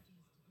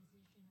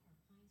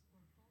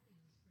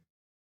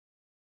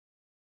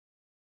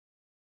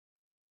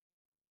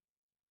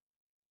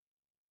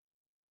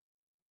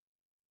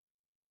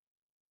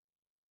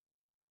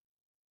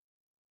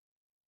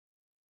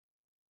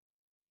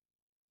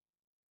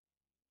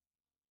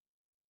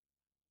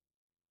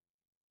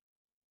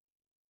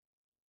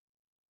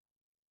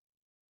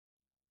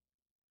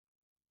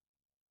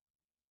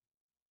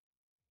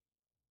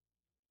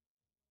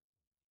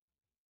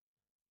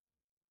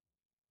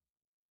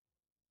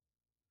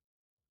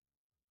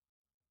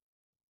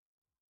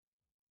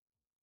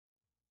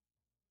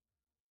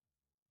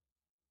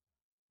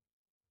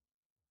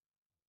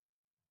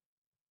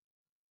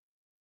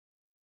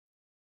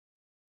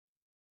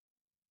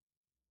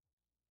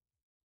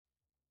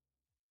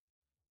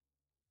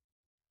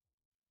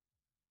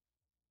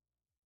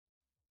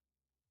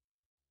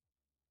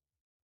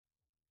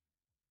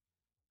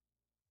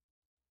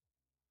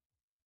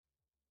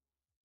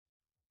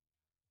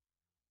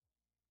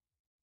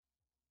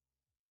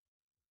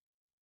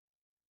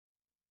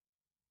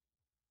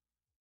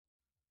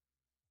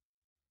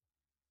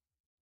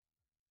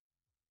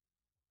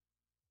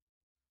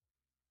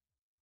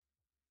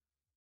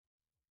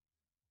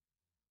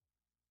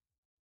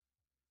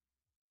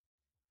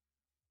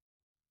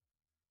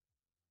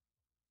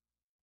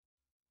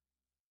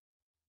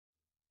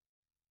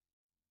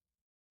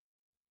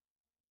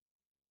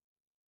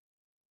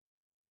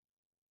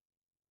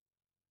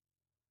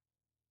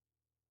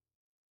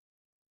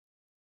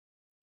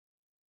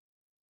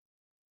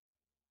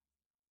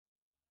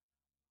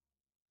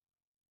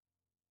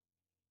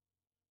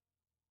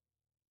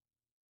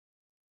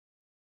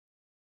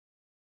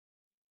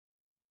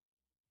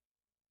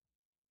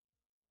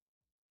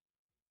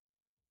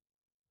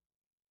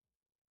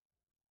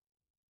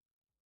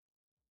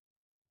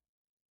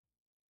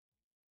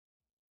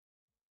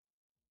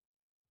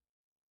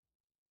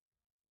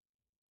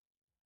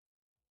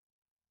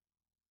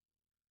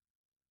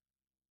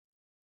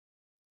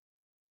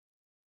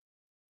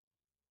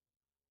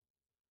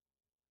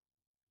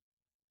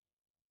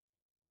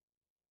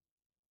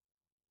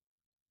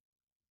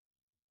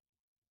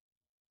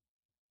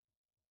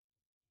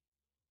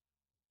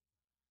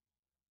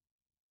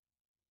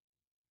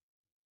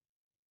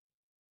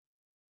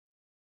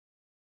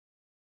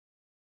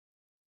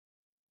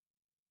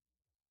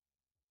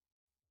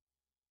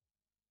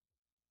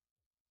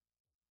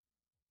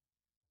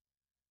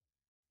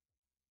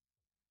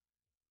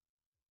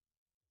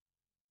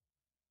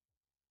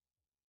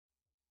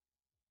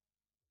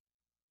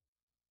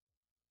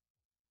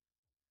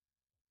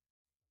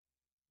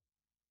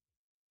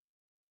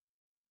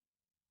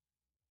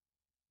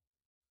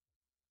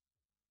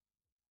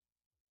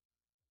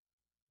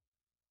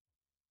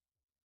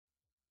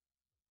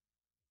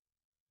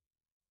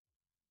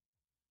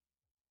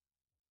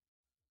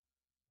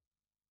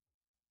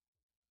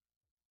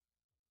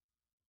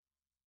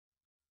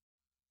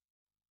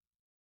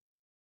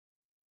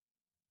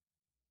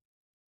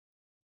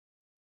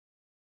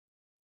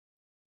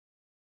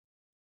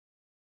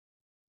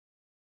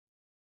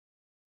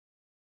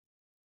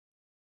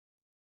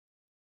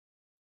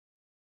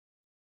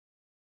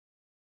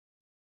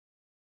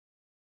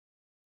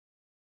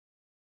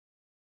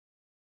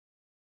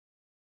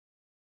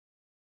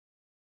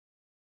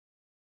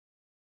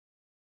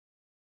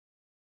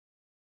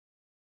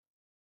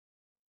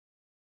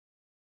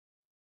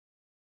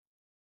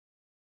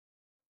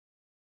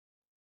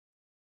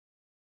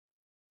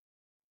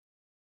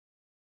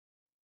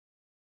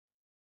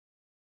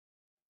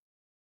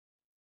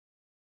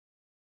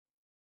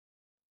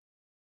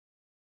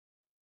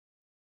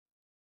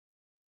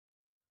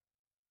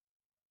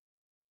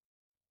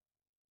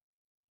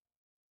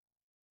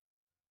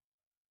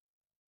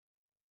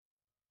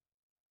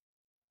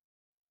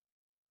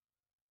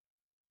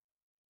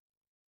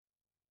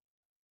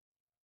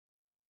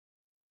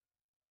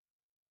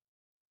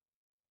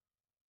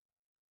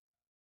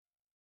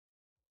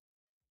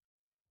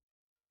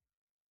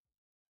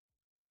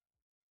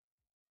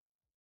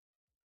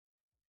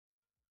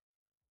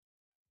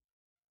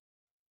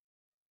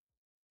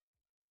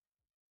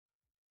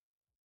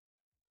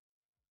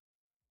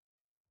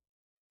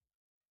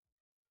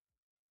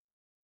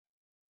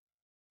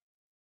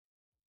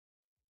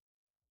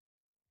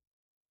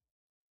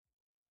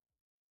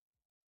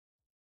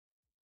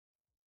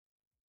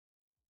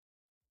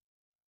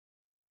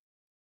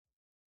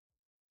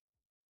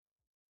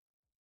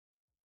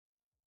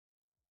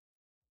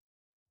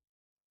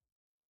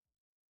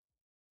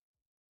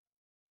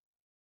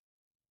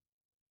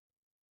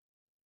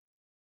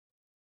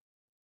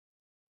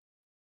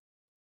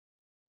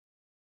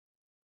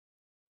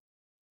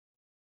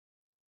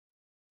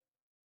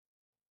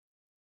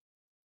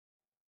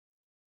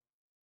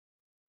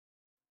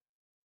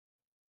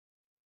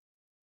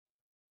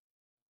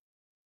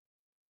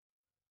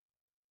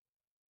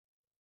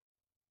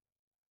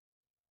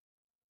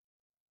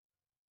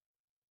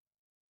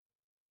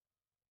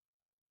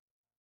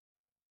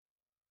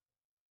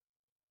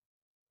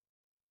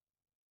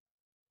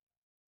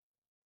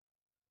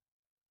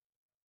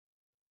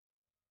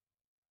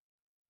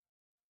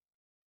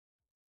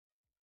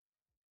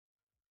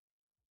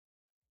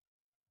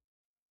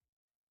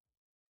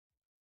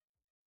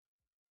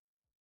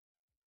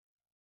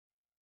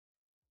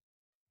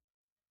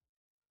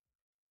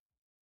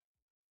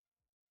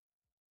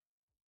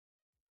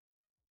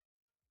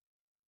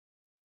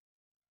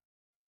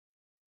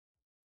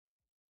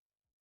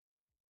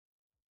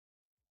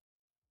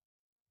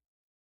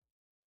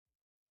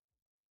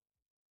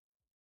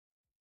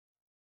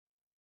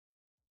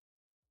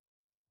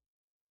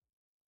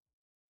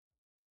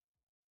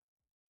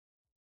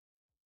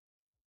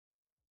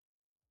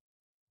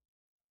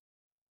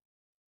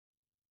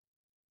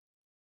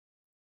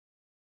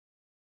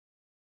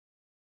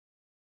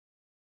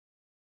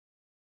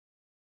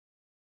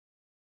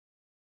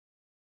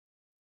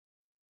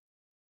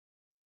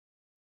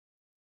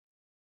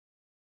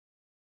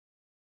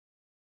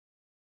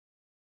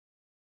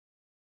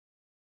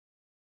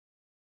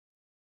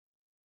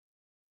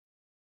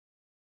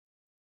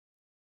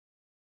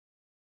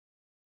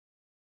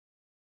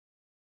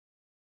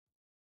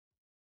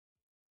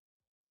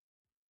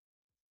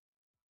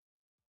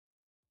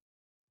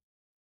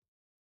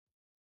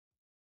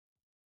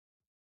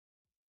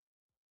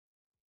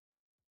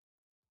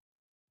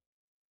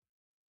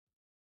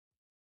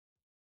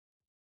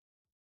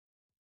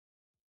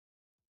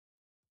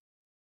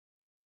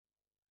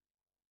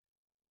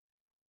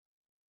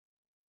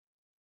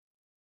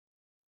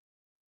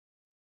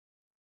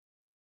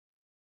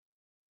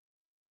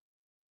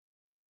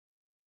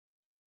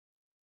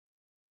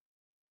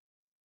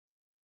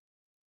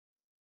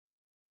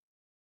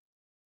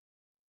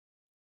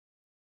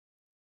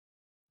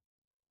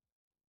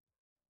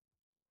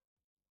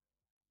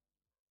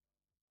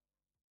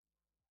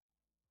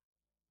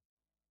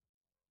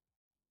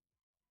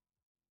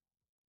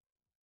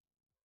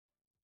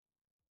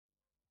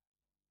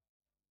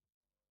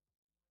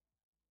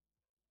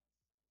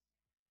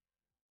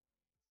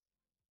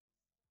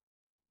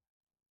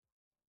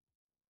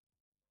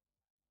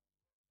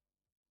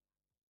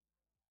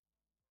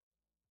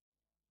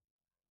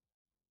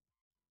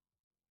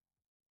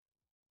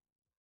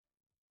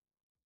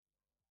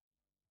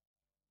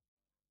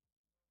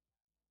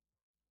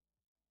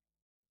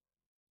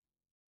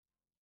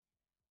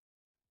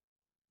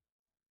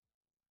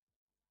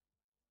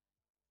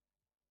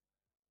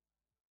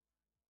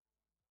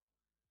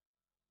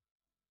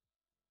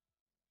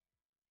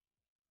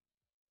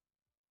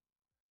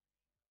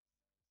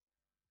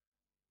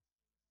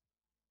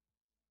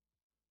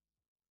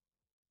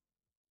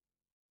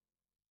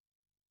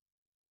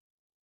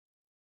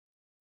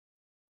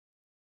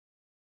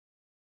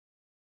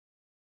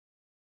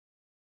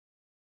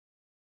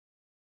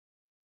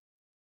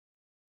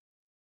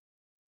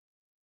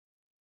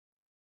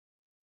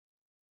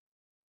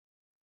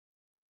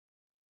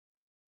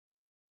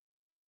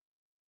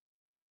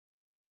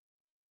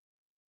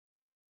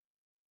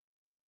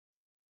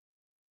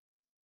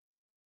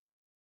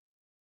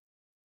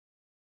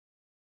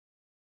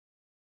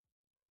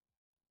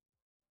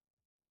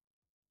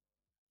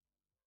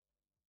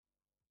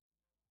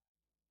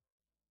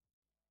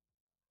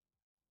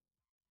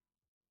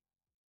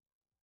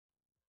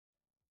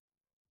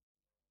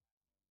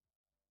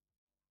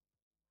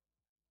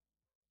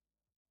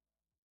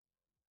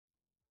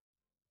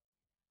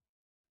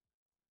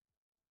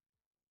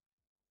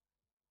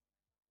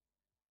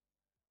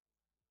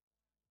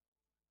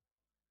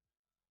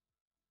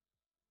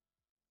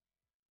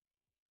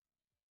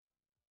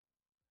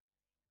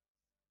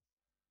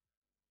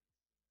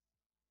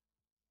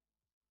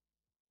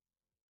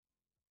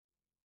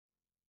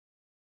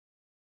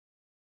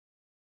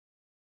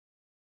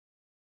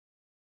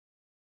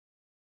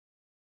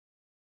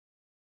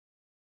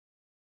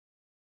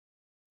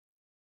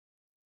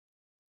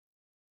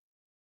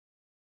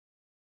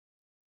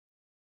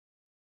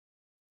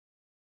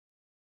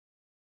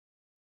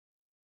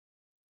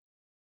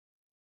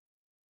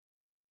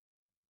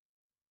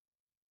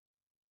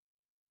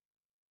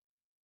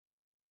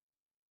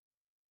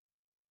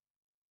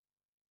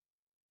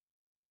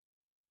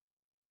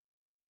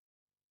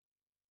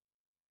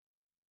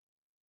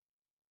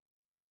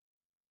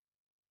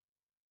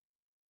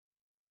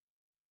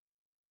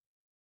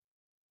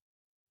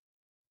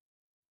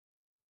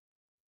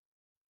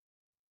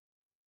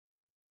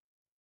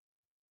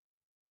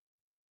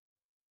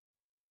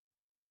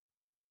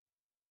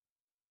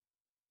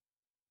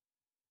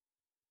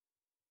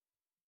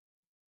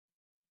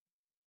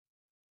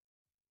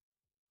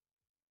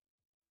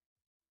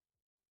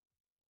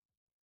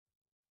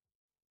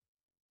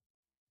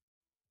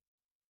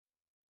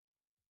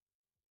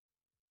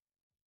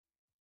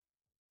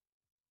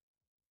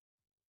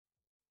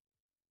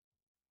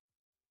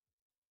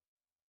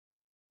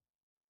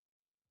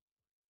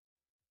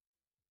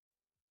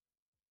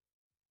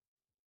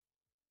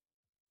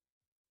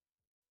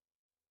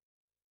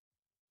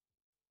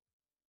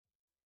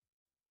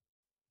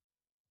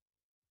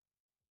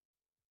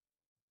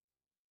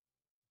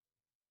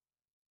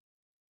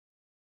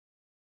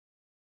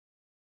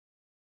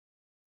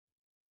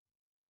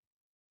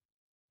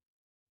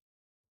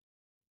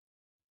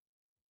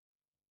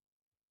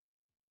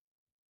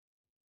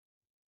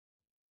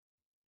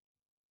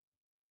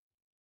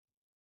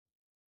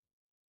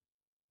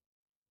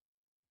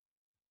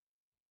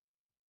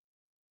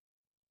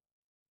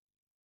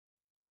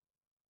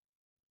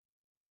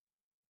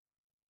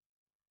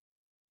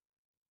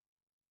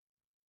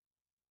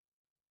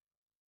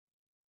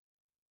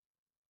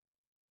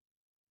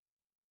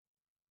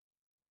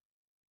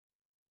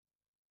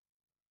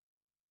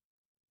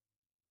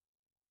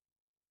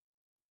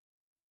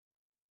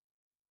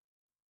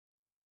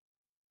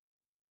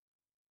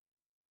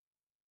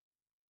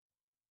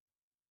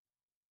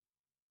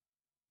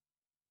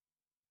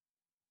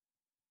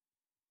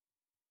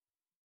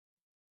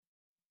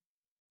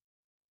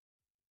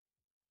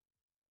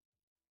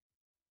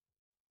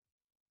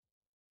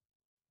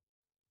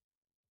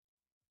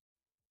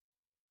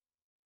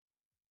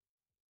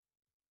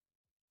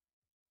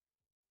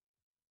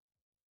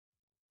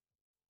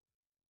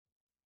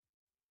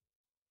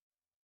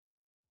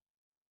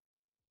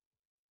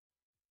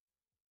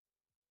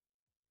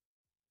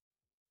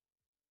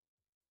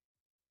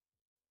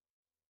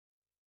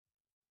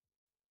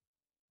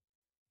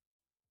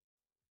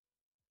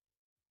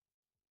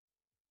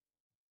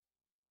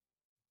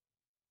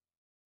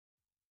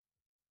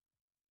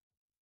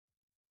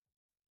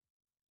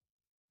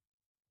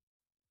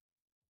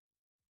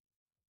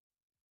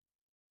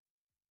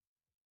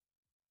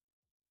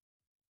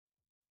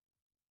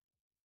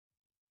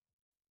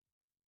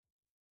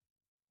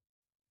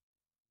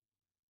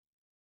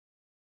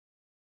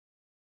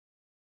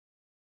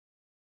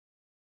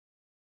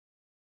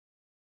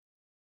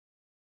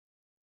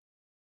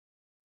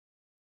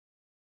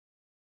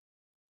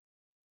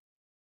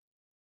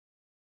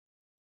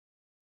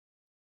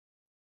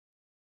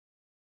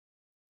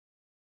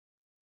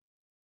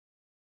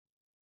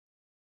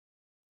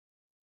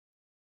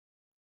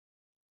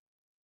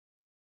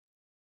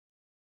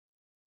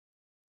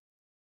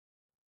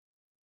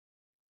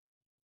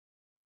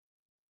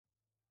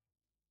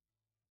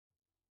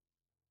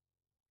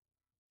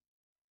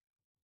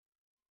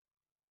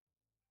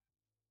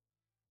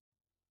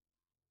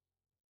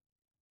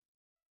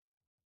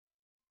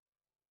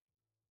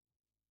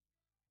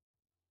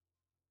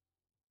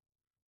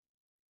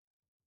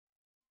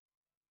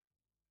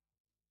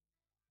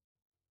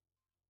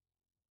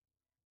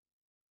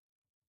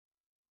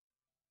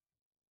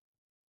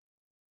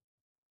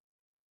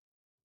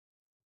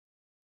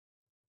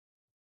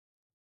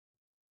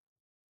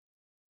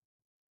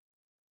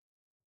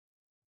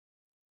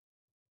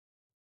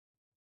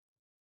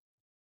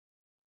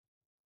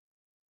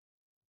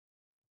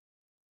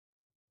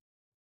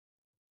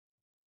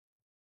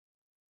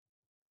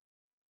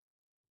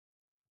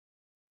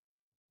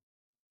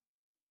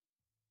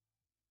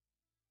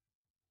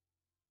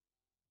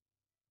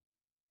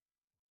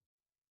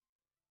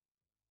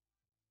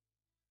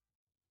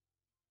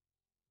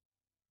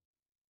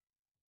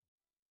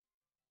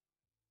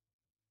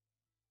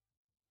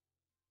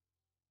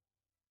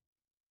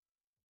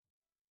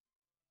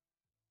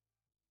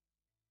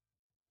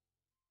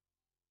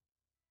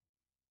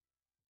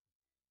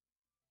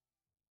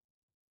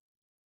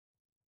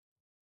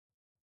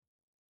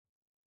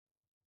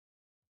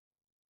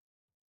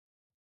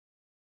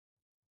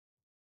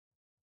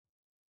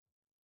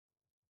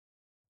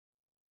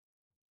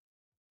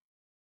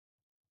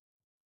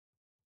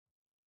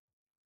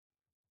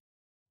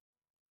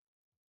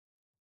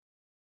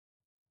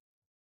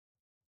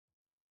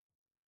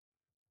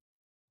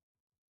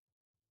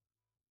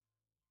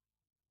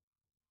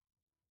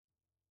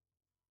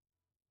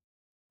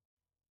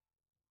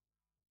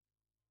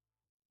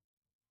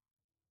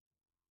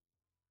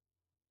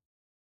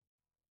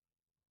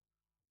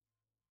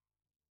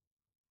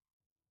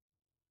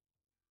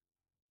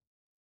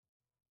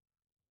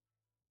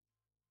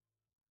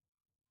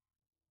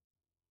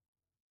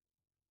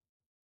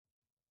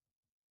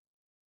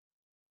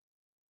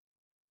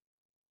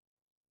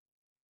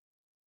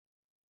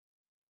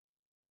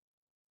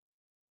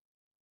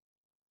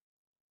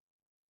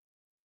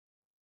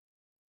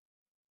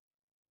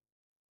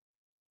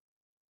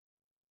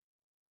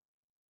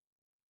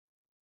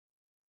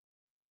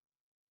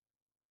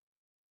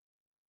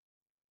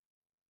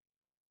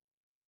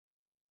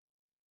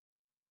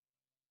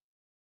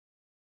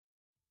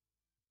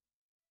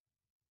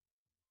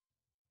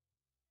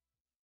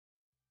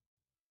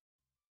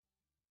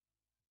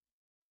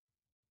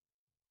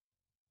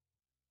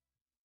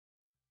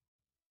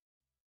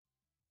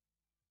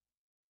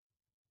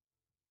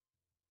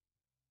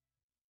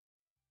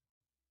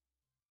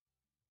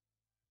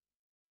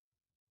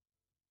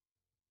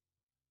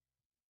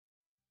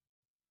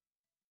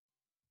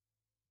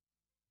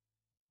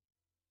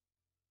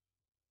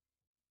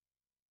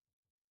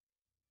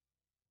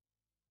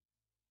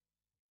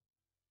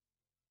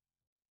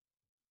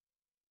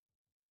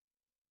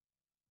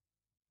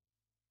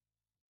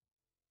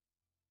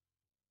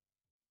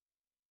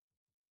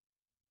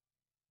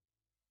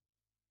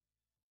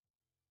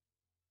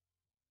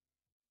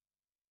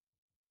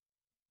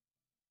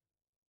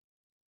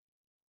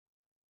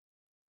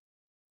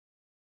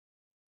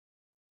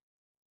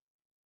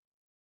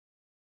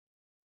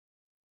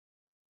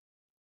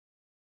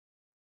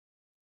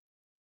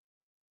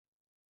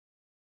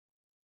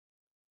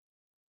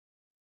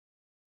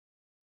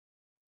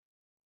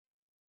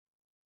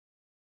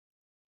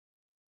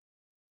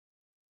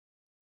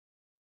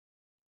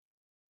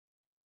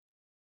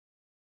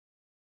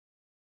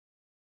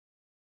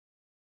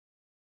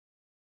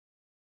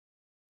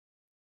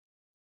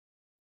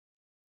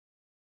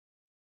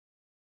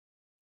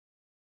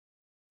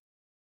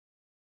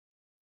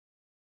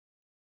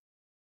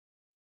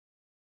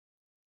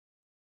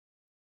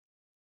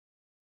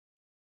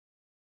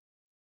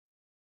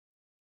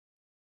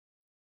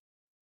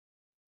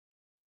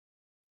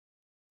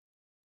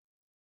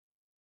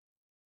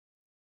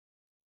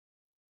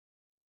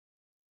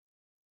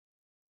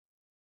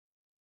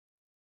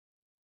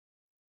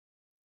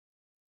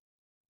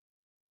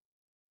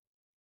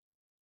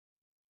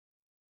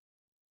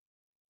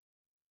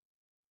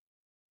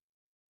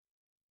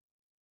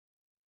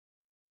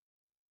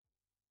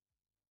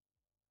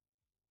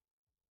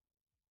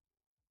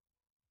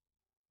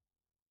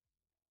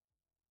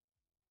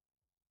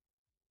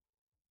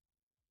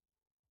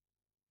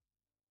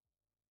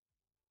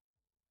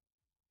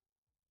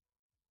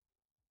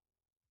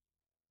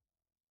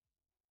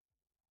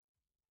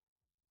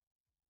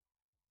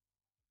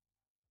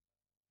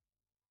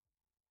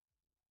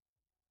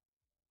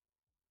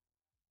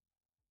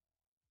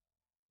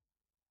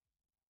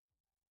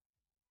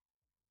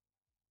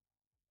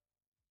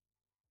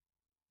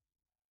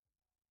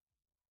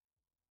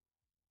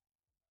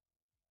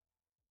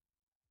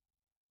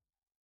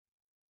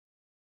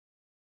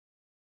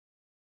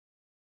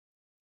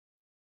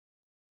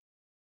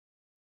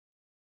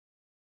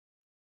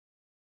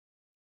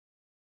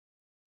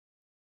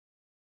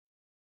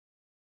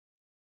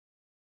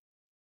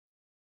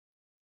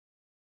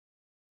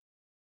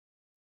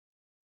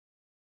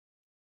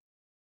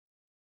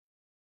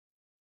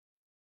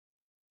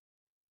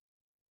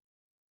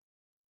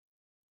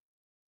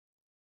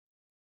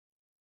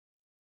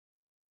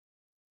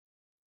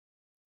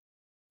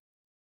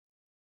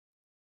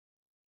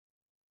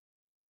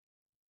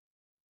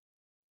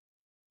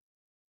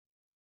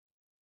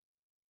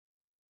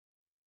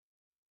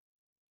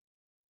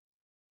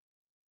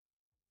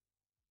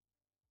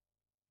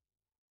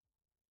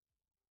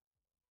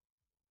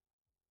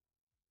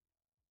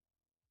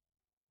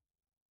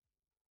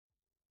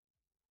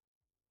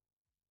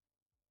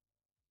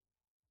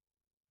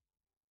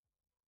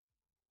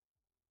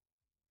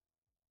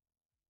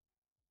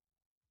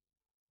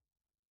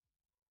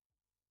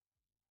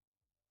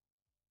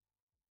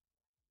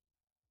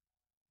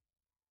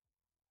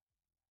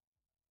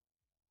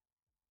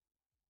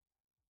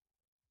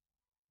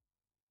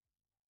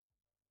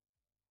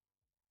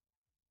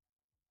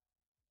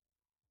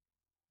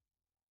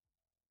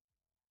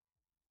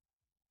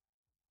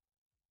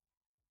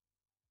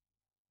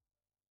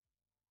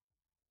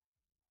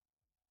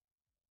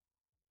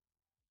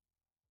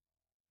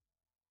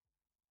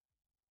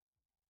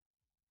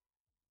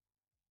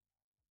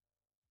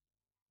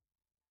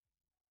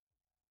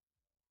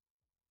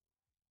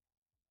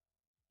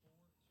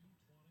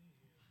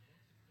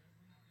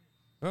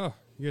 Oh,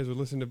 you guys would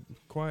listen to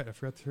quiet. I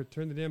forgot to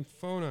turn the damn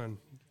phone on.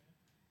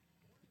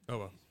 Oh,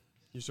 well.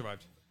 You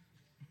survived.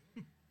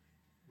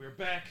 We're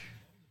back.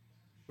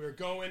 We're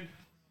going.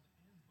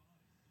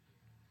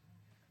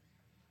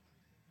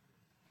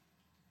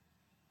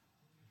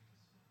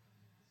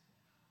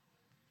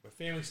 My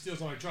family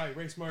steals all my dry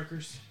erase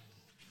markers.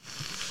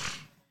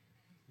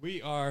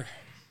 We are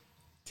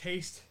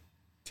taste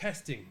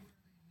testing.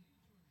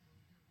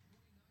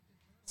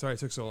 Sorry it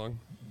took so long.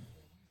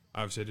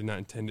 Obviously, I did not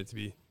intend it to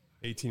be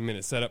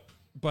 18-minute setup,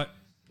 but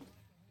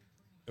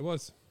it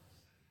was.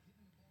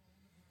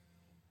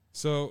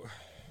 So,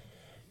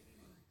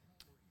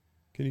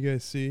 can you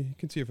guys see? You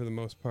can see it for the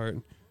most part.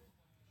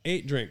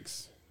 8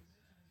 drinks.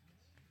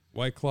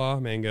 White Claw,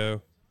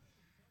 mango.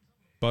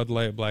 Bud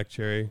Light, black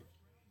cherry.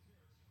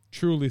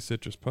 Truly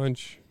citrus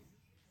punch.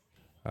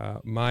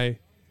 My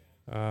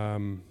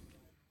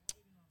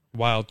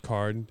wild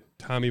card,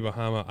 Tommy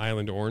Bahama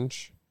Island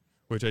Orange,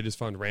 which I just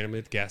found randomly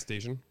at the gas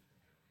station.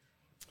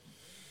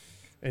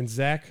 And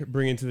Zach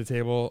bringing to the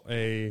table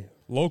a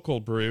local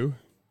brew,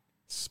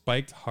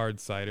 Spiked Hard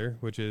Cider,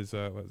 which is,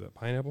 what is that,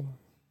 pineapple?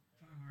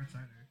 Hard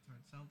cider.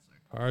 Hard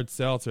seltzer. Hard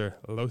seltzer,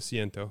 Lo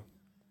Siento,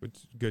 which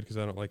is good because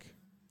I don't like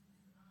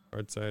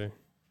hard cider.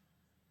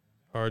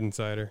 Hardened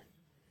cider.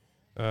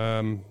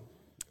 And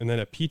then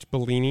a peach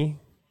Bellini.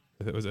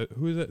 Who is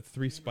it?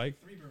 3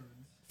 Spike? 3 birds.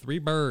 3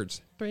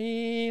 birds.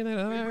 3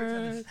 little Three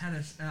birds. Birds had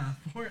a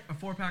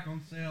 4-pack on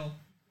sale.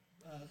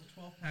 It's a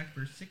 12-pack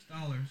for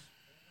 $6.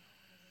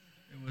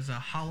 It was a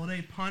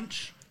holiday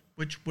punch,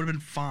 which would have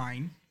been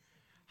fine.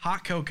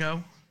 Hot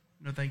cocoa,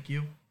 no thank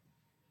you.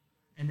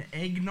 An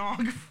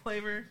eggnog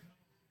flavor.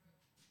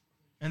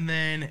 And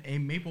then a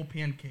maple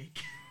pancake.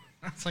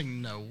 I was like,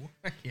 no,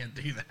 I can't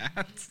do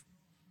that.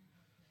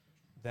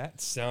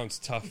 That sounds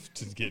tough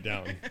to get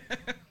down.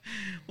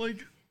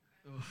 Like,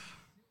 ugh.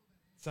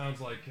 Sounds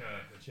like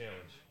a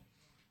challenge.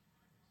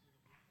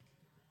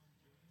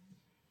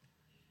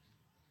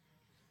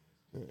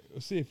 All right,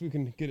 let's see if we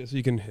can get it so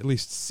you can at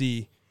least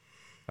see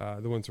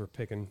the ones we're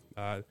picking.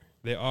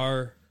 They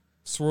are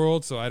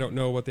swirled, so I don't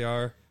know what they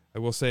are. I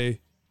will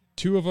say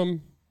 2 of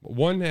them,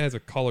 one has a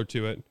color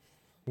to it.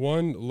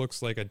 One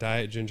looks like a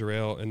diet ginger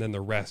ale, and then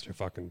the rest are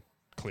fucking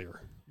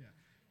clear. Yeah,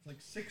 it's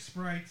like 6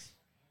 Sprites,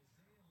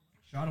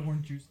 shot of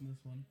orange juice in this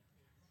one.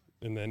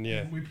 And then,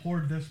 yeah. And we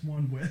poured this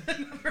one with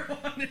another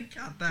one and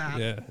got that.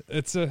 Yeah,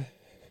 it's a...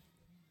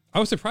 I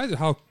was surprised at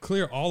how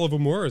clear all of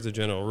them were as a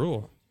general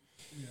rule.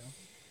 Yeah.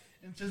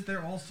 And since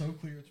they're all so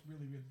clear, it's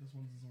really weird this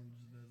one's as orange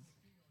as it is.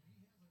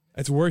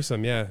 It's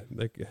worrisome, yeah.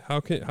 Like,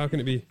 how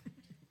can it be,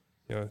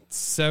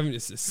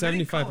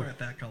 75... Color at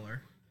that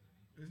color.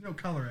 There's no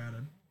color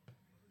added.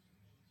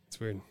 It's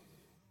weird.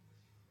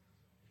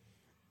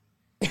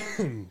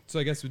 So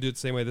I guess we do it the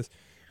same way. This,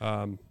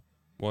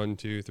 1,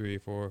 2, 3,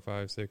 4,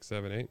 5, 6,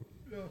 7, 8.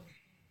 Yeah.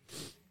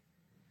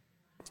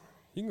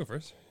 You can go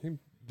first.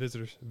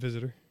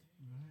 Visitor.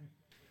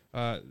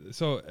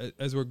 So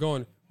as we're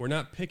going, we're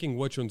not picking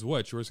which one's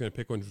which. We're just going to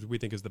pick one we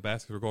think is the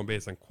best. We're going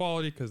based on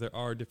quality because there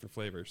are different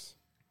flavors.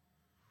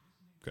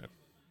 Okay.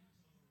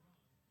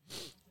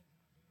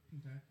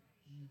 Okay.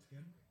 It's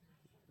good.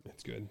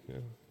 It's good. Yeah.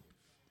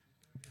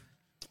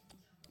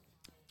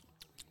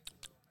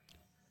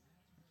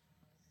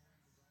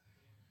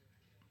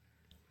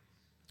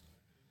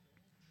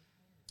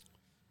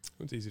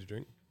 It's easy to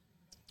drink.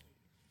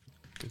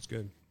 It's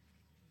good.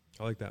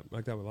 I like that. I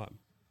like that one a lot.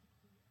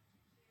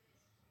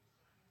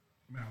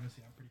 I mean,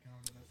 obviously, I'm pretty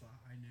confident that's a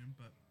high noon,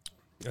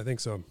 but I think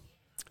so.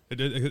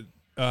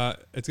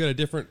 It's got a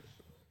different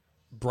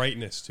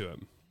brightness to it.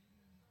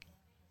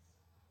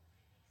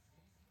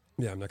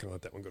 Yeah, I'm not gonna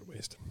let that one go to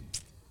waste.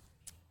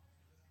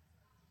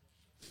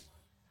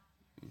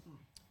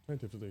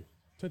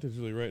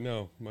 Tentatively, right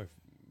now, my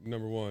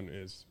number one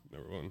is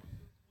number 1.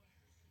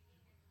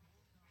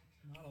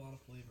 not a lot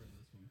of flavor in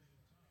this one.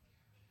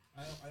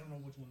 I don't know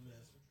which one it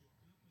is.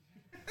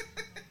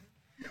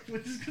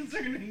 Which is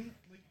concerning.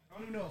 Like, I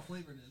don't even know what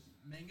flavor it is.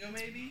 Mango,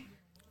 maybe?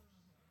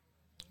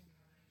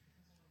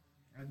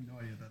 I have no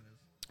idea what that is.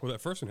 Well,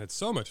 that first one had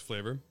so much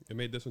flavor, it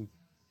made this one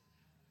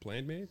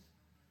bland made.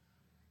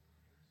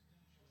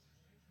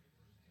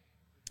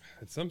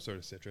 It's some sort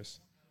of citrus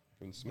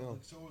from the smell.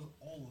 Like, so was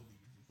all of these.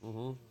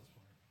 Mm-hmm.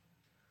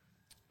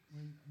 I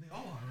mean, they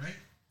all are, right?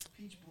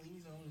 Peach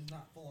Bellini's own is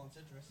not full on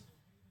citrus.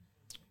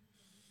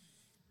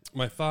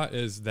 My thought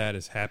is that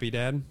is Happy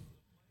Dad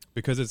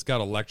because it's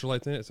got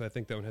electrolytes in it, so I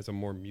think that one has a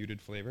more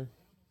muted flavor.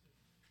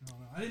 No,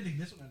 I didn't think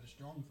this one had a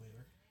strong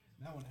flavor.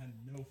 That one had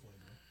no flavor.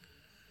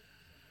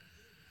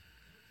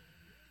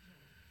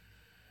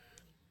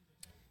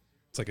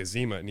 It's like a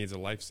Zima. It needs a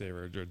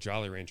Lifesaver or a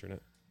Jolly Rancher in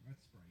it.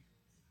 That's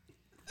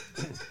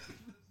Sprite.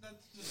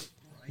 That's just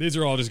Sprite. These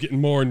are all just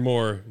getting more and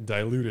more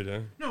diluted,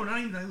 huh? No, not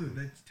even diluted.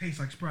 It tastes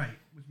like Sprite,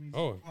 which means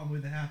Oh. probably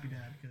the Happy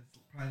Dad because it's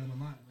probably the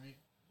lime, right?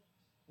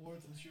 Or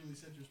it's a surely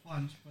citrus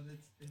punch, but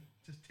it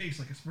just tastes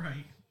like a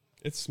Sprite.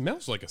 It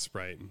smells like a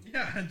Sprite.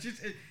 Yeah, I'm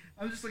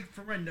just like,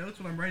 for my notes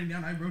when I'm writing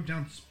down, I wrote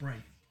down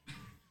Sprite.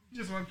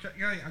 Just when I'm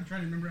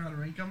trying to remember how to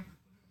rank them.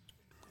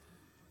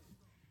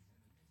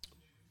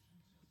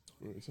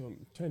 So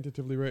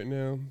tentatively right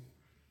now,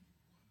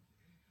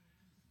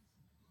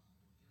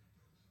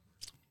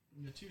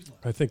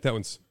 I think that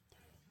one's.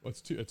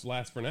 What's two? It's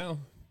last for now.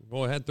 We've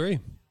only had 3.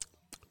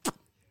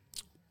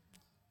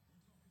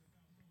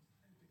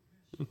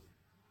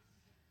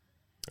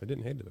 I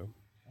didn't hate it though.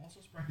 Also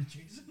Sprite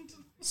adjacent.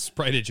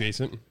 Sprite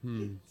adjacent.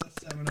 That's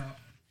 7-Up.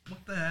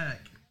 What the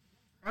heck?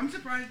 I'm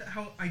surprised at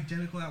how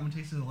identical that one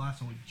tasted to the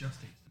last one we just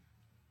tasted.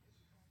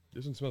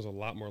 This one smells a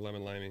lot more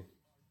lemon limey.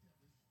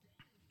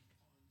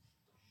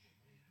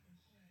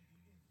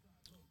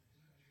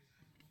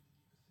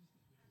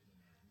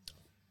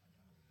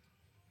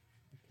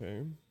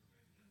 Okay.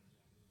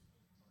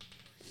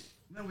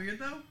 Isn't that weird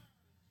though?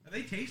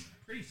 They taste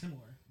pretty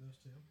similar, those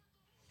two.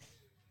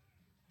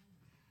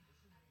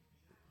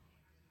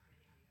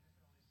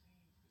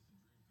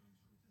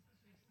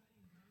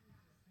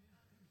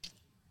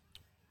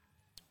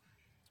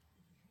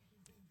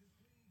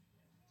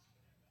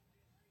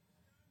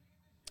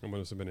 It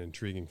must have been an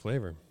intriguing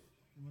flavor.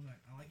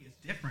 I like it.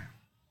 It's different.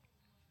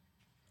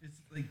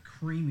 It's like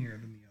creamier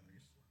than the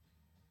others.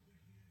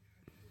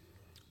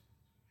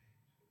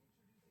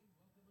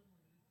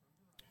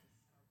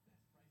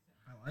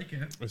 I like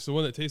it. It's the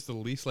one that tastes the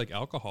least like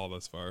alcohol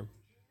thus far.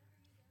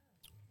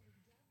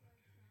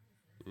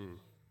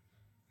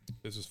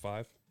 This is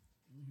 5.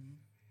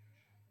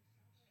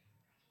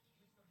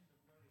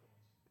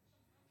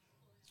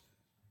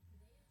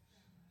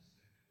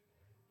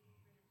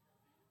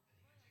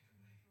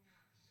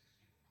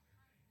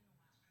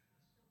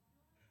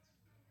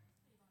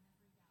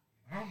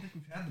 I don't think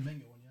we've had the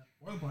mango one yet.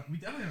 Or the black. We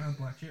definitely haven't had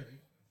the black cherry.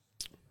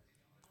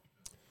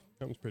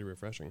 That one's pretty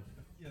refreshing.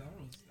 Yeah, that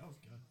was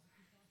good.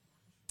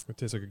 It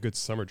tastes like a good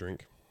summer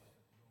drink.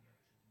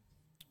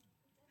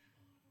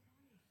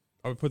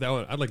 I would put that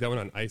one. I'd like that one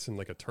on ice in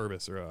like a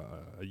turbis or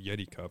a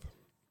Yeti cup.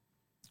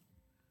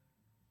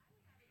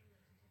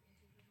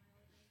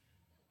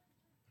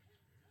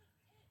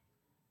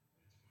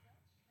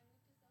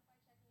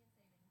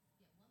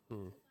 I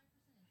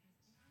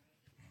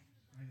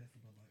think that's the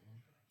Bud Light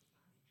one.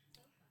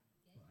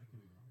 But I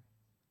could be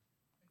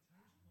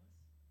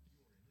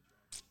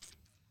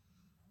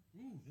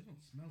wrong. Ooh, this one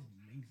smells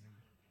amazing.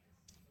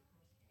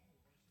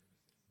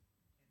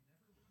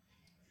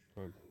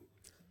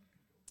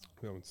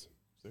 That one's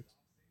 6.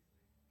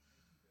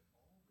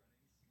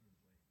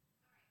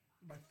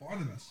 By far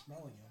the best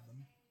smelling of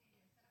them.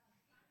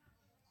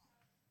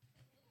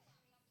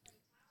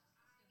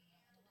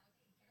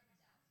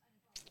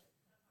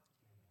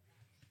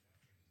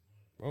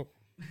 Oh,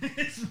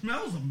 It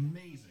smells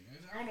amazing.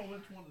 I don't know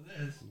which one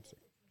it is,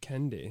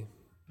 candy.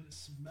 but it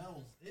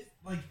smells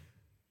like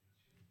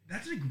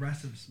that's an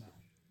aggressive smell.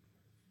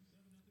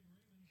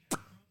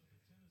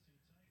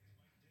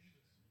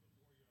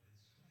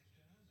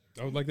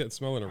 I would like that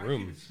smell in a I can't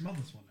room. even smell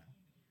this one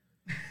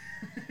now.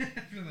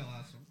 After the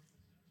last one.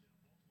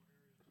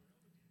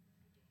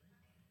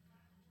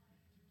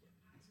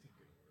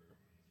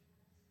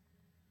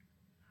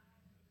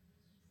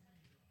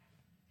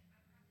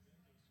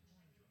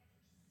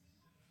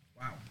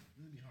 Wow, this is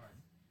gonna be hard.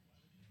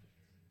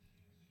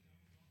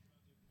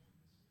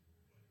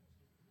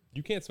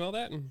 You can't smell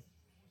that?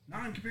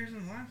 Not in comparison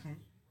to the last one.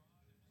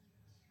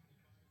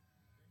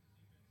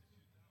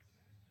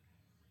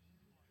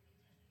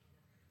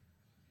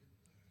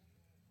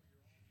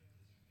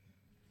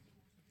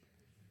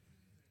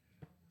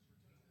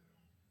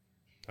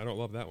 I don't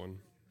love that one.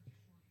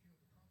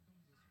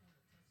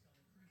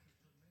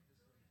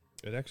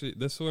 It actually,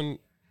 this one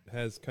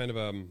has kind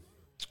of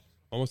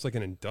almost like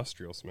an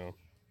industrial smell.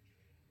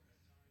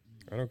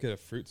 I don't get a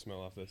fruit smell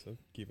off this. I'm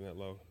keeping that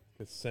low.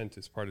 The scent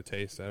is part of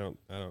taste. I don't.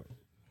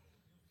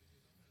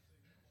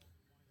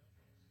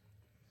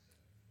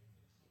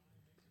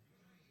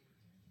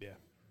 Yeah,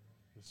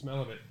 the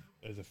smell of it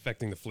is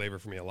affecting the flavor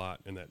for me a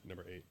lot. In that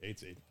number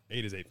 8,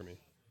 8 is 8 for me.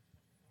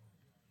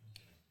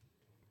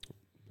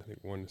 I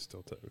think 1 is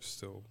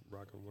still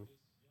rocking 1.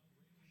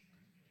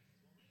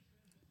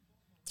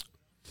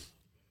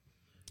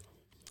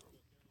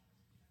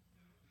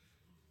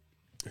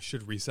 I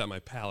should reset my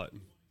palate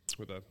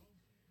with a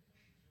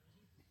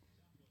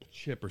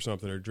chip or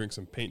something, or drink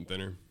some paint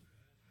thinner.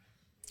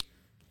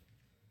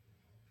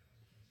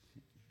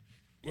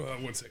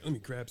 1 second. Let me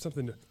grab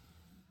something to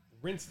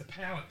rinse the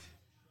palate.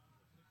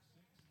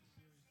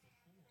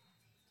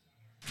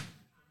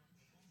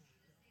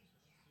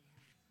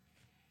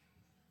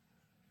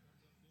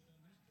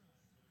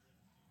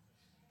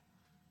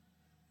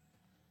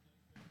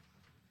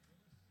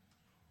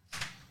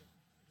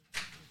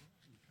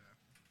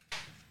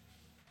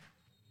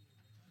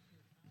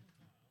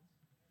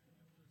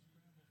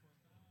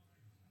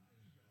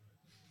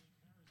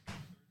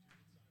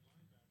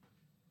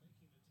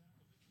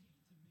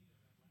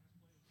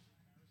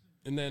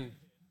 And then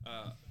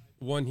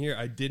one here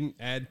I didn't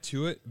add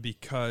to it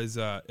because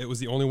it was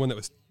the only one that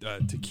was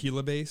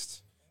tequila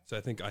based. So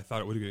I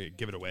thought it would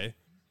give it away.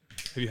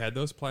 Have you had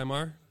those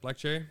Plymar Black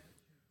Cherry?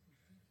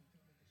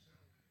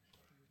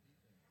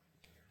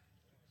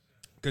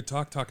 Good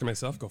talk. Talk to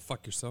myself. Go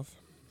fuck yourself.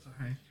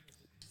 Sorry.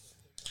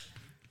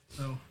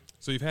 So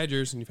So you've had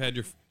yours and you've had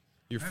your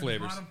I have the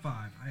flavors. bottom 5.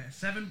 I have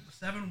 7,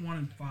 1,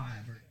 and 5.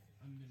 I'm going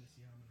to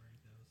see how I'm going to rank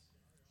those.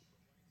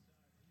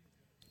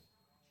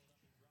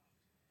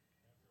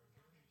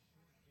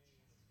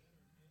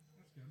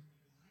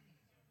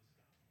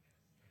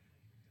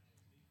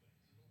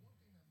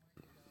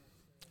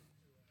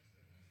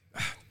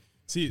 That's good.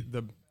 See,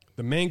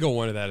 the mango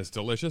one of that is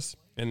delicious,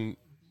 and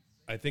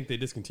I think they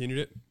discontinued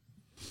it.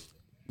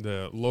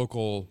 The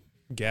local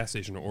gas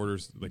station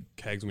orders like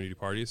kegs when we do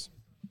parties.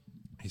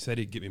 He said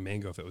he'd get me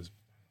mango if it was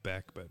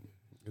back, but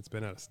it's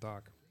been out of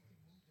stock.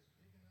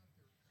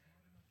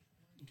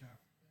 Okay.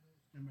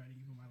 I'm ready. You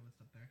put my list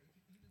up there.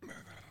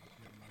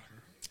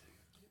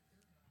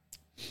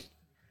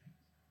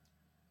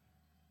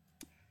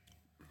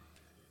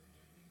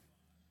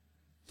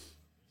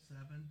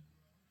 7,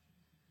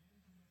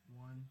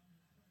 1,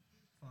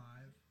 5,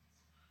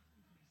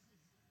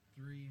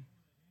 3,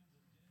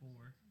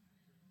 4,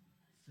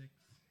 6,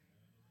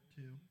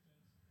 2,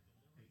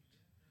 8.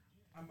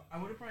 I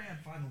would have probably had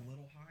 5 a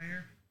little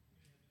higher,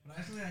 but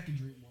I still think I could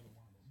drink more than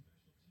one of them.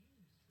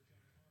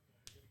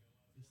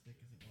 As thick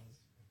as it was.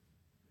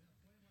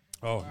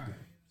 Oh, Alright,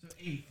 so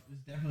 8th was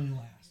definitely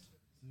last.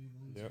 So we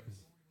lose yep.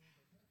 this.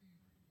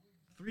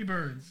 3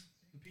 Birds,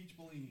 the Peach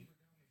Bellini.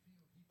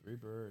 3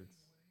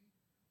 birds.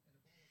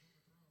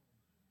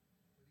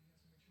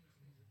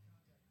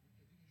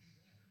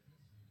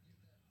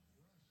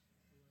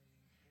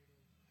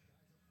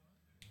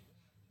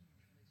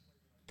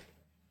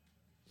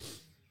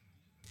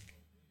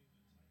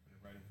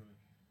 Right in front of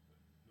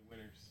the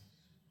winners.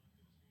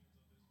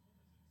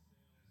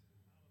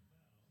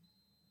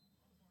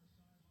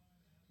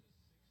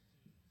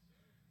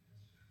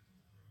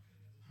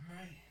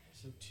 Alright,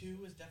 so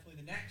 2 is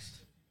definitely the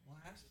next,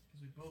 last,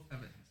 because we both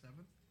have it in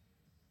 7th.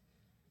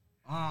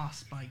 Ah,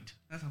 spiked.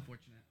 That's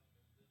unfortunate.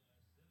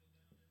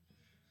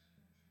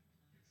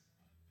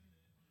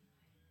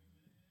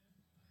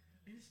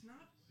 It's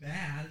not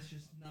bad, it's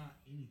just not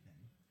anything.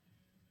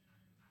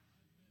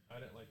 I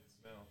didn't like the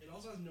smell. It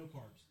also has no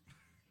carbs.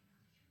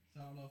 So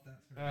I don't know if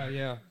that's correct.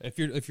 Yeah.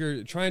 If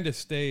you're trying to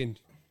stay in,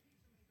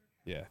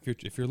 yeah,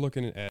 if you're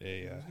looking at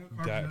a There's no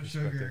carbs, diet no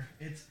perspective, sugar.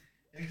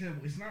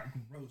 It's not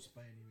gross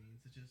by any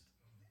means.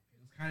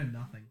 It's kind of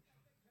nothing.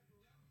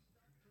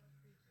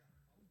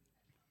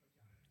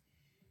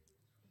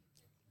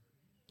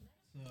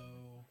 So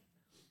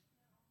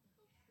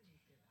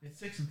it's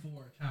 6 and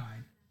 4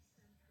 tied.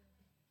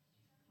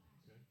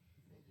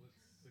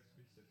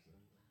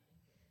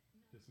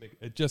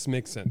 it just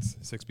makes sense.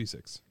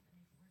 6B6.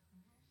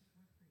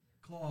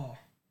 Claw.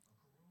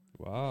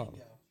 Wow.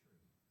 Go.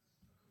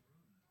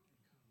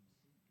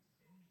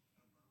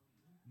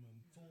 And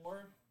then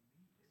 4.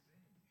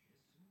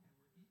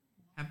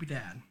 Happy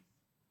Dad.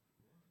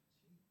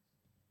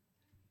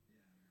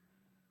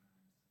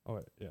 Oh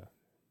yeah.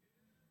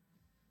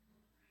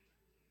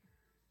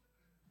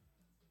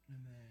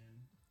 And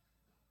then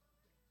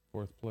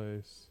 4th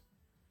place.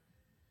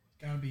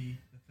 it's gotta be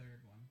the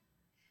 3rd one.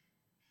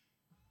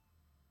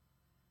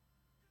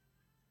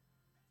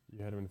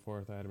 You had him in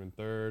 4th. I had him in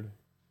 3rd.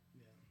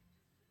 Yeah.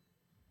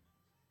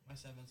 My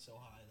 7's so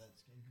high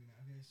that's getting me.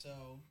 Okay,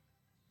 so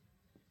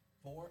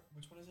 4.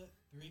 Which one is it?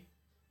 3.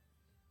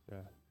 Yeah.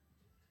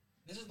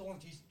 This is the one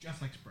that tastes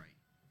just like Sprite.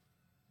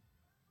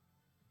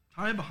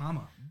 Tommy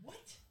Bahama.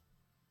 What?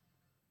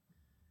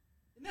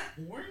 Isn't that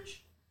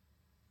orange?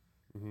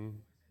 Mm-hmm.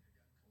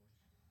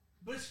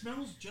 But it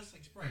smells just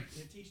like Sprite.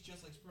 It tastes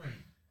just like Sprite.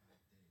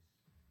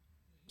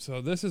 So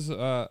this is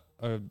a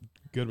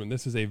good one.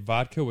 This is a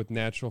vodka with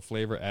natural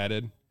flavor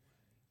added.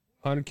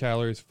 100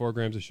 calories, 4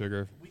 grams of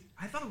sugar,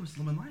 I thought it was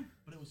lemon lime,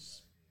 but it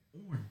was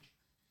orange.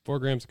 4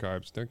 grams of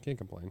carbs. Can't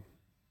complain.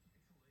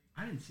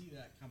 I didn't see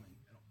that coming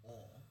at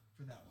all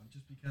for that one,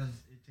 just because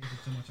it tasted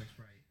so much like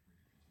Sprite.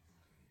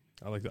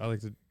 I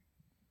like to.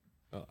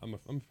 I'm a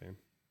fan.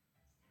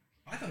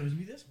 I thought it was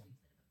gonna be this one.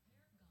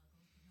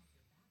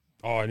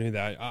 Oh, I knew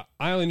that.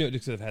 I only knew it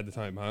just because I've had the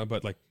time,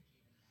 but like,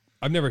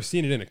 I've never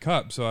seen it in a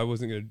cup, so I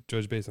wasn't going to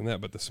judge based on that.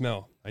 But the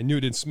smell, I knew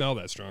it didn't smell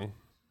that strong.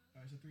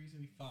 All right, so 3 is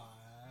gonna be 5,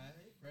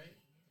 right?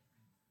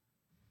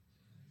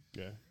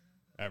 Yeah,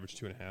 average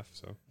 2.5.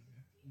 So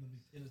And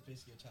then it is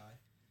basically a tie,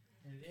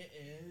 and it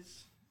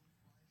is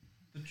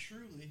the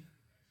Truly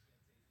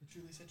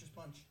Citrus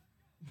Punch,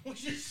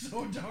 which is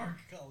so dark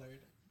colored.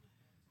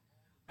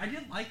 I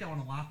did like that one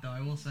a lot, though.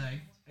 I will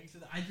say. Like I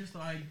said, I just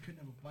thought I couldn't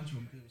have a bunch of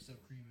them because it was so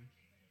creamy.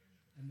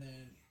 And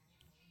then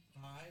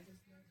 5 is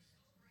next.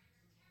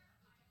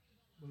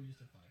 What we just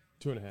did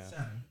 5. 2.5.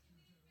 7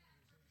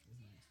 is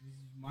next. This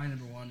is my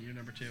number 1. Your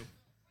number 2.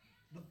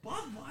 The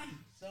Bud Light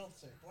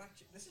seltzer.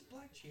 This is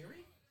black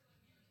cherry.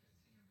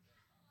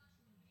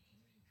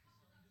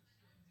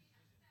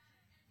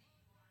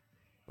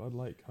 Bud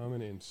Light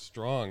coming in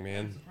strong,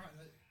 man.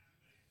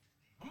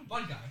 I'm a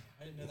Bud guy.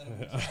 I didn't know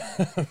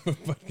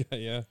that. Bud guy,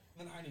 yeah.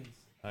 And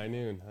High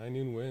Noons. High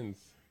noon wins.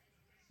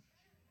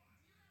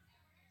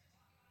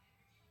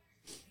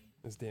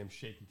 This damn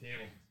shaky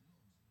table.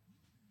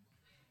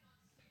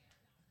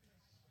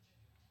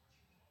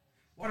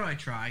 Why do I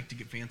try to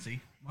get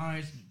fancy? Why don't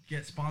I just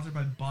get sponsored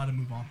by Bud and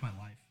move on with my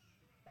life?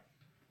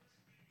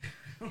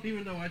 I don't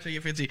even know why I try to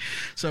get fancy.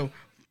 So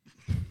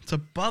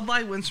Bud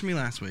Light wins for me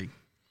last week,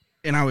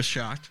 and I was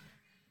shocked.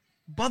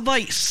 Bud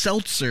Light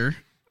Seltzer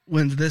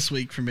wins this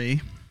week for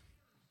me.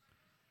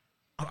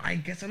 I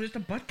guess I'm just a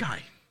Bud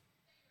guy.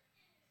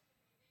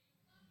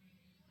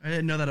 I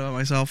didn't know that about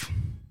myself.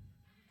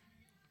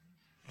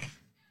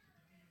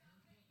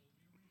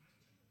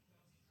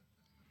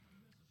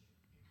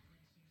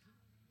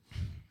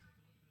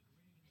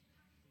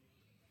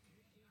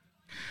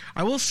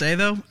 I will say,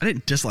 though, I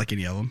didn't dislike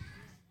any of them.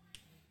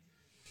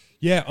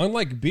 Yeah,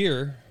 unlike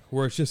beer,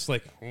 where it's just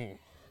like, oh.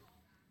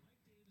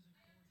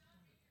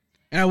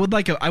 And I would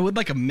like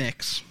a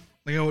mix.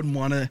 Like I wouldn't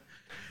want to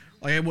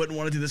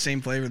do the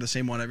same flavor, the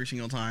same one every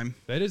single time.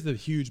 That is the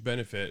huge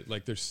benefit.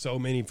 Like, there's so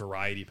many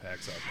variety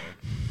packs out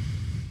there.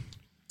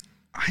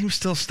 I'm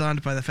still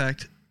stunned by the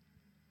fact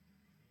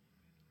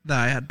that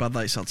I had Bud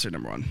Light Seltzer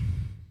number 1.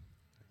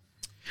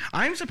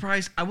 I'm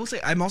surprised. I will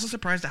say I'm also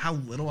surprised at how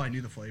little I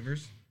knew the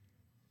flavors.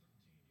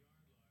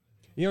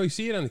 You know, you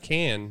see it on the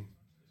can.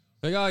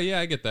 Like, oh, yeah,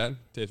 I get that.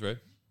 Tastes right.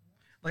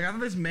 Like, I thought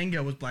this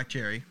mango was black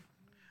cherry.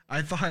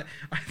 I thought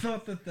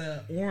that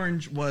the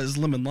orange was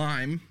lemon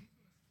lime.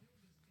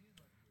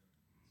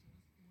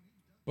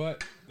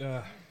 But,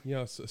 you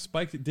know, so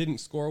Spike didn't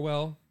score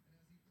well.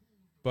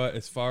 But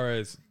as far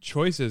as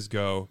choices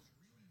go,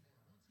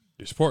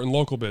 you're supporting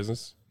local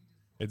business.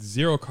 It's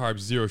 0 carbs,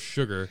 0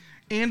 sugar.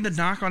 And the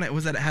knock on it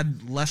was that it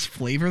had less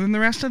flavor than the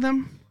rest of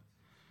them.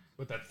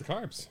 But that's the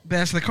carbs.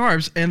 That's the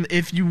carbs. And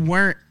if you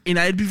weren't, and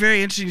it'd be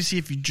very interesting to see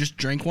if you just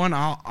drank one.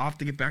 I'll have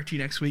to get back to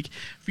you next week.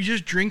 If you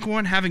just drink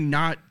one, having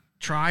not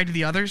tried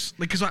the others,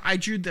 like, because I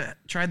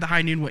tried the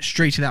high noon, went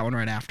straight to that one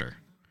right after.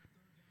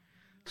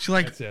 So,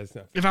 like, that's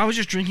not if I was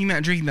just drinking that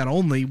and drinking that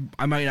only,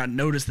 I might not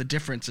notice the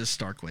differences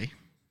starkly.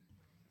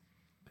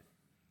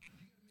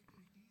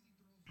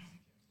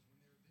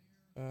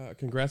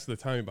 Congrats to the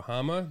Tommy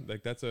Bahama.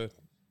 Like, that's a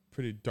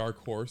pretty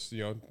dark horse,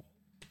 you know.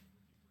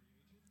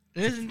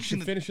 It is interesting.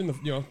 To finish in the,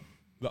 you know,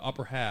 the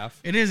upper half.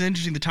 It is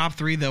interesting. The top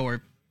 3, though,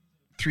 are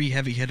 3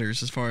 heavy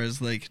hitters as far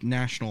as, like,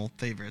 national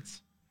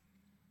favorites.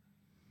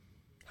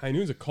 High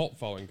Noon's a cult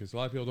following because a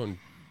lot of people don't.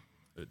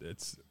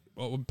 It's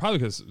probably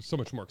because it's so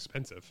much more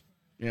expensive.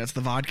 Yeah, it's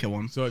the vodka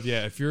one. So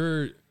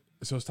so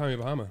it's Tommy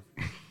Bahama.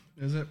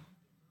 Is it?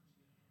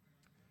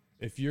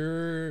 If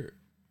you're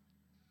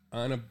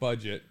on a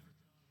budget,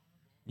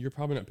 you're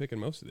probably not picking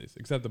most of these,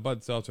 except the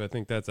Bud Seltzer. I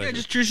think that's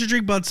just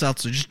drink Bud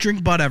Seltzer. Just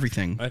drink Bud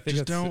everything. I think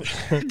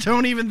just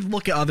don't even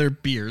look at other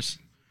beers.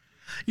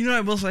 You know what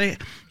I will say?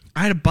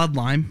 I had a Bud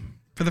Lime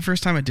for the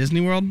first time at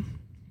Disney World.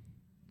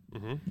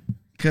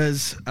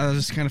 Because I was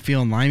just kind of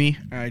feeling limey.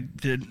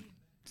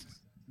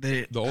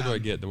 The older I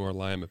get, the more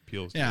lime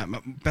appeals. Yeah,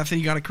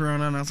 Bethany got a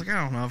Corona, and I was like,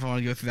 I don't know if I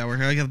want to go through that.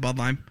 I got the Bud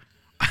Lime.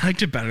 I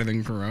liked it better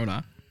than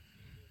Corona.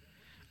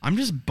 I'm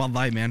just Bud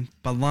Light, man.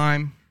 Bud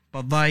Lime,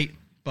 Bud Light,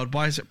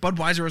 Budweiser.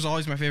 Budweiser was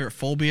always my favorite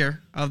full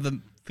beer of the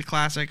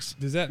classics.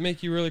 Does that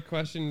make you really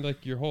question,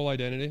 like, your whole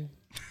identity?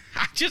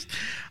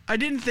 I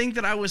didn't think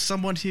that I was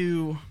someone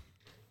who...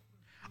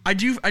 I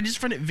just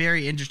find it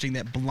very interesting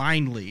that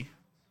blindly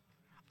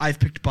I've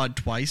picked Bud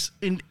twice,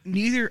 and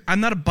I'm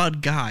not a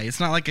Bud guy. It's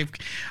not like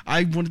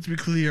I wanted to be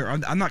clear.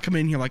 I'm not coming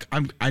in here like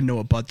I know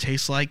what Bud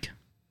tastes like.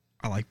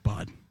 I like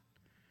Bud.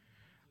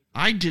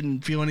 I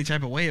didn't feel any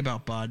type of way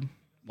about Bud,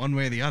 one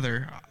way or the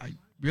other. I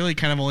really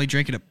kind of only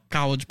drank it at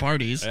college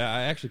parties.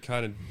 I actually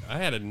I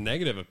had a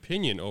negative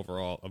opinion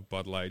overall of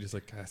Bud Light. Just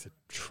like, God, it's a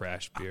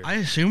trash beer. I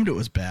assumed it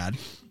was bad,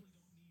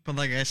 but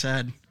like I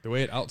said, the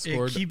way it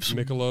outscored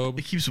Michelob,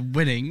 it keeps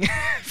winning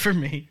for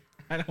me.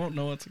 I don't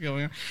know what's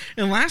going on.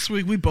 And last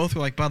week, we both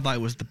were like, Bud Light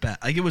was the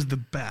best. Like, it was the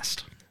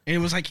best. And it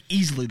was, like,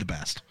 easily the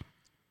best.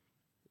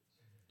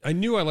 I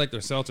knew I liked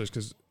their seltzers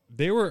because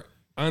they were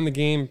on the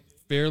game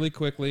fairly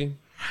quickly.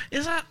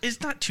 It's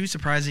not too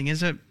surprising,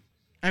 is it?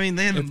 I mean,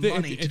 they have the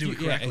money to do it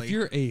correctly. Yeah, if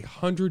you're a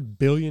 $100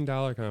 billion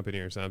company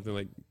or something,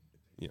 like,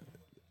 yeah.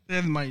 They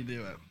have the money to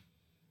do it.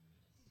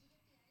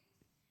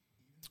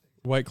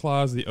 White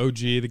Claw's the OG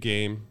of the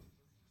game.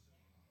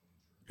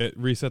 It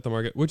reset the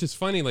market, which is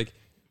funny, like,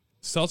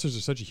 seltzers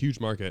are such a huge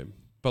market,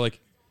 but like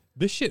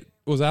this shit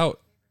was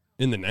out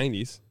in the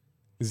 90s.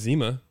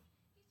 Zima,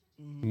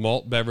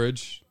 malt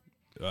beverage,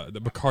 the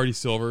Bacardi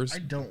Silvers. I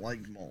don't like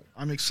malt.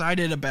 I'm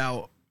excited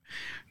about.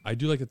 I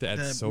do like that they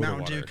add soda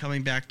Mountain water. Dew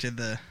coming back to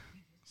the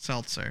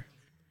seltzer.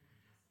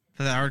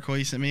 So the article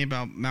you sent me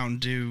about Mountain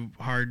Dew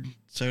hard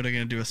soda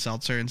going to do a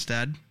seltzer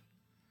instead.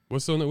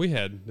 What's the one that we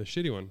had? The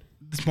shitty one.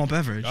 The small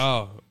beverage.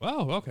 Oh,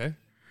 okay.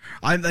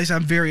 I'm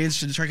very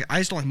interested to try it. I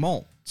just don't like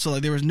malt. So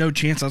like there was no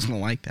chance I was going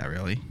to like that,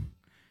 really.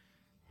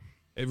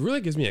 It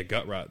really gives me a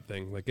gut rot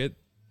thing. Like it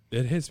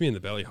hits me in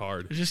the belly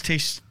hard. It just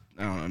tastes,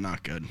 I don't know,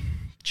 not good.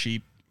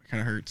 Cheap. Kind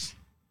of hurts.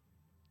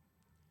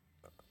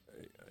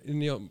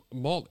 And, you know,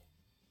 malt,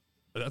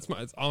 it's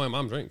all my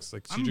mom drinks.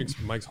 Like she drinks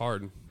Mike's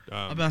Hard.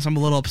 I'm a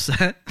little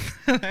upset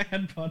I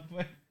had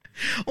Budweiser.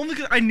 Only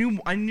because I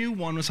knew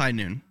one was High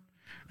Noon.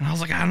 And I was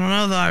like, I don't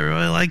know though. I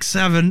really like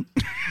 7.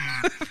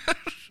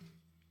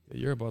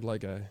 You're a Bud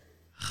Light guy.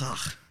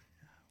 Ugh.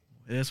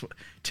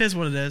 Tis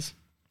what it is.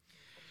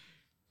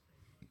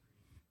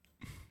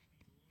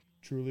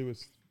 Truly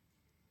was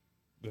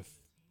the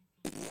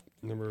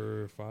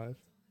number 5.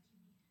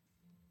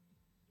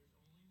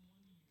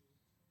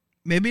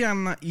 Maybe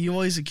I'm not. You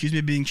always accuse me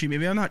of being cheap.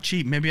 Maybe I'm not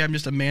cheap. Maybe I'm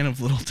just a man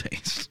of little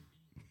taste.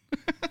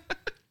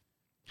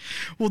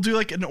 We'll do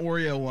like an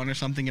Oreo one or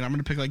something, and I'm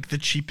gonna pick like the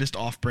cheapest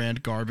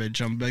off-brand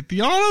garbage. I'm like,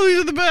 y'all know these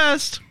are the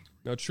best.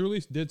 Now,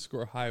 Truly did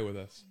score high with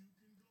us,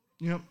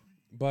 Yep.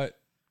 but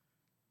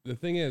the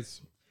thing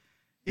is,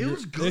 It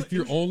was good. if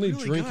you're It was only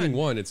really drinking good.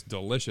 one, it's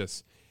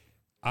delicious.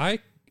 I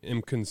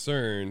am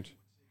concerned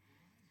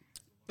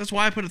That's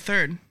why I put it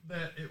third.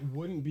 that it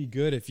wouldn't be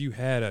good if you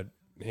had a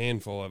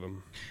handful of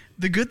them.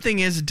 The good thing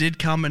is it did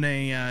come in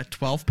a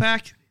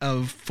 12-pack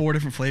of 4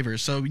 different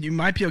flavors, so you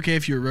might be okay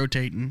if you were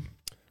rotating.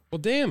 Well,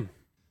 damn.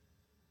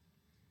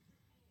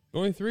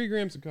 Only 3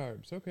 grams of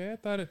carbs. Okay, I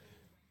thought it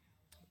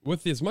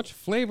with as much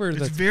flavor It's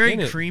that's very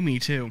in it. creamy,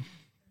 too.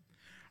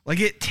 Like,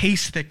 it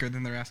tastes thicker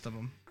than the rest of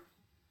them.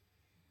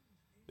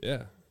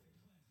 Yeah.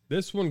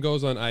 This one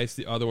goes on ice.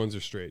 The other ones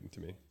are straight to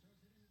me.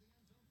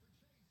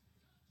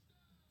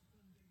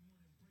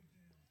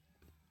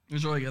 It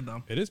was really good,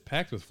 though. It is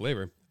packed with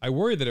flavor. I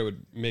worry that it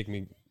would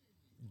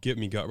give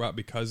me gut rot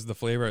because of the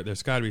flavor.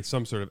 There's got to be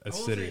some sort of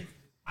acidity.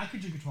 I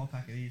could drink a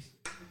 12-pack of these.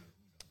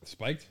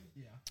 Spiked?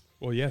 Yeah.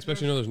 Well, yeah,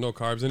 especially when there's no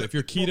carbs in it. If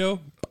you're keto,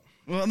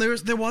 Well,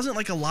 there wasn't,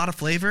 like, a lot of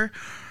flavor.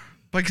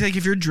 But, like,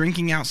 if you're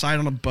drinking outside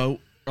on a boat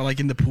or, like,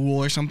 in the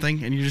pool or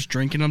something, and you're just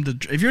drinking them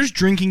if you're just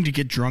drinking to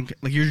get drunk,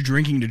 like, you're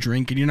drinking to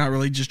drink, and you're not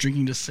really just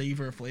drinking to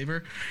savor a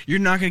flavor, you're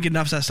not going to get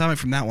enough to that stomach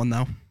from that one,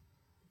 though.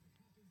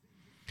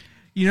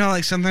 You know,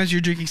 like, sometimes you're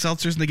drinking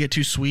seltzers and they get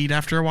too sweet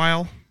after a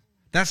while.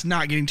 That's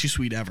not getting too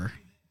sweet ever.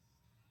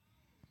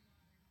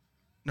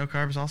 No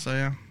carbs also,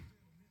 yeah.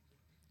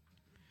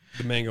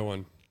 the mango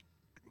one.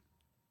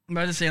 I'm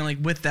about to say, like,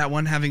 with that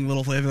one having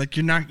little flavor, like,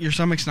 your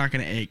stomach's not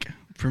going to ache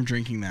from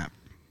drinking that.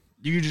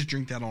 You can just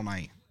drink that all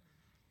night.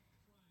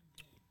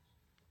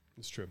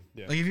 It's true.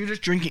 Yeah. Like, if you're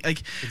just drinking,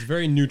 like It's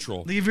very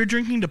neutral. if you're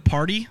drinking to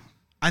party,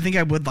 I think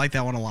I would like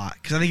that one a lot.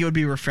 Because I think it would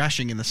be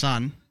refreshing in the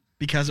sun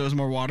because it was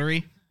more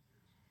watery.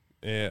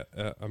 Yeah,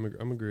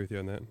 I'm agree with you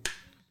on that.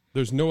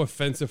 There's no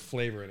offensive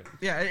flavor in it.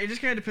 Yeah, it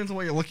just kind of depends on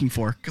what you're looking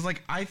for. Because,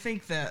 like, I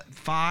think that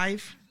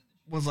 5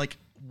 was, like,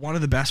 one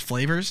of the best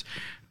flavors.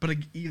 But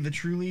the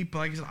Truly, but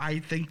like I said, I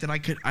think that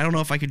I don't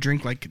know if I could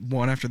drink, like,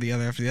 one after the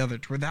other.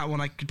 To where that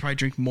one, I could probably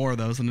drink more of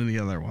those than any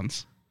other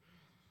ones.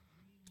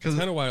 That's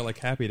kind of why I like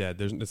Happy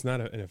Dad. It's not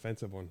an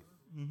offensive one.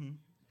 And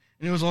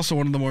it was also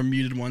one of the more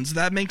muted ones.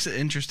 That makes it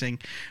interesting.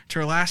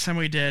 To our last time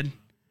we did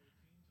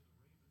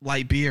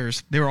light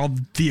beers, they were all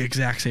the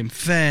exact same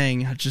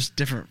thing, just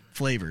different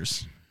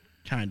flavors.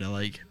 Kind of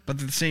like, but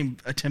they're the same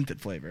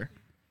attempted flavor.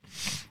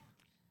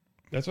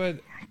 That's why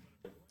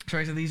So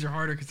I said these are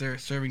harder because they're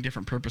serving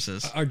different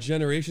purposes. our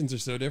generations are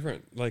so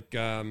different. Like,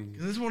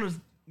 This one was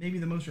maybe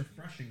the most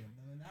refreshing of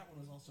them, and that one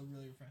was also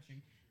really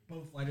refreshing.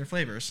 Both lighter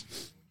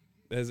flavors.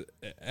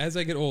 as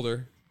I get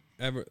older,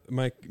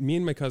 me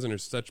and my cousin are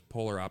such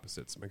polar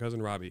opposites. My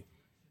cousin Robbie,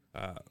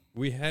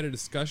 we had a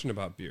discussion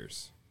about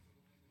beers.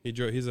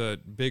 He's a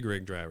big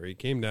rig driver. He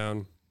came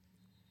down,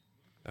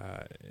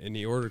 and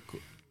he ordered.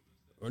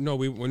 No,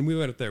 when we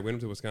went up there, we went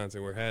up to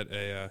Wisconsin. We had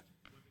a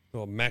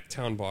little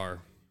Mactown bar,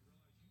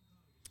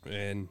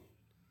 and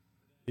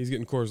he's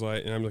getting Coors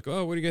Light, and I'm like,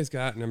 "Oh, what do you guys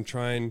got?" And I'm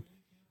trying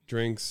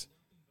drinks,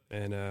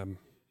 and I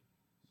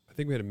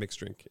think we had a mixed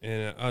drink,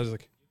 and I was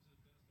like,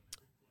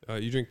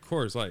 "You drink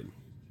Coors Light,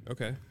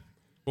 okay?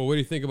 Well, what do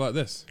you think about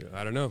this?"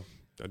 I don't know.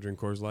 I drink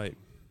Coors Light.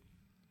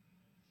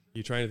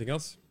 You try anything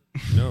else?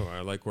 No,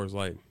 I like Coors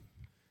Light.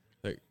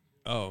 Like,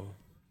 oh,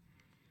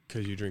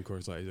 because you drink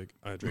Coors Light. He's like,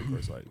 I drink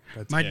Coors Light.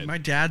 That's it. My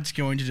dad's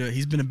going to do it.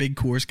 He's been a big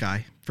Coors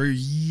guy for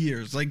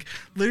years. Like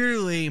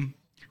literally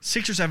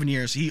 6 or 7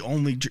 years. He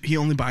only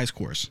buys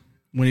Coors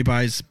when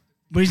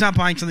he's not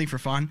buying something for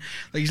fun.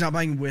 Like he's not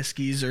buying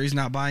whiskeys or he's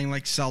not buying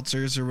like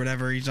seltzers or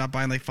whatever. He's not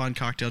buying like fun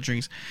cocktail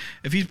drinks.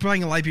 If he's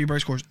buying a light beer, he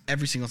buys Coors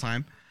every single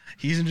time.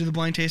 He's gonna do the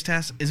blind taste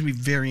test. It's gonna be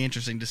very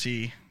interesting to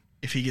see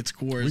if he gets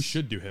Coors. We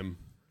should do him.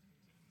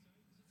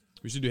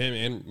 We should do him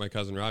and my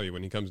cousin Robbie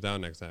when he comes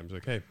down next time. He's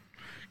like, hey.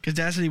 Because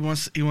Dad said he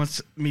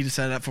wants me to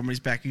set it up for him when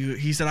he's back.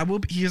 He said I will.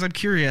 He goes, I'm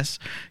curious.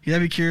 I'd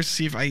be curious to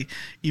see if I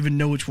even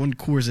know which one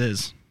Coors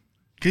is.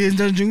 Because he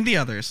doesn't drink the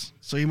others,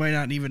 so he might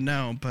not even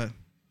know. But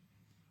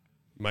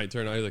Might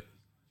turn out he's like,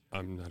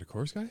 I'm not a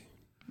Coors guy.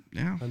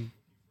 yeah,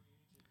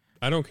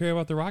 I don't care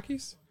about the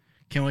Rockies.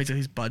 can't wait till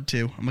he's Bud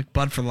too. I'm like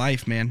Bud for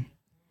life, man.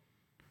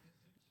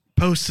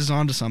 Post is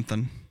onto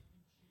something.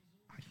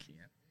 I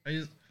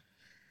can't.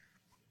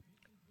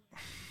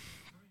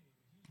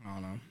 I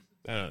don't know.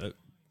 I don't know.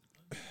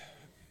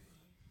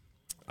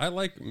 I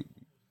like.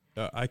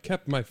 I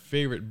kept my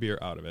favorite beer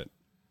out of it.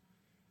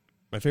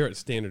 My favorite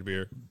standard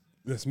beer,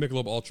 this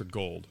Michelob Ultra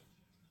Gold.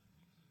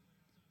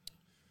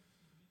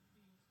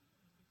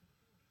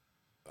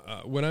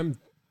 When I'm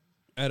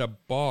at a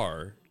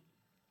bar,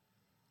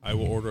 I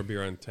will order a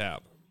beer on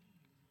tap.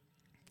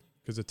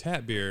 because a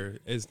tap beer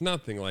is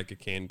nothing like a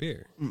canned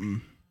beer.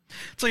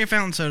 It's like a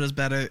fountain soda is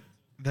better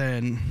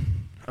than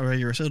a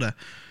regular soda.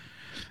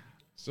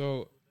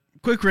 So,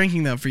 Quick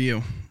ranking, though, for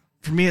you.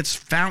 For me, it's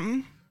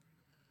fountain,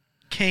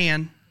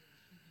 can,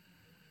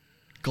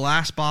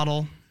 glass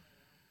bottle,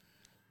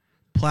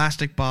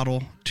 plastic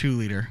bottle, 2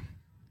 liter.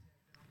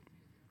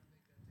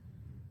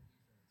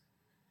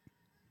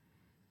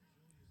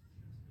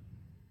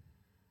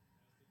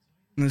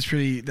 And that's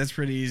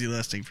pretty easy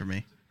listing for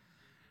me.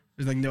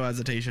 There's like no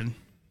hesitation.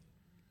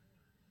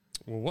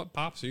 well, what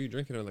pops are you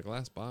drinking in the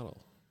glass bottle?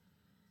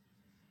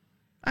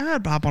 I've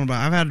had pop on a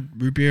bottle. I've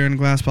had root beer in a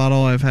glass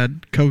bottle. I've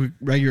had Coke,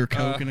 regular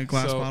Coke in a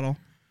glass bottle.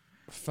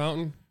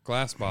 Fountain,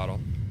 glass bottle.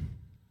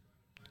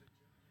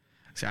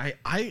 See,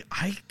 I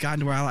got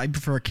into where I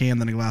prefer a can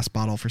than a glass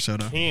bottle for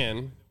soda.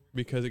 Can,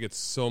 because it gets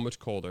so much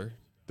colder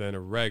than a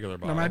regular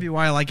bottle. That might be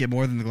why I like it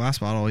more than the glass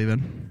bottle,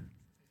 even.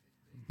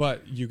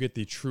 But you get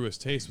the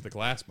truest taste with a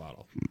glass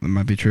bottle. That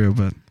might be true,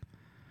 but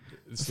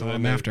So all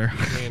then I'm after.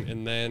 Can,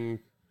 and then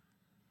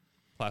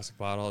plastic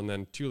bottle, and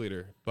then 2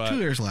 liter. But 2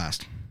 liters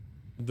last.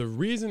 the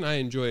reason I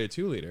enjoy a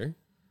 2 liter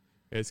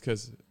is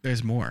because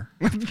There's more.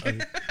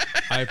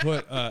 I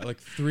put like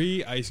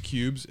 3 ice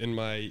cubes in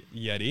my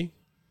Yeti,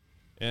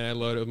 and I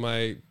load it with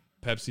my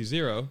Pepsi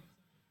Zero,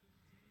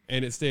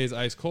 and it stays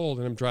ice cold.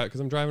 And I'm because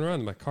I'm driving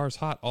around. My car's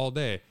hot all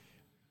day.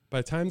 By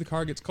the time the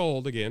car gets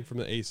cold again from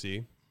the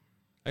AC,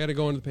 I got to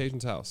go into the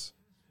patient's house.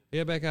 I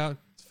get back out.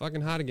 It's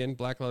fucking hot again.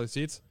 Black leather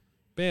seats.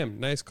 Bam,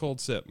 nice cold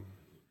sip.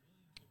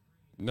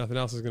 Nothing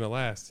else is gonna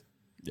last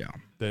Yeah.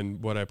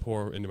 than what I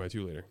pour into my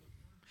 2 liter.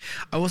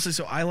 I will say,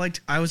 so I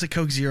was a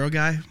Coke Zero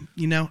guy,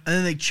 and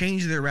then they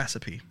changed their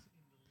recipe.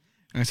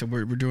 And I said,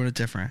 we're doing it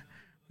different.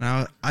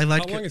 Now, I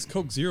like How long has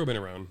Coke Zero been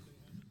around?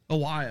 a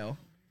while.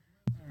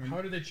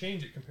 How did they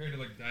change it compared to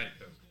like Diet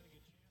Coke?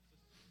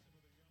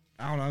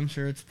 I don't know. I'm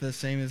sure it's the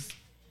same as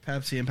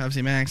Pepsi and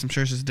Pepsi Max. I'm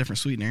sure it's just a different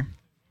sweetener.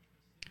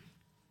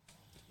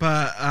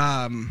 But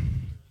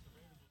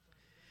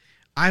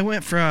I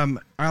went from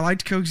I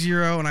liked Coke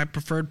Zero and I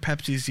preferred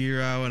Pepsi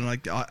Zero and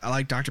I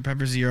like Dr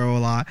Pepper Zero a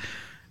lot,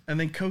 and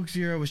then Coke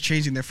Zero was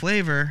changing their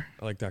flavor,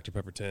 I like Dr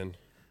Pepper 10.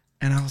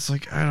 and I was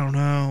like, I don't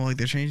know, like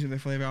they're changing their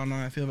flavor. I don't know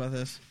how I feel about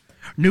this.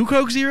 New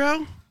Coke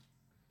Zero,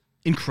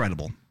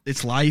 incredible.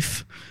 It's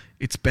life.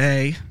 It's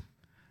Bay.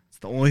 It's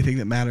the only thing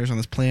that matters on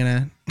this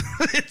planet.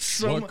 It's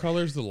so What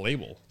color's the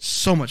label?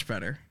 so much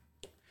better.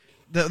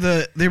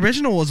 The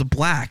original was a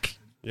black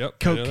Yep.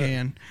 I Coke know that.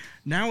 can.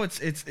 Now it's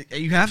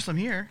you have some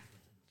here.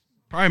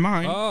 Probably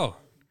mine. Oh,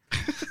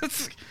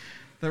 It's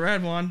the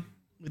red one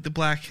with the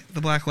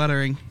black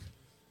lettering.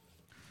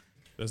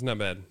 that's not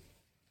bad.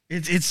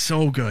 It's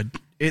so good.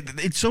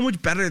 It's so much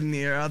better than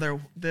the other.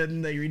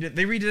 Than they redid.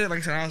 They redid it like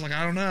I said. I was like,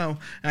 I don't know.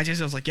 And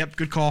I was like, yep,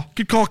 good call,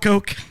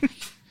 Coke.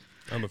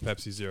 I'm a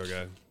Pepsi Zero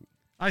guy.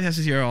 I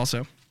tested Zero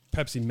also.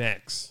 Pepsi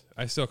Max.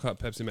 I still call it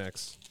Pepsi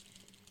Max.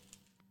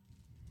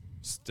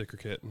 Sticker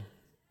kit.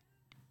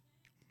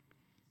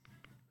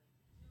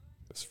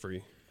 It's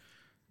free.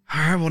 All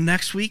right. Well,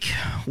 next week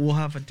we'll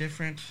have a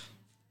different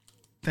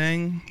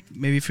thing,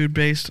 maybe food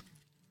based.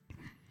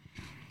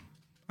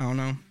 I don't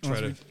know.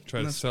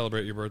 Try to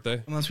celebrate your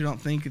birthday. Unless we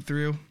don't think it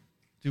through.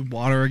 Do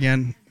water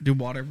again. Do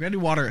water. We gotta do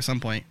water at some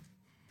point.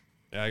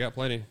 Yeah, I got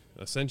plenty.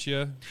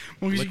 Essentia,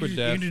 Well, Liquid you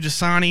Death. can do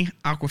Dasani,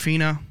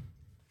 Aquafina.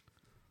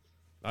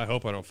 I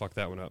hope I don't fuck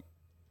that one up.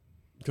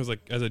 Because like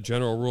as a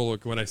general rule,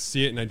 like, when I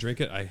see it and I drink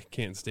it, I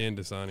can't stand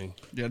Dasani.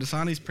 Yeah,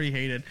 Dasani's pretty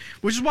hated,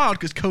 which is wild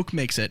because Coke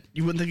makes it.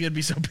 You wouldn't think it'd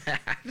be so bad.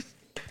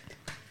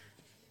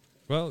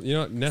 Well, you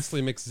know,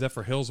 Nestle makes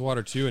Zephyr Hills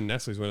water too, and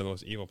Nestle's one of the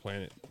most evil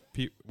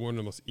one of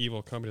the most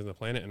evil companies on the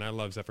planet, and I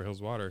love Zephyr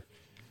Hills water.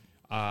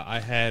 I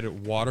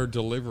had water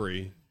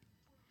delivery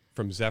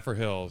from Zephyr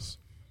Hills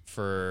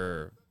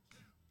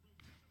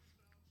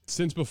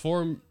since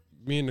before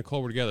me and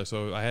Nicole were together,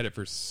 so I had it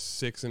for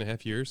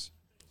 6.5 years.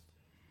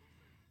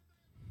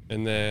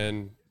 And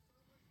then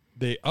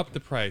they upped the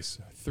price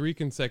 3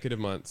 consecutive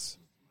months,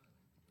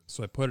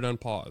 so I put it on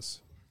pause.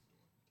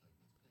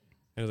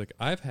 And I was like,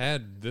 I've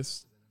had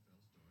this,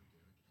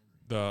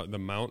 the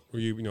mount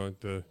where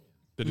the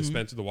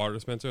dispenser, the water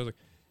dispenser. I was like,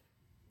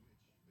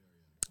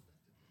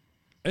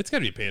 it's got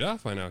to be paid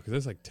off by now because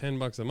it's like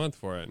 $10 a month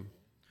for it.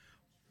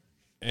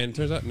 And it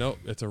turns out, no,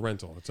 it's a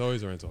rental. It's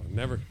always a rental.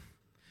 Never.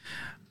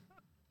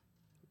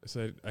 I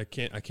said, I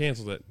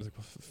canceled it. I was like,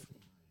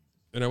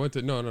 and I went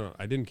to, no,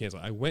 I didn't cancel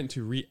it. I went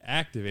to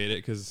reactivate it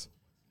because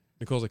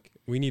Nicole's like,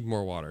 we need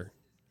more water.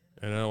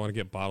 And I don't want to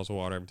get bottles of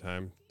water every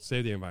time.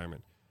 Save the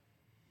environment.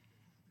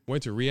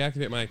 Went to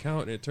reactivate my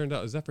account, and it turned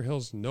out Zephyr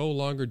Hills no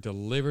longer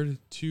delivered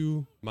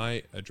to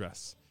my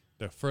address.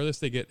 The furthest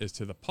they get is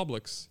to the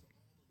Publix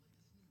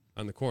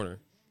on the corner.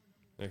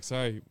 Like,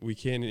 sorry, we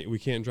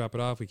can't drop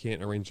it off. We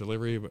can't arrange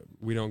delivery, but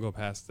we don't go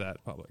past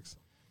that Publix.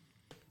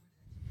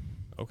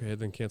 Okay,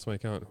 then cancel my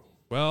account.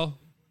 Well,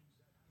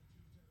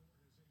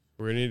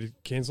 we're going to need a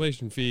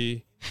cancellation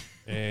fee,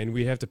 and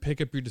we have to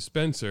pick up your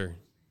dispenser.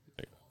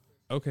 Like,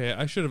 okay,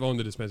 I should have owned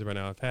the dispenser by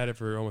now. I've had it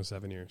for almost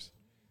 7 years.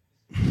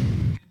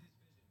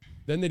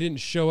 Then they didn't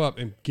show up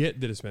and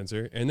get the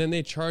dispenser, and then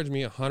they charged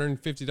me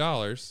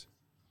 $150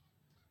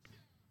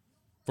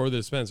 for the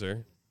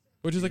dispenser,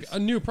 which is like a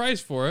new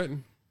price for it.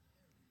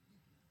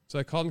 So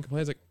I called and complained.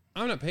 I was like,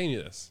 I'm not paying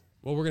you this.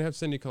 Well, we're going to have to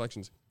send you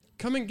collections.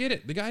 Come and get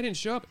it. The guy didn't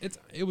show up.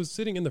 It was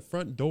sitting in the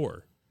front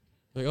door.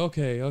 Like,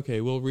 okay,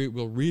 we'll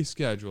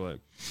reschedule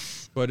it.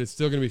 But it's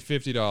still going to be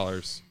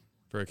 $50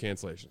 for a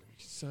cancellation.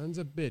 Sons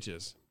of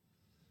bitches.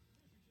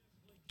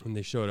 And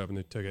they showed up and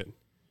they took it.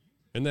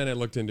 And then I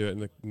looked into it,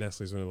 and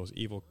Nestle's one of those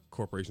evil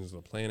corporations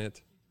on the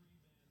planet.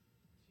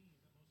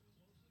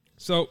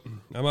 So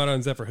I'm out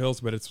on Zephyr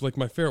Hills, but it's like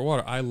my favorite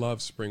water. I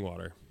love spring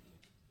water.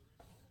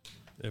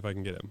 If I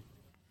can get it.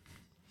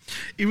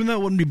 Even though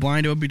it wouldn't be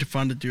blind, it would be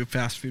fun to do a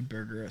fast food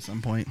burger at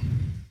some point.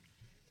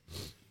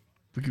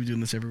 We could be doing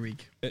this every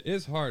week. It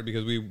is hard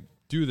because we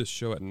do this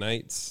show at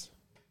nights.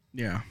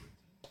 Yeah.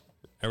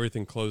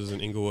 Everything closes in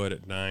Inglewood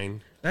at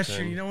 9. That's 10.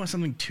 true. You don't want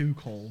something too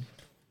cold.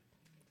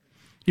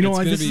 You know It's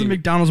what? gonna This is a be-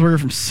 McDonald's burger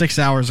from 6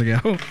 hours ago.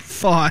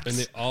 Thoughts. And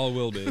they all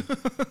will be.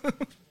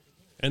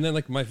 And then,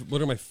 like,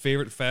 one of my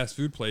favorite fast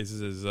food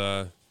places is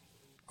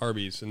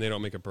Arby's, and they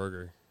don't make a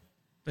burger.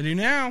 They do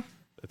now.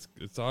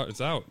 It's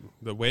out.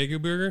 The Wagyu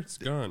burger, it's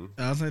gone.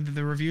 I was like,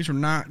 the reviews were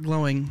not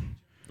glowing.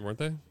 Weren't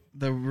they?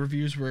 The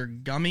reviews were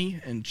gummy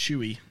and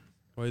chewy.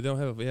 Well, they don't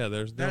have. Yeah,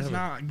 there's. That's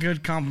not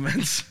good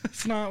compliments.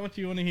 That's not what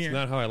you want to hear. It's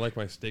not how I like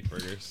my steak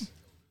burgers.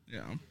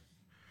 Yeah.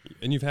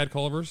 And you've had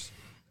Culver's?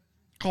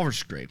 Culver's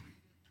is great.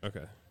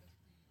 Okay.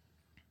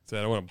 So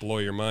I don't want to blow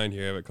your mind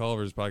here, but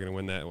Culver's is probably going to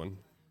win that one.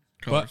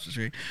 Culver's is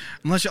great.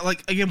 Unless you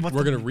like again,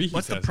 We're gonna reheat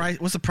what's the test price?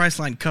 What's the price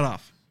line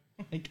cutoff?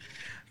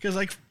 Because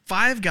like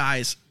Five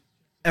Guys,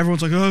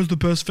 everyone's like, oh, it's the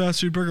best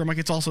fast food burger. I'm like,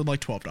 it's also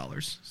like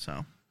 $12.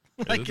 So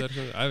like,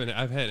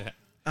 I've had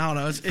I don't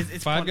know.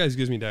 It's Five Guys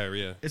gives me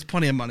diarrhea. It's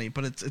plenty of money,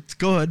 but it's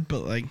good.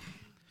 But like,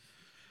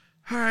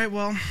 all right,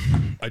 well,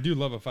 I do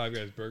love a Five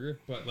Guys burger,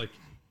 but like,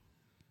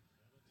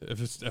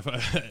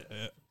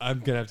 I'm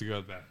gonna have to go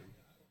to the bathroom.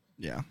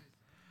 yeah.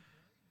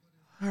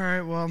 All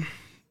right, well,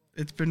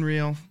 it's been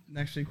real.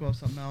 Next week we'll have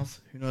something else.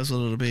 Who knows what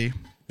it'll be?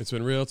 It's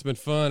been real. It's been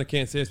fun. I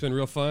can't say it's been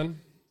real fun.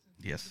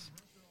 Yes.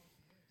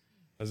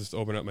 I just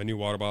opened up my new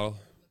water bottle,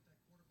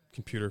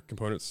 computer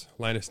components,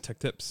 Linus Tech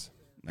Tips.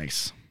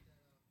 Nice.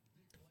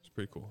 It's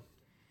pretty cool.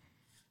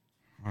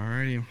 All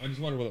righty. I just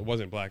wondered what it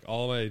wasn't black.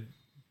 All of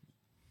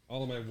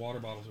my water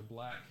bottles are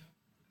black.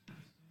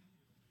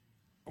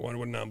 I wonder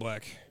what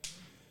not-black.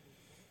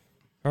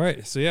 All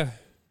right, so yeah,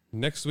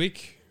 next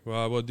week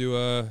we'll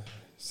do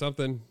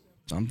something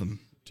Something.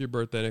 to your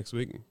birthday next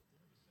week.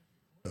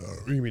 You're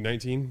gonna be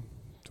 19,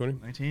 20.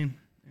 19.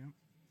 Yeah.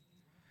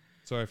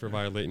 Sorry for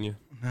violating you.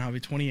 Now I'll be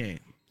 28.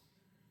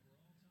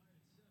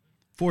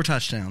 4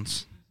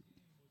 touchdowns.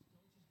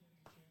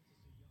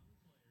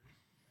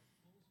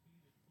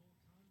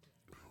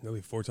 There'll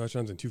be 4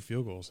 touchdowns and 2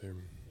 field goals here.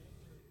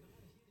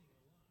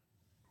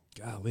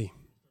 Golly,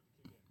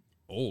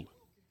 old.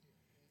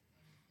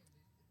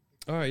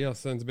 All right, y'all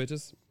sons of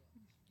bitches.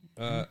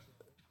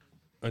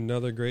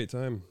 Another great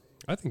time.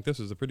 I think this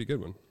was a pretty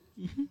good one.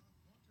 Mm-hmm.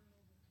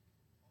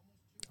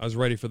 I was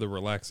ready for the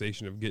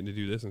relaxation of getting to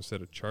do this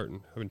instead of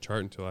charting. I've been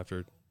charting until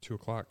after 2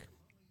 o'clock,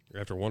 or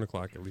after 1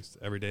 o'clock at least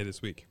every day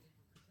this week.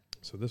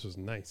 So this was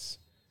nice.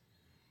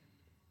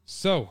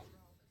 So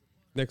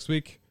next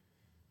week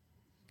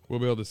we'll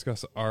be able to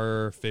discuss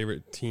our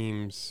favorite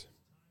teams.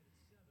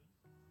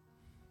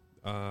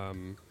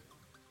 First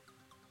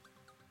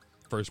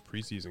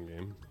preseason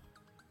game.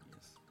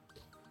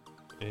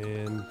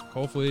 And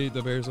hopefully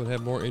the Bears don't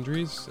have more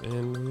injuries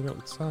and we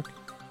don't suck.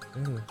 I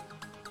don't know.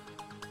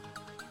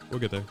 We'll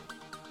get there.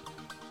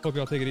 Hope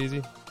y'all take it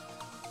easy.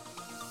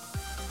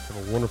 Have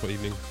a wonderful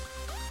evening.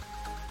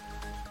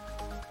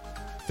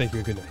 Thank you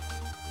and good night.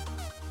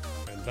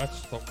 And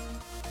that's all.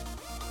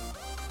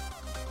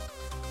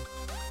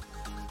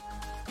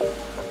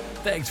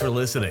 Thanks for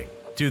listening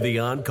to the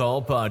On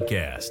Call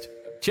Podcast.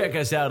 Check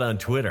us out on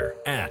Twitter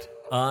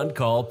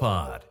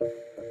 @OnCallPod.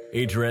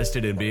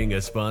 Interested in being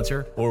a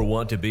sponsor or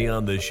want to be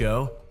on the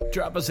show?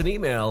 Drop us an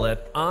email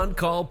at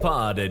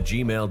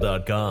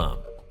oncallpod@gmail.com.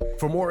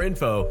 For more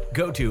info,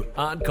 go to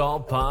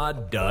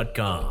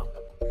oncallpod.com.